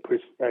ones, them and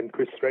Chris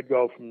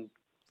Threadgold from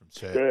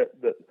Sturt.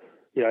 That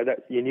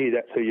you knew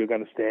that's who you were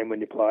going to stand when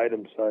you played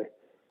them. So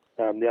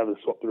the others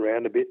swapped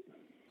around a bit.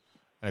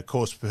 And of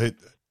course,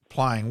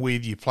 playing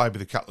with you played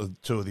with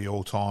two of the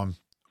all-time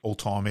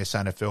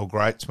SNFL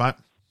greats, mate.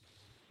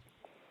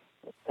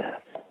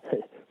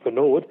 For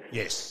Norwood,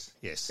 yes.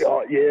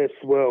 Oh, yes.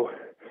 Well,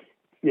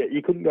 yeah,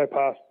 you couldn't go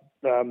past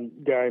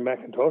Gary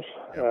McIntosh.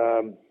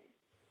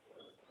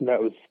 And that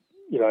was,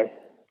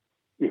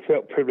 you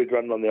felt privileged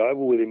running on the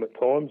oval with him at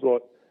times.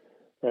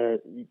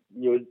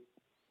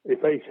 If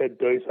he said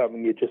do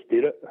something, you just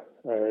did it.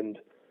 And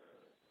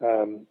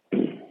I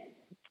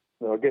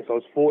guess I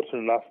was fortunate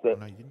enough that...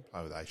 No, you didn't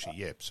play with Aishi.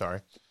 Yep,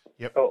 sorry.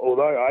 Yep.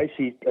 Although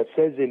Aishi, it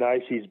says in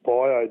Aishi's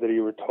bio that he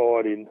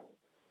retired in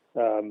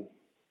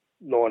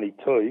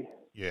 92.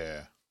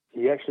 Yeah.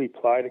 He actually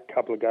played a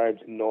couple of games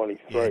in 93.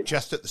 Yeah,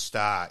 just at the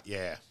start.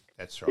 Yeah,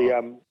 that's right.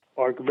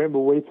 I remember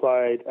we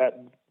played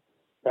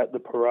at the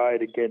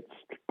parade against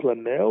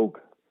Glenelg,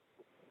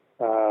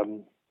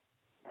 and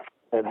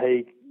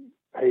he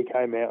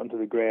came out onto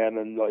the ground,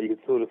 and you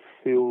could sort of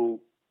feel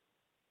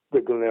the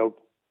Glenelg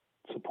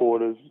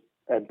supporters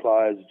and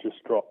players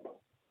just drop.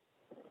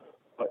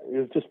 It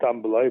was just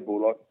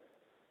unbelievable.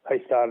 He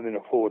started in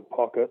a forward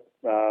pocket,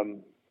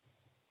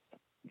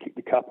 kicked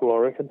a couple, I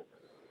reckon,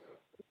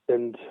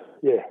 and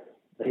yeah,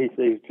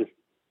 he's just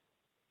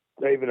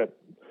even at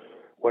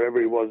whatever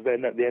he was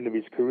then at the end of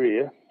his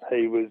career,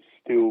 he was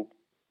still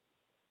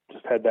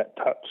just had that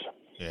touch.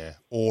 Yeah,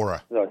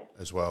 aura So,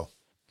 as well.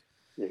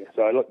 yeah,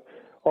 so look,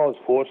 I was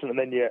fortunate, and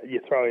then you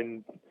throw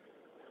in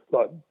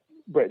like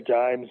Brett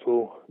James.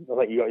 Well, I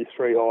think you got your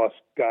three highest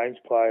games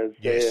players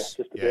Yes,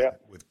 there, just yeah,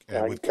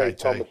 about. with Keith KT.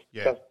 Thomas,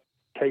 Yeah.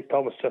 Keith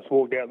Thomas just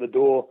walked out the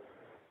door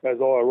as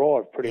I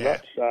arrived, pretty Yeah.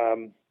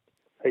 much.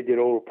 He did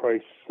all the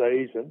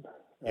pre-season.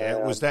 Yeah,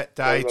 it was that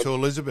day to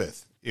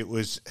Elizabeth. It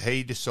was,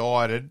 he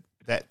decided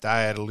that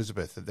day at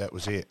Elizabeth that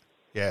was it.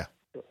 Yeah.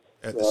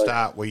 At the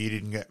start where you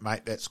didn't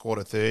make that squad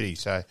of 30.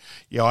 So,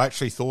 yeah, I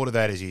actually thought of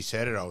that as you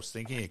said it. I was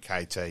thinking of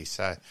KT.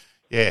 So,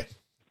 yeah,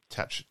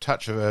 touch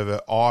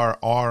of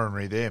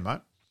irony there,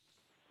 mate.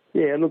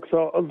 Yeah, look,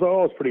 so I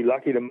was pretty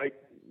lucky to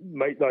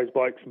meet those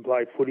blokes and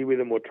play footy with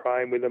them or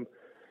train with them.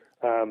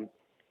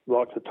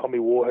 Like to Tommy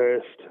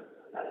Warhurst,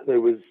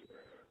 who was,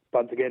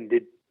 once again,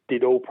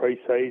 did all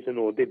pre-season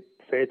or did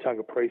a fair chunk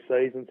of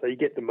pre-season. So you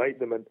get to meet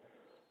them and,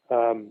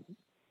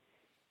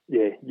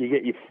 you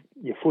get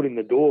your foot in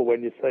the door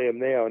when you see them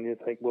now and you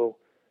think, well,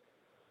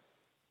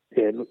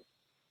 yeah, look,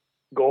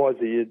 guys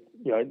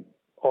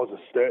I was a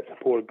Sturt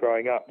supporter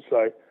growing up,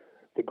 so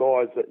the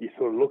guys that you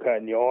sort of look at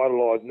and you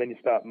idolise, and then you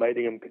start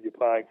meeting them because you're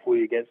playing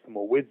footy against them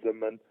or with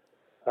them, and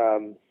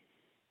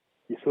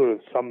you're sort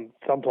of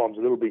sometimes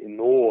a little bit in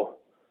awe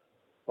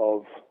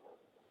of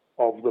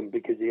them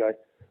because you go,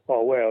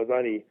 oh wow, it was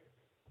only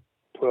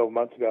 12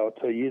 months ago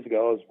or 2 years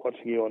ago I was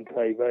watching you on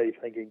TV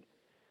thinking,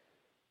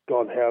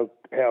 God, how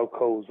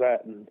cool is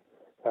that? And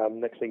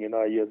next thing you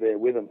know, you're there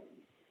with them.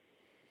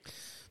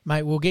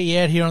 Mate, we'll get you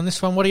out here on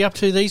this one. What are you up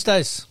to these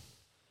days?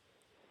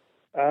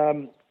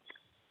 Well,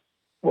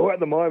 at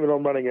the moment,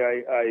 I'm running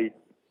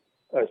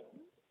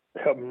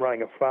helping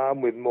running a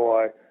farm with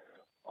my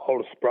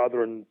oldest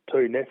brother and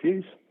two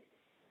nephews.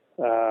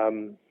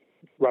 Run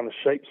a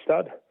sheep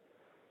stud.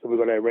 So we've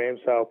got our ram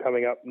sale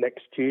coming up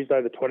next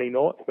Tuesday, the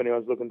 29th, if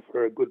anyone's looking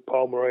for a good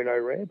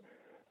Palmerino ram.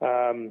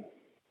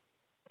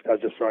 I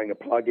was just throwing a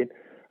plug in.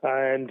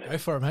 And Go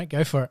for it, mate.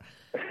 Go for it.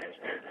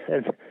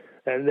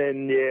 and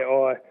then,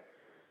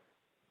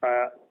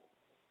 I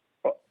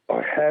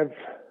have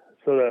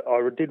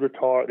I did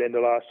retire at the end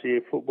of last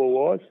year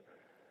football-wise,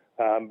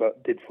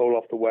 but did fall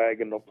off the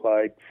wagon. I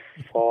played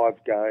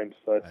 5 games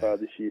so far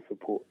this year for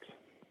Ports.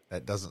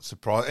 That doesn't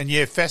surprise. And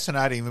yeah,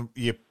 fascinating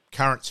your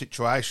current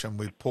situation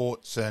with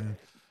Ports and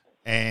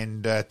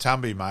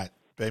Tumby, mate.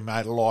 Being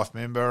made a life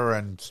member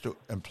and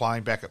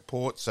playing back at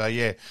Ports. So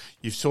yeah,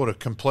 you've sort of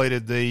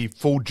completed the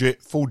full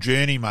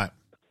journey, mate.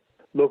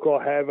 Look,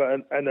 I have,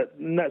 and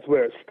that's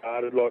where it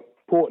started. Like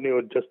Port Neal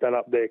had just done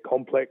up their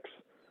complex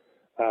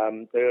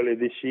earlier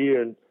this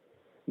year, and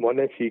my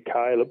nephew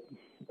Caleb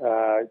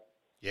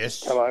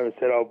yes, come over and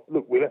said, "Oh,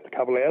 look, we left a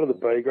couple out of the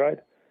B grade."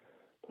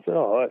 I said,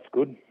 "Oh, that's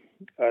good."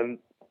 And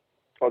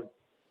I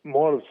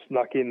might have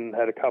snuck in and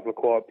had a couple of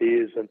quiet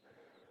beers and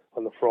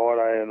on the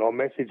Friday, and I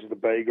messaged the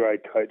B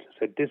grade coach and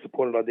said,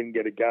 "Disappointed I didn't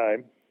get a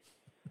game."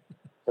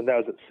 And that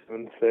was at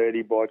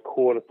 7:30. By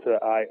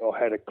 7:45, I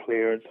had a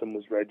clearance and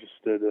was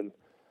registered and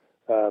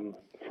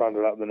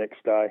fronted up the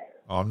next day.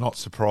 I'm not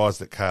surprised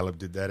that Caleb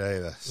did that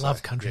either. So,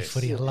 love country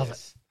footy. I love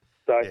it.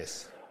 So,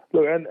 yes.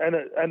 Look, and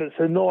it's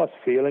a nice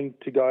feeling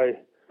to go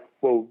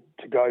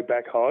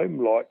back home.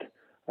 Like,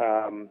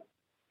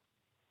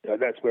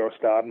 that's where I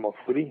started my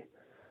footy.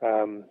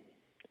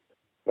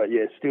 But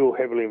yeah, still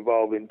heavily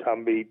involved in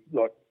Tumby,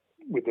 like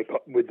with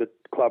the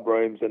club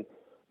rooms and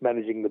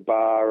managing the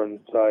bar,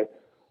 and so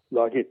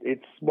like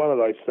it's one of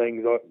those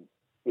things.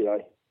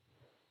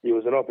 It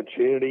was an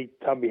opportunity.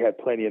 Tumby had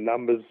plenty of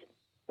numbers.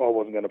 I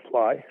wasn't going to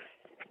play,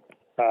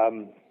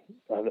 and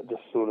it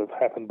just sort of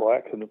happened by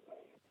accident.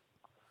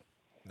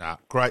 No,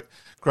 great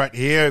to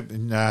hear,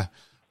 and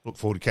look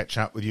forward to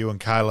catching up with you and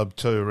Caleb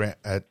too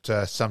at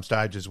some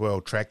stage as well.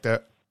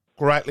 Tractor,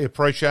 greatly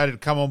appreciated to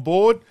come on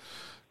board.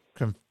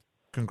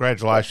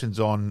 Congratulations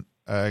on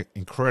an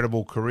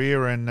incredible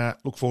career, and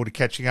look forward to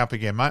catching up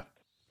again, mate.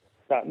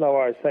 No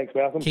worries. Thanks,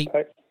 Malcolm.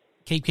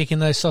 Keep kicking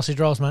those sausage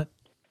rolls, mate.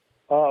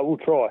 I will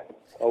try.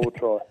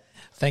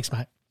 Thanks,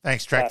 mate.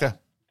 Thanks, Tractor.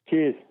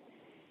 Cheers.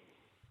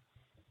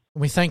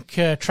 We thank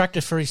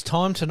Tractor for his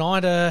time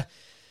tonight.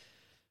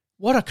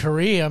 What a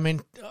career. I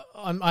mean,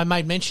 I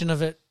made mention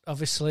of it,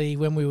 obviously,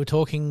 when we were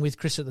talking with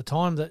Chris at the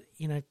time, that,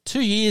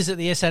 2 years at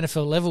the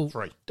SNFL level.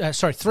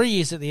 3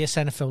 years at the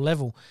SNFL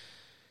level.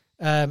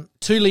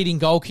 2 leading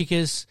goal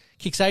kickers,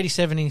 kicks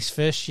 87 in his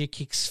first year,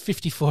 kicks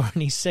 54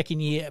 in his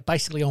second year,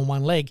 basically on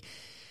one leg.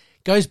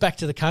 Goes back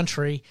to the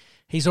country.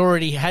 He's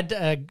already had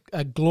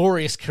a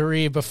glorious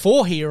career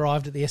before he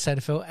arrived at the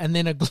SNFL, and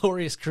then a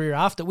glorious career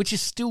after, which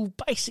is still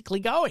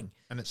basically going.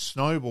 And it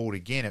snowballed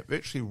again. It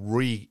virtually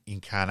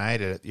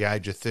reincarnated at the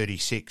age of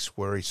 36,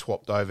 where he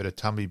swapped over to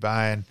Tumby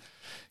Bay and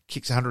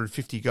kicks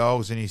 150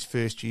 goals in his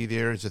first year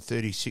there as a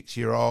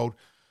 36-year-old.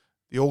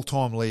 The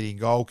all-time leading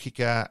goal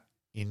kicker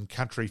in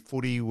country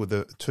footy with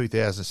a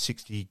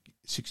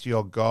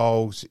 2,060-odd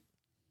goals.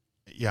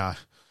 Yeah,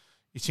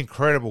 it's an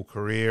incredible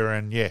career,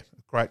 and yeah,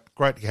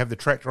 great to have the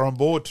tractor on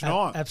board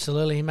tonight.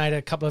 Absolutely. He made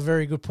a couple of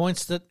very good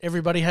points that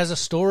everybody has a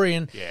story,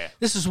 and Yeah.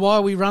 this is why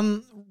we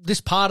run this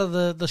part of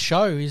the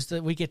show, is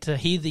that we get to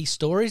hear these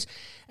stories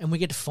and we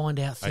get to find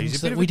out He's things a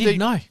bit that of we a didn't deep-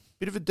 know.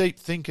 Bit of a deep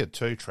thinker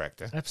too,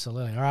 Tractor.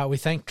 Absolutely. All right, we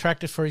thank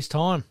Tractor for his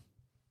time.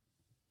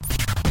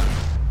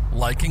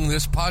 Liking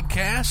this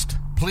podcast?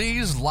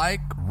 Please like,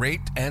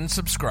 rate, and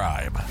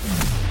subscribe.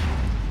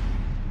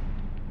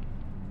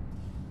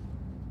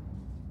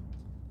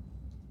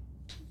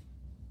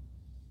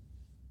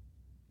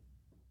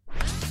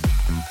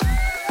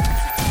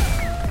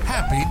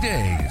 Happy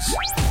days.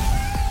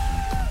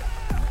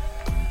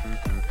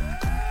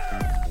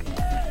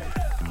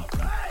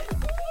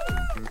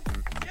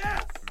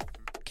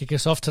 Kick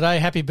us off today.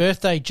 Happy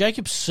birthday,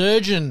 Jacob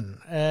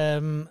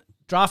Surgeon.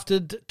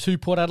 Drafted to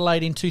Port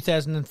Adelaide in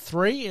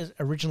 2003,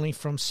 originally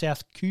from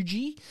South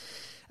Coogee.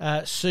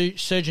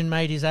 Surgeon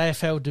made his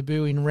AFL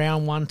debut in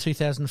round 1,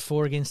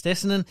 2004 against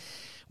Essendon.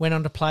 Went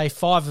on to play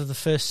 5 of the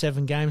first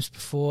 7 games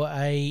before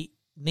a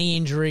knee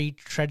injury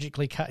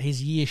tragically cut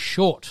his year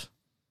short.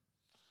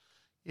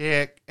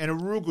 Yeah, and a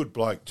real good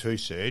bloke too,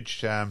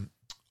 Serge.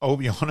 I'll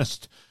be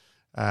honest,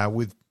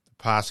 with the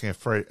passing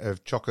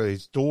of Choco,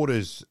 his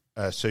daughters,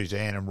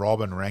 Suzanne and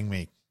Robin, rang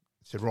me.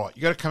 Said, right,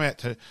 you got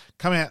to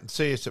come out and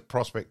see us at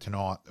Prospect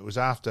tonight. It was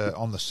after,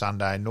 on the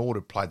Sunday, North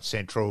had played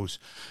Centrals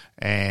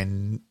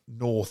and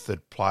North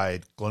had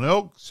played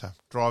Glenelg. So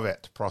drive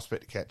out to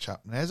Prospect to catch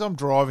up. And as I'm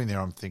driving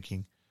there, I'm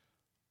thinking,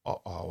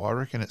 I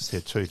reckon it's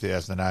their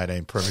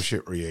 2018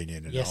 Premiership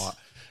reunion tonight. Yes.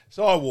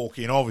 So I walk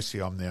in.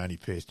 Obviously, I'm the only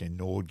person in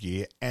Nord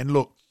gear. And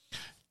look,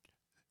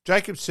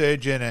 Jacob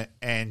Surgeon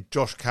and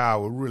Josh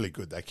Carr were really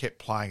good. They kept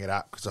playing it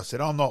up because I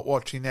said, I'm not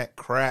watching that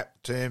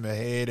crap, turn my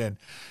head. And,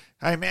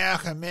 hey,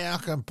 Malcolm,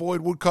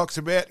 Boyd Woodcock's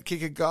about to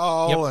kick a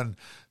goal. Yep. And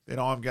then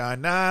I'm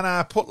going,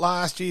 no, put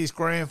last year's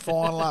grand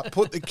final up,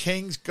 put the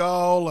Kings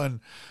goal. And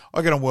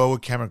I get on well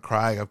with Cameron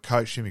Craig. I've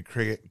coached him in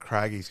cricket. And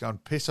Craig, he's going,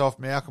 piss off,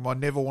 Malcolm. I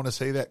never want to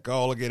see that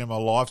goal again in my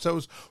life. So it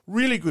was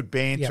really good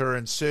banter. Yep.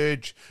 And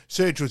Serge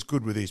was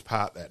good with his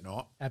part that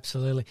night.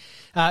 Absolutely.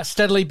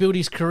 Steadily built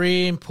his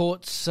career in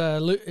Port's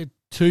to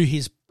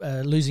his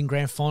losing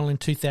grand final in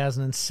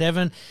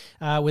 2007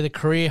 with a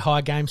career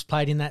high games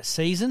played in that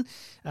season.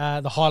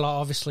 The highlight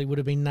obviously would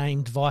have been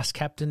named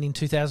vice-captain in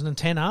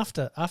 2010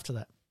 after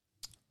that.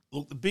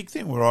 Look, the big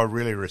thing where I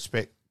really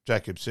respect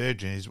Jacob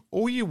Surgeon is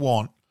all you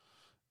want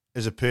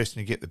is a person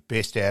to get the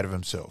best out of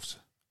themselves,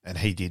 and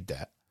he did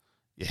that.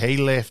 He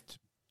left.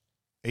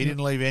 He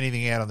didn't leave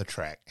anything out on the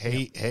track.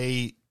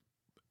 He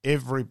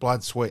every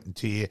blood, sweat and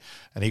tear,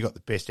 and he got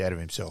the best out of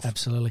himself.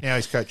 Absolutely. Now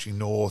he's coaching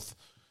North.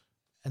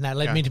 And that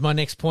led me to my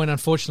next point.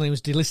 Unfortunately, he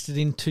was delisted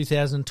in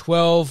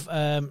 2012.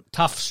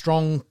 Tough,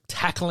 strong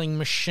tackling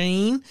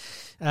machine.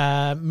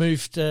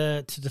 Moved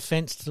to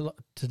defence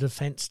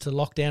to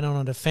lock down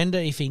on a defender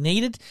if he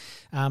needed.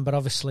 But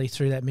obviously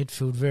through that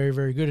midfield, very,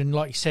 very good. And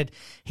like you said,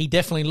 he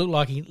definitely looked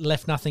like he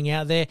left nothing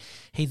out there.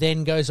 He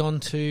then goes on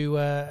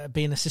to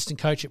be an assistant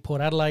coach at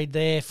Port Adelaide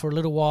there for a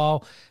little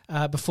while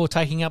before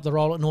taking up the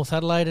role at North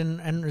Adelaide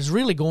and has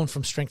really gone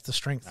from strength to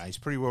strength. He's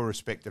pretty well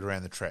respected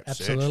around the traps.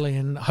 Absolutely. Serge.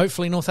 And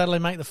hopefully North Adelaide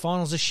make the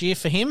finals this year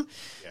for him.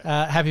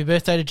 Yeah. Happy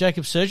birthday to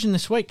Jacob Surgeon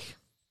this week.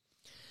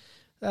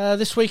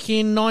 This week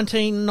in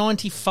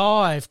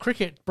 1995,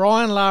 cricket,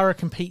 Brian Lara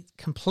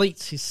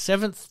completes his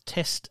 7th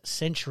Test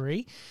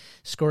century,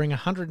 scoring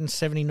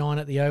 179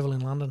 at the Oval in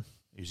London.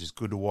 He was as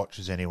good to watch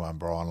as anyone,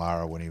 Brian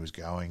Lara, when he was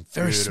going.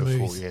 Very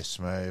beautiful, smooth. Yeah,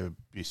 smooth.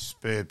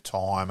 Superb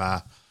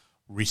timer,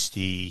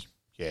 wristy.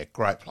 Yeah,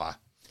 great player.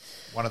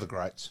 One of the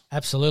greats.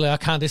 Absolutely. I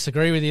can't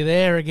disagree with you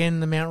there. Again,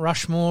 the Mount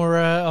Rushmore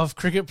of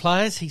cricket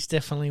players. He's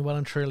definitely well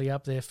and truly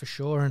up there for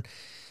sure. And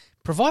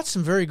provides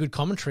some very good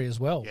commentary as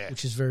well,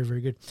 which is very,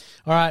 very good.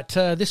 All right,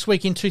 this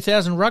week in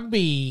 2000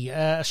 rugby,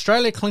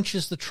 Australia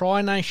clinches the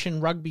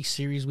Tri-Nation Rugby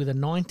Series with a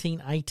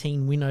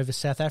 1918 win over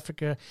South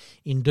Africa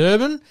in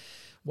Durban.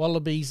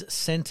 Wallabies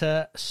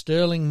centre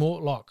Sterling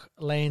Mortlock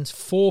lands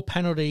 4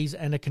 penalties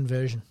and a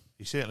conversion.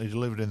 He certainly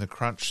delivered in the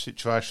crunch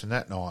situation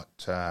that night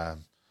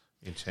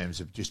in terms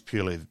of just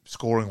purely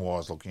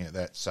scoring-wise looking at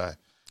that. So,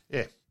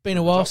 yeah. Been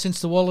a while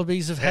since the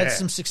Wallabies have had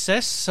some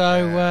success,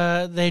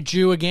 so they're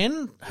due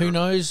again. Who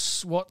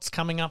knows what's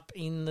coming up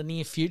in the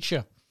near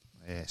future?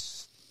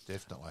 Yes,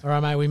 definitely. All right,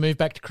 mate, we move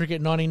back to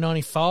cricket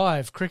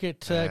 1995.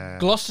 Cricket,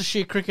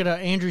 Gloucestershire cricketer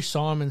Andrew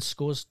Symonds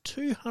scores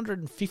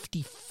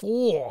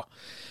 254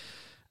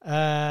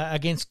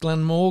 against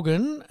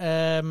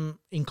Glenmorgan,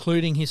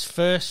 including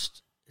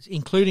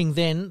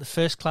then the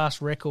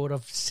first-class record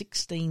of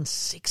 16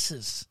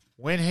 sixes.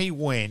 When he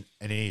went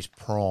in his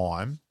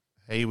prime,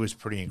 he was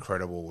pretty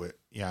incredible.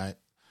 You know,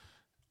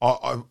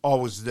 I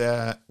was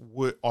there.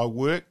 I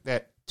worked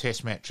that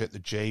Test match at the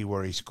G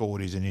where he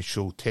scored his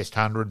initial Test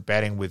 100,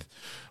 batting with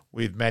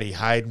Matty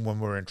Hayden when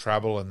we were in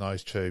trouble, and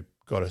those two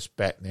got us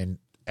back and then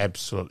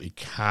absolutely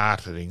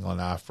carted England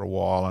after a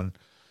while. And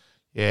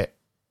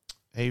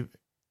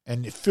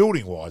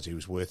fielding wise, he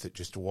was worth it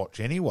just to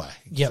watch anyway.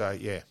 Yep. So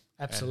yeah.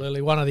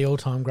 Absolutely, one of the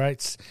all-time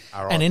greats,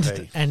 and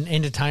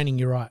entertaining.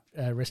 You're right.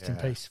 Rest in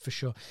peace for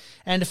sure.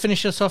 And to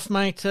finish us off,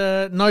 mate,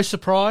 no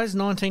surprise,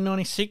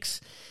 1996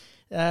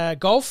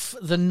 golf,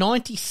 the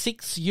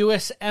 96th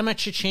US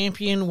Amateur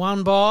Champion,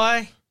 won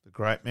by the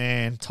great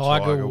man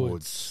Tiger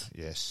Woods.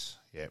 Yes,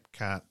 yep.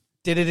 Can't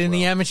did it in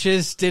the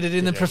amateurs, did it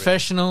in the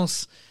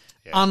professionals.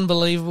 Yep.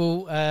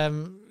 Unbelievable.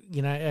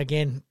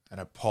 Again. And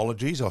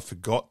apologies, I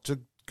forgot to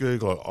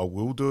Google it. I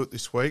will do it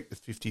this week, the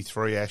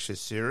 53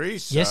 Ashes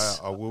series. So yes.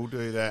 I will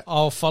do that.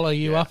 I'll follow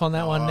you up on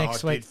that one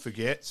next week. I did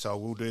forget, so I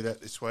will do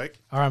that this week.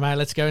 All right, mate,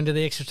 let's go into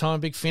the extra time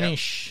big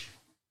finish.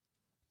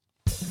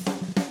 Yep.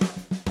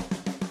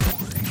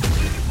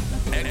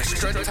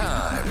 Extra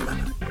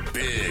time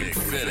big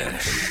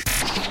finish.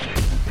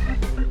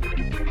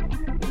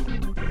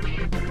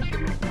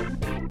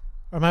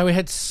 All right, mate, we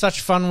had such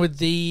fun with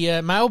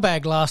the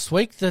mailbag last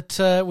week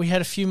that we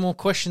had a few more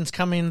questions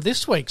come in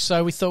this week.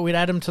 So we thought we'd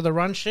add them to the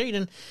run sheet.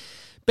 And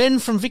Ben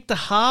from Victor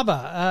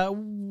Harbour,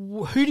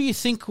 who do you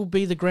think will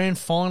be the grand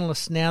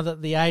finalists now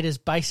that the 8 has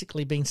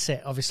basically been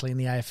set? Obviously in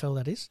the AFL,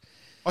 that is.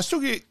 I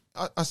still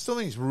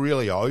think it's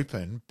really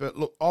open. But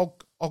look, I'll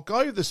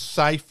go the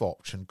safe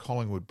option,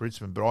 Collingwood,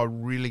 Brisbane. But I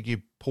really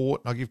give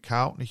Port and I give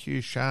Carlton a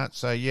huge chance.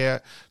 So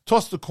yeah,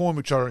 toss the coin,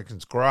 which I reckon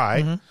is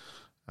great.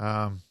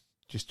 Mm-hmm.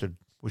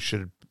 We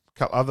should a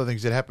couple other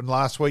things that happened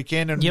last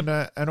weekend and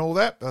all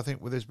that. But I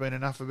think there's been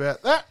enough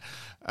about that.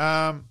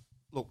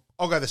 Look,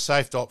 I'll go the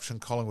safe option,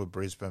 Collingwood,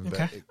 Brisbane.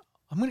 Okay. But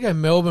I'm going to go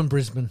Melbourne,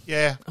 Brisbane.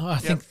 Yeah. I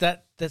think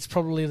that's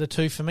probably the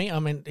two for me. I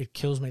mean, it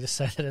kills me to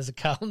say that as a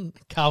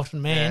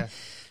Carlton man,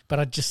 but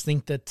I just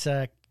think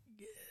that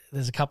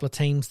there's a couple of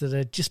teams that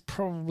are just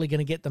probably going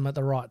to get them at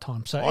the right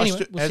time. So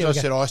anyway,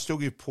 I still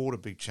give Port a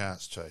big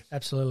chance too.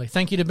 Absolutely.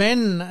 Thank you to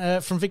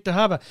Ben from Victor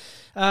Harbour.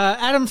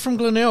 Adam from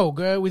Glenelg.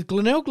 With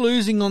Glenelg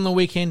losing on the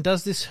weekend,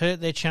 does this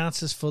hurt their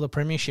chances for the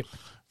premiership?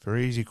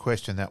 Very easy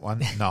question, that one.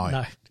 No.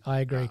 No,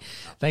 I agree. No.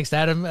 Thanks,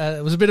 Adam.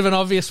 It was a bit of an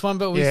obvious one,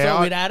 but we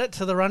thought we'd add it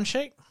to the run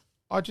sheet.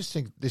 I just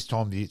think this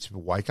time it's a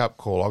wake-up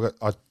call.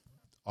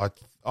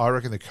 I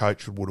reckon the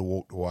coach would have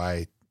walked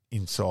away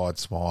inside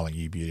smiling,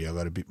 you beauty. I've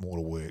got a bit more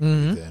to work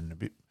with and a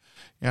bit,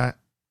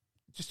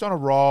 just on a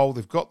roll.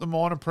 They've got the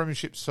minor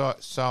premiership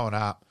sewing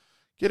up.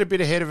 Get a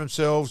bit ahead of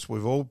themselves.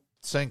 We've all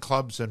seen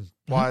clubs and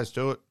players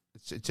do it.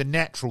 It's a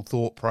natural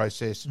thought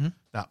process.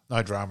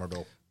 No drama at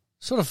all.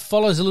 Sort of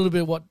follows a little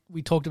bit what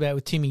we talked about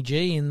with Timmy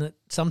G, in that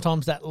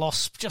sometimes that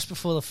loss just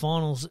before the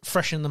finals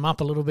freshen them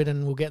up a little bit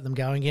and will get them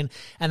going again.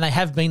 And they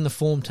have been the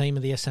form team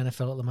of the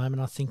SNFL at the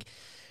moment. I think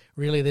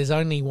really there's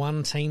only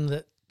one team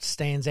that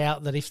stands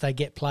out that if they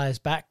get players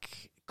back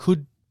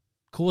could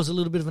cause a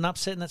little bit of an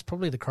upset, and that's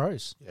probably the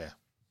Crows.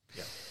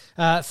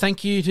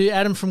 Thank you to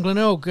Adam from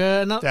Glenelg.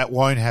 That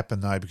won't happen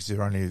though, because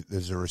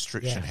there's a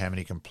restriction how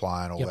many can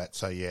play and all that.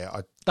 So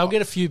they'll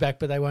get a few back,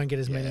 but they won't get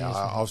as many.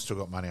 I've still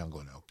got money on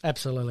Glenelg.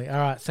 Absolutely.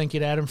 All right. Thank you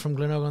to Adam from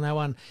Glenelg on that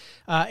one.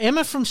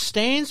 Emma from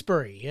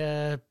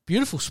Stansbury.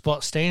 Beautiful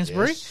spot,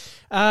 Stansbury.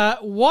 Yes.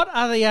 What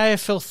are the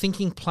AFL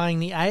thinking playing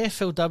the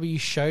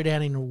AFLW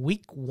showdown in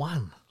week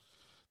 1?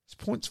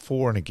 Points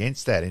for and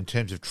against that in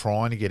terms of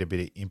trying to get a bit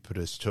of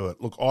impetus to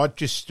it. Look, I've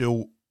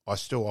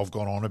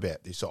gone on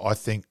about this. I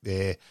think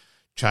they're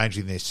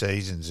changing their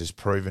seasons has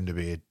proven to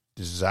be a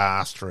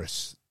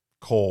disastrous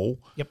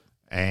call. Yep.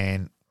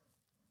 And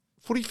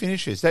footy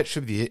finishes, that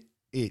should be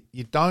it.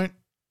 You don't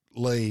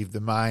leave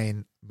the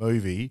main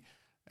movie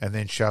and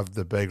then shove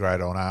the B grade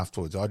on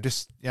afterwards. I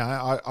just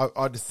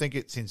think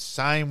it's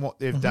insane what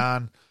they've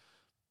done.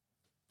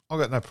 I've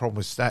got no problem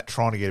with that,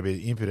 trying to get a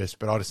bit of impetus,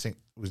 but I just think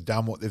it was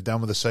done what they've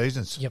done with the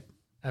seasons. Yep,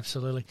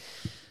 absolutely.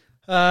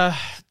 The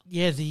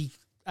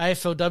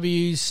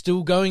AFLW is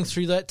still going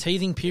through that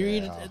teething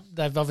period. Yeah.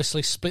 They've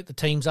obviously split the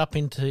teams up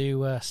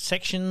into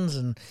sections,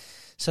 and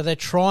so they're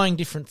trying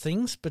different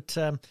things. But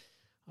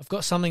I've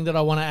got something that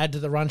I want to add to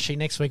the run sheet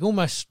next week.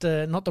 Almost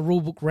not the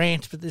rule book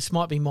rant, but this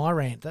might be my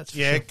rant. That's for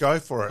sure. Go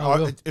for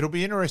it. It'll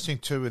be interesting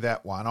too with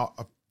that one.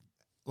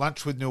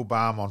 Lunch with Neil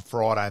Baum on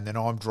Friday, and then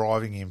I'm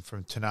driving him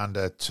from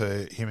Tanunda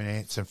to him and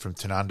Anson from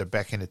Tanunda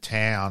back into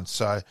town.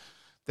 So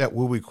that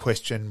will be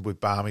questioned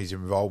with Barmy's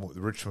involvement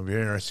with Richmond. We'll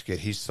be interested to get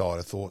his side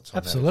of thoughts on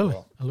Absolutely. that as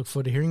well. I look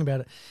forward to hearing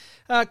about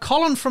it.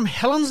 Colin from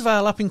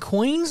Helensvale up in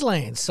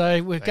Queensland.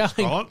 So we're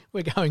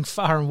going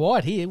far and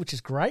wide here, which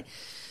is great.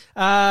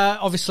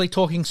 Obviously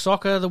talking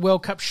soccer, the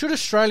World Cup. Should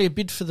Australia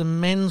bid for the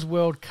Men's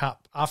World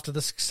Cup after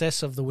the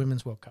success of the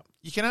Women's World Cup?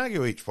 You can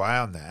argue each way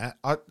on that.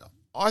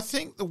 I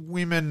think the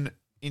women,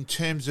 in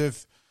terms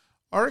of,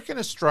 I reckon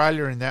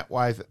Australia in that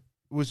way that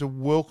it was a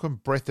welcome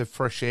breath of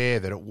fresh air,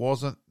 that it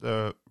wasn't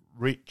the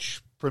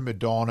rich prima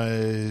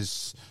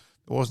donnas,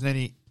 there wasn't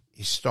any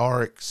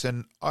historics,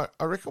 and I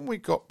reckon we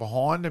got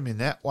behind them in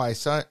that way.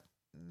 So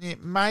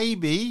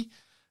maybe,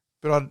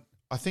 but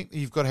I think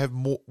you've got to have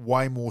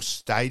way more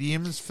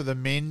stadiums for the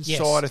men's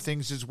side of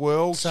things as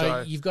well.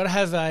 So you've got to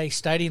have a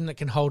stadium that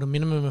can hold a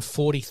minimum of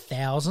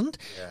 40,000,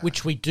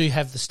 which we do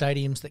have the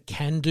stadiums that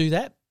can do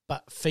that.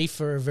 but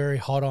FIFA are very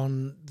hot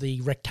on the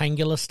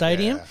rectangular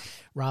stadium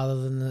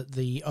rather than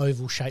the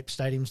oval-shaped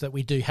stadiums that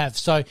we do have.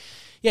 So,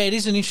 yeah, it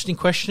is an interesting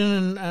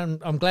question,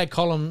 and I'm glad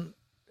Colin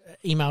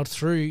emailed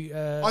through.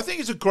 I think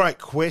it's a great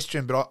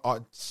question, but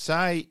I'd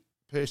say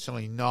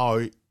personally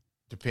no.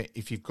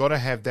 If you've got to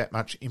have that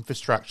much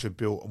infrastructure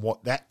built and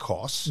what that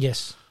costs.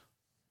 Yes.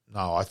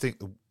 No, I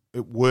think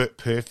it worked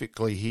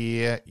perfectly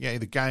here. Yeah,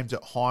 the games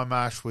at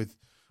Highmarsh with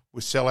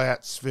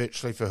sellouts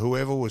virtually for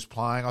whoever was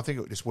playing. I think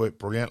it just worked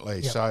brilliantly.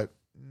 Yep. So,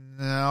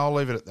 no, I'll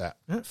leave it at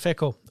that. Fair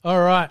call. All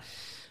right.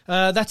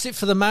 That's it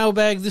for the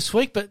mailbag this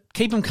week, but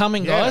keep them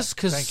coming, guys,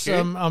 because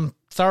I'm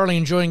thoroughly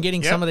enjoying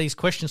getting some of these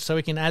questions so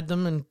we can add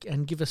them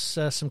and give us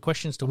some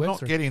questions to work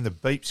through. Not getting the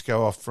beeps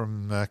go off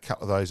from a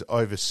couple of those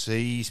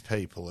overseas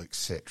people,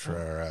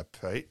 etc.,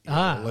 Pete.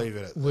 Leave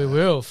it at that. We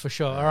will, for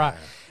sure. All right.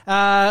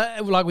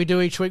 Like we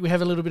do each week, we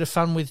have a little bit of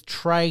fun with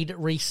trade,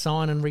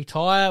 re-sign and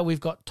retire.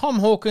 We've got Tom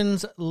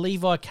Hawkins,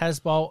 Levi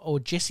Casbolt or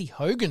Jesse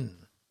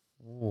Hogan.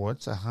 Oh,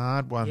 it's a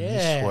hard one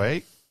this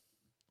week.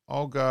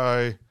 I'll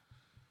go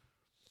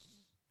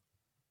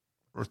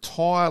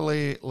retire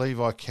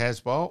Levi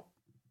Casbolt,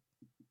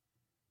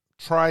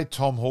 trade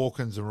Tom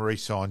Hawkins and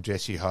re-sign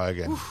Jesse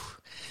Hogan.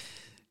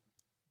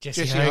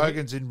 Jesse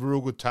Hogan's in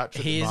real good touch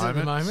at the moment. He is at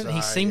the moment. So,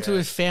 he seemed to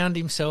have found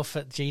himself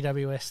at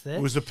GWS there.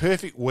 It was the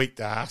perfect week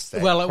to ask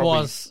that. Well, it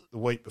was. The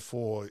week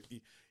before.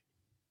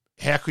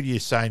 How could you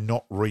say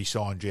not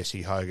re-sign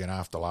Jesse Hogan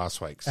after last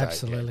week? So,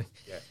 absolutely.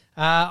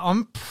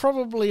 I'm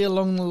probably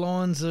along the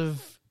lines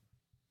of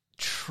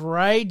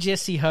trade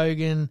Jesse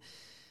Hogan,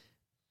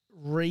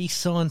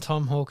 re-sign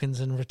Tom Hawkins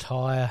and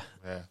retire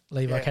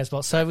Levi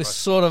Casbolt. So we're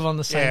sort of on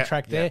the same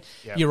track there.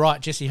 You're right,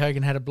 Jesse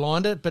Hogan had a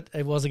blinder, but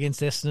it was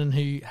against Essendon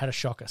who had a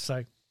shocker.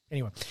 So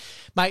anyway,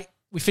 mate,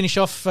 we finish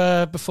off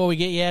before we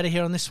get you out of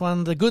here on this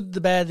one. The good,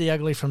 the bad, the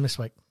ugly from this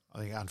week. I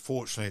think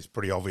unfortunately it's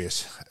pretty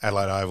obvious.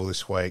 Adelaide Oval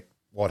this week,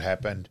 what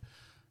happened.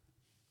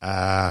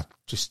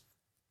 Just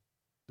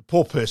the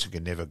poor person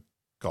can never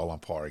goal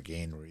umpire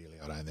again, really,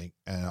 I don't think.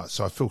 And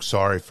so I feel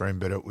sorry for him,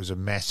 but it was a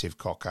massive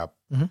cock-up.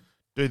 Mm-hmm.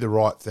 Do the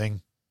right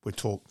thing. We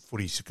talk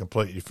footy's a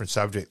completely different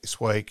subject this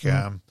week.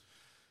 Mm.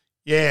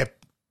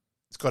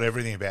 It's got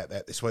everything about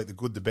that this week, the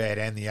good, the bad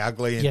and the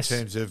ugly. In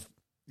terms of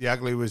the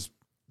ugly was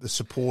the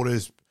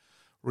supporters'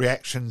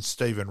 reaction,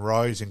 Stephen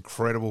Rose,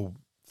 incredible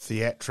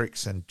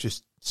theatrics and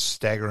just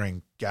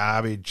staggering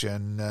garbage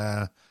and,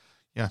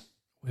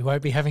 we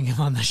won't be having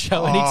him on the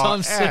show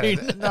anytime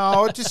soon.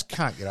 No, I just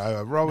can't get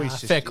over.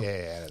 Rowy's just out of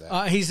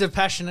that. He's a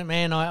passionate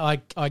man.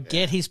 I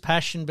get his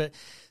passion, but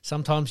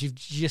sometimes you've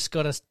just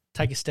got to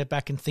take a step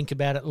back and think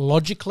about it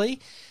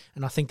logically,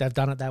 and I think they've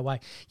done it that way.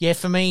 Yeah,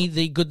 for me,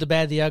 the good, the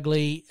bad, the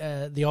ugly,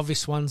 the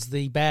obvious ones,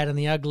 the bad and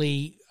the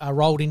ugly are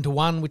rolled into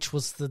one, which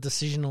was the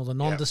decision or the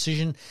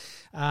non-decision.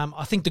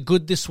 I think the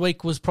good this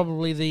week was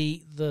probably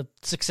the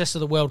success of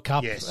the World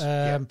Cup. Yes,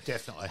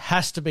 definitely.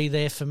 Has to be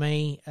there for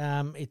me.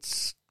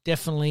 It's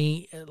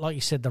definitely, like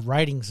you said, the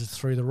ratings are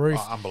through the roof.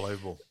 Oh,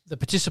 unbelievable. The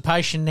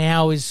participation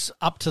now is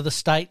up to the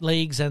state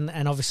leagues and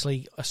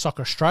obviously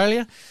Soccer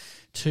Australia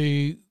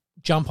to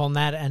jump on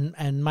that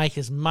and make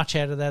as much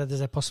out of that as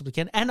they possibly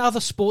can, and other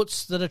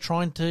sports that are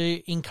trying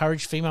to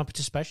encourage female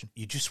participation.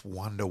 You just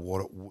wonder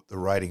what the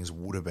ratings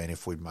would have been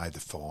if we'd made the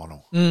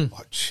final.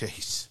 Like,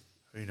 jeez,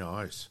 who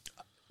knows?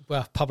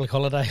 Well, public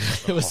holiday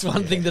was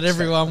one thing that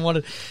everyone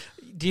wanted.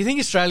 Do you think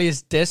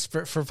Australia's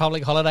desperate for a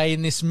public holiday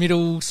in this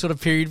middle sort of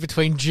period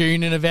between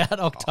June and about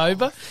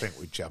October? I think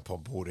we jump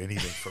on board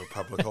anything for a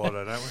public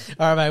holiday, don't we?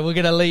 All right, mate, we're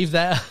going to leave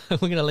that. We're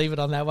going to leave it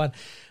on that one.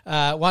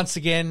 Once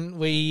again,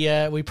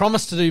 we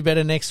promise to do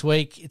better next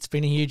week. It's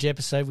been a huge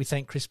episode. We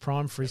thank Chris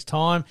Prime for his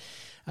time,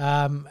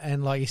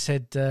 and like you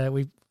said,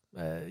 we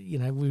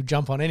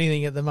jump on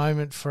anything at the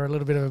moment for a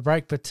little bit of a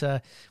break, but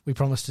we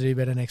promise to do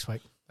better next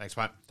week. Thanks,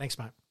 mate. Thanks,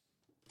 mate.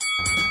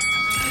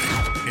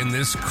 In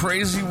this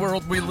crazy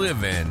world we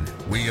live in,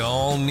 we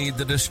all need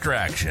the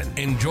distraction.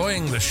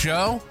 Enjoying the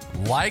show?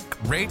 Like,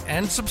 rate,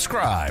 and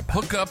subscribe.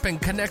 Hook up and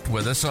connect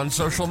with us on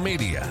social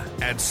media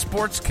at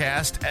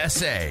Sportscast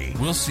SA.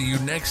 We'll see you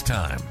next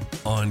time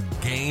on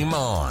Game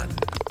On.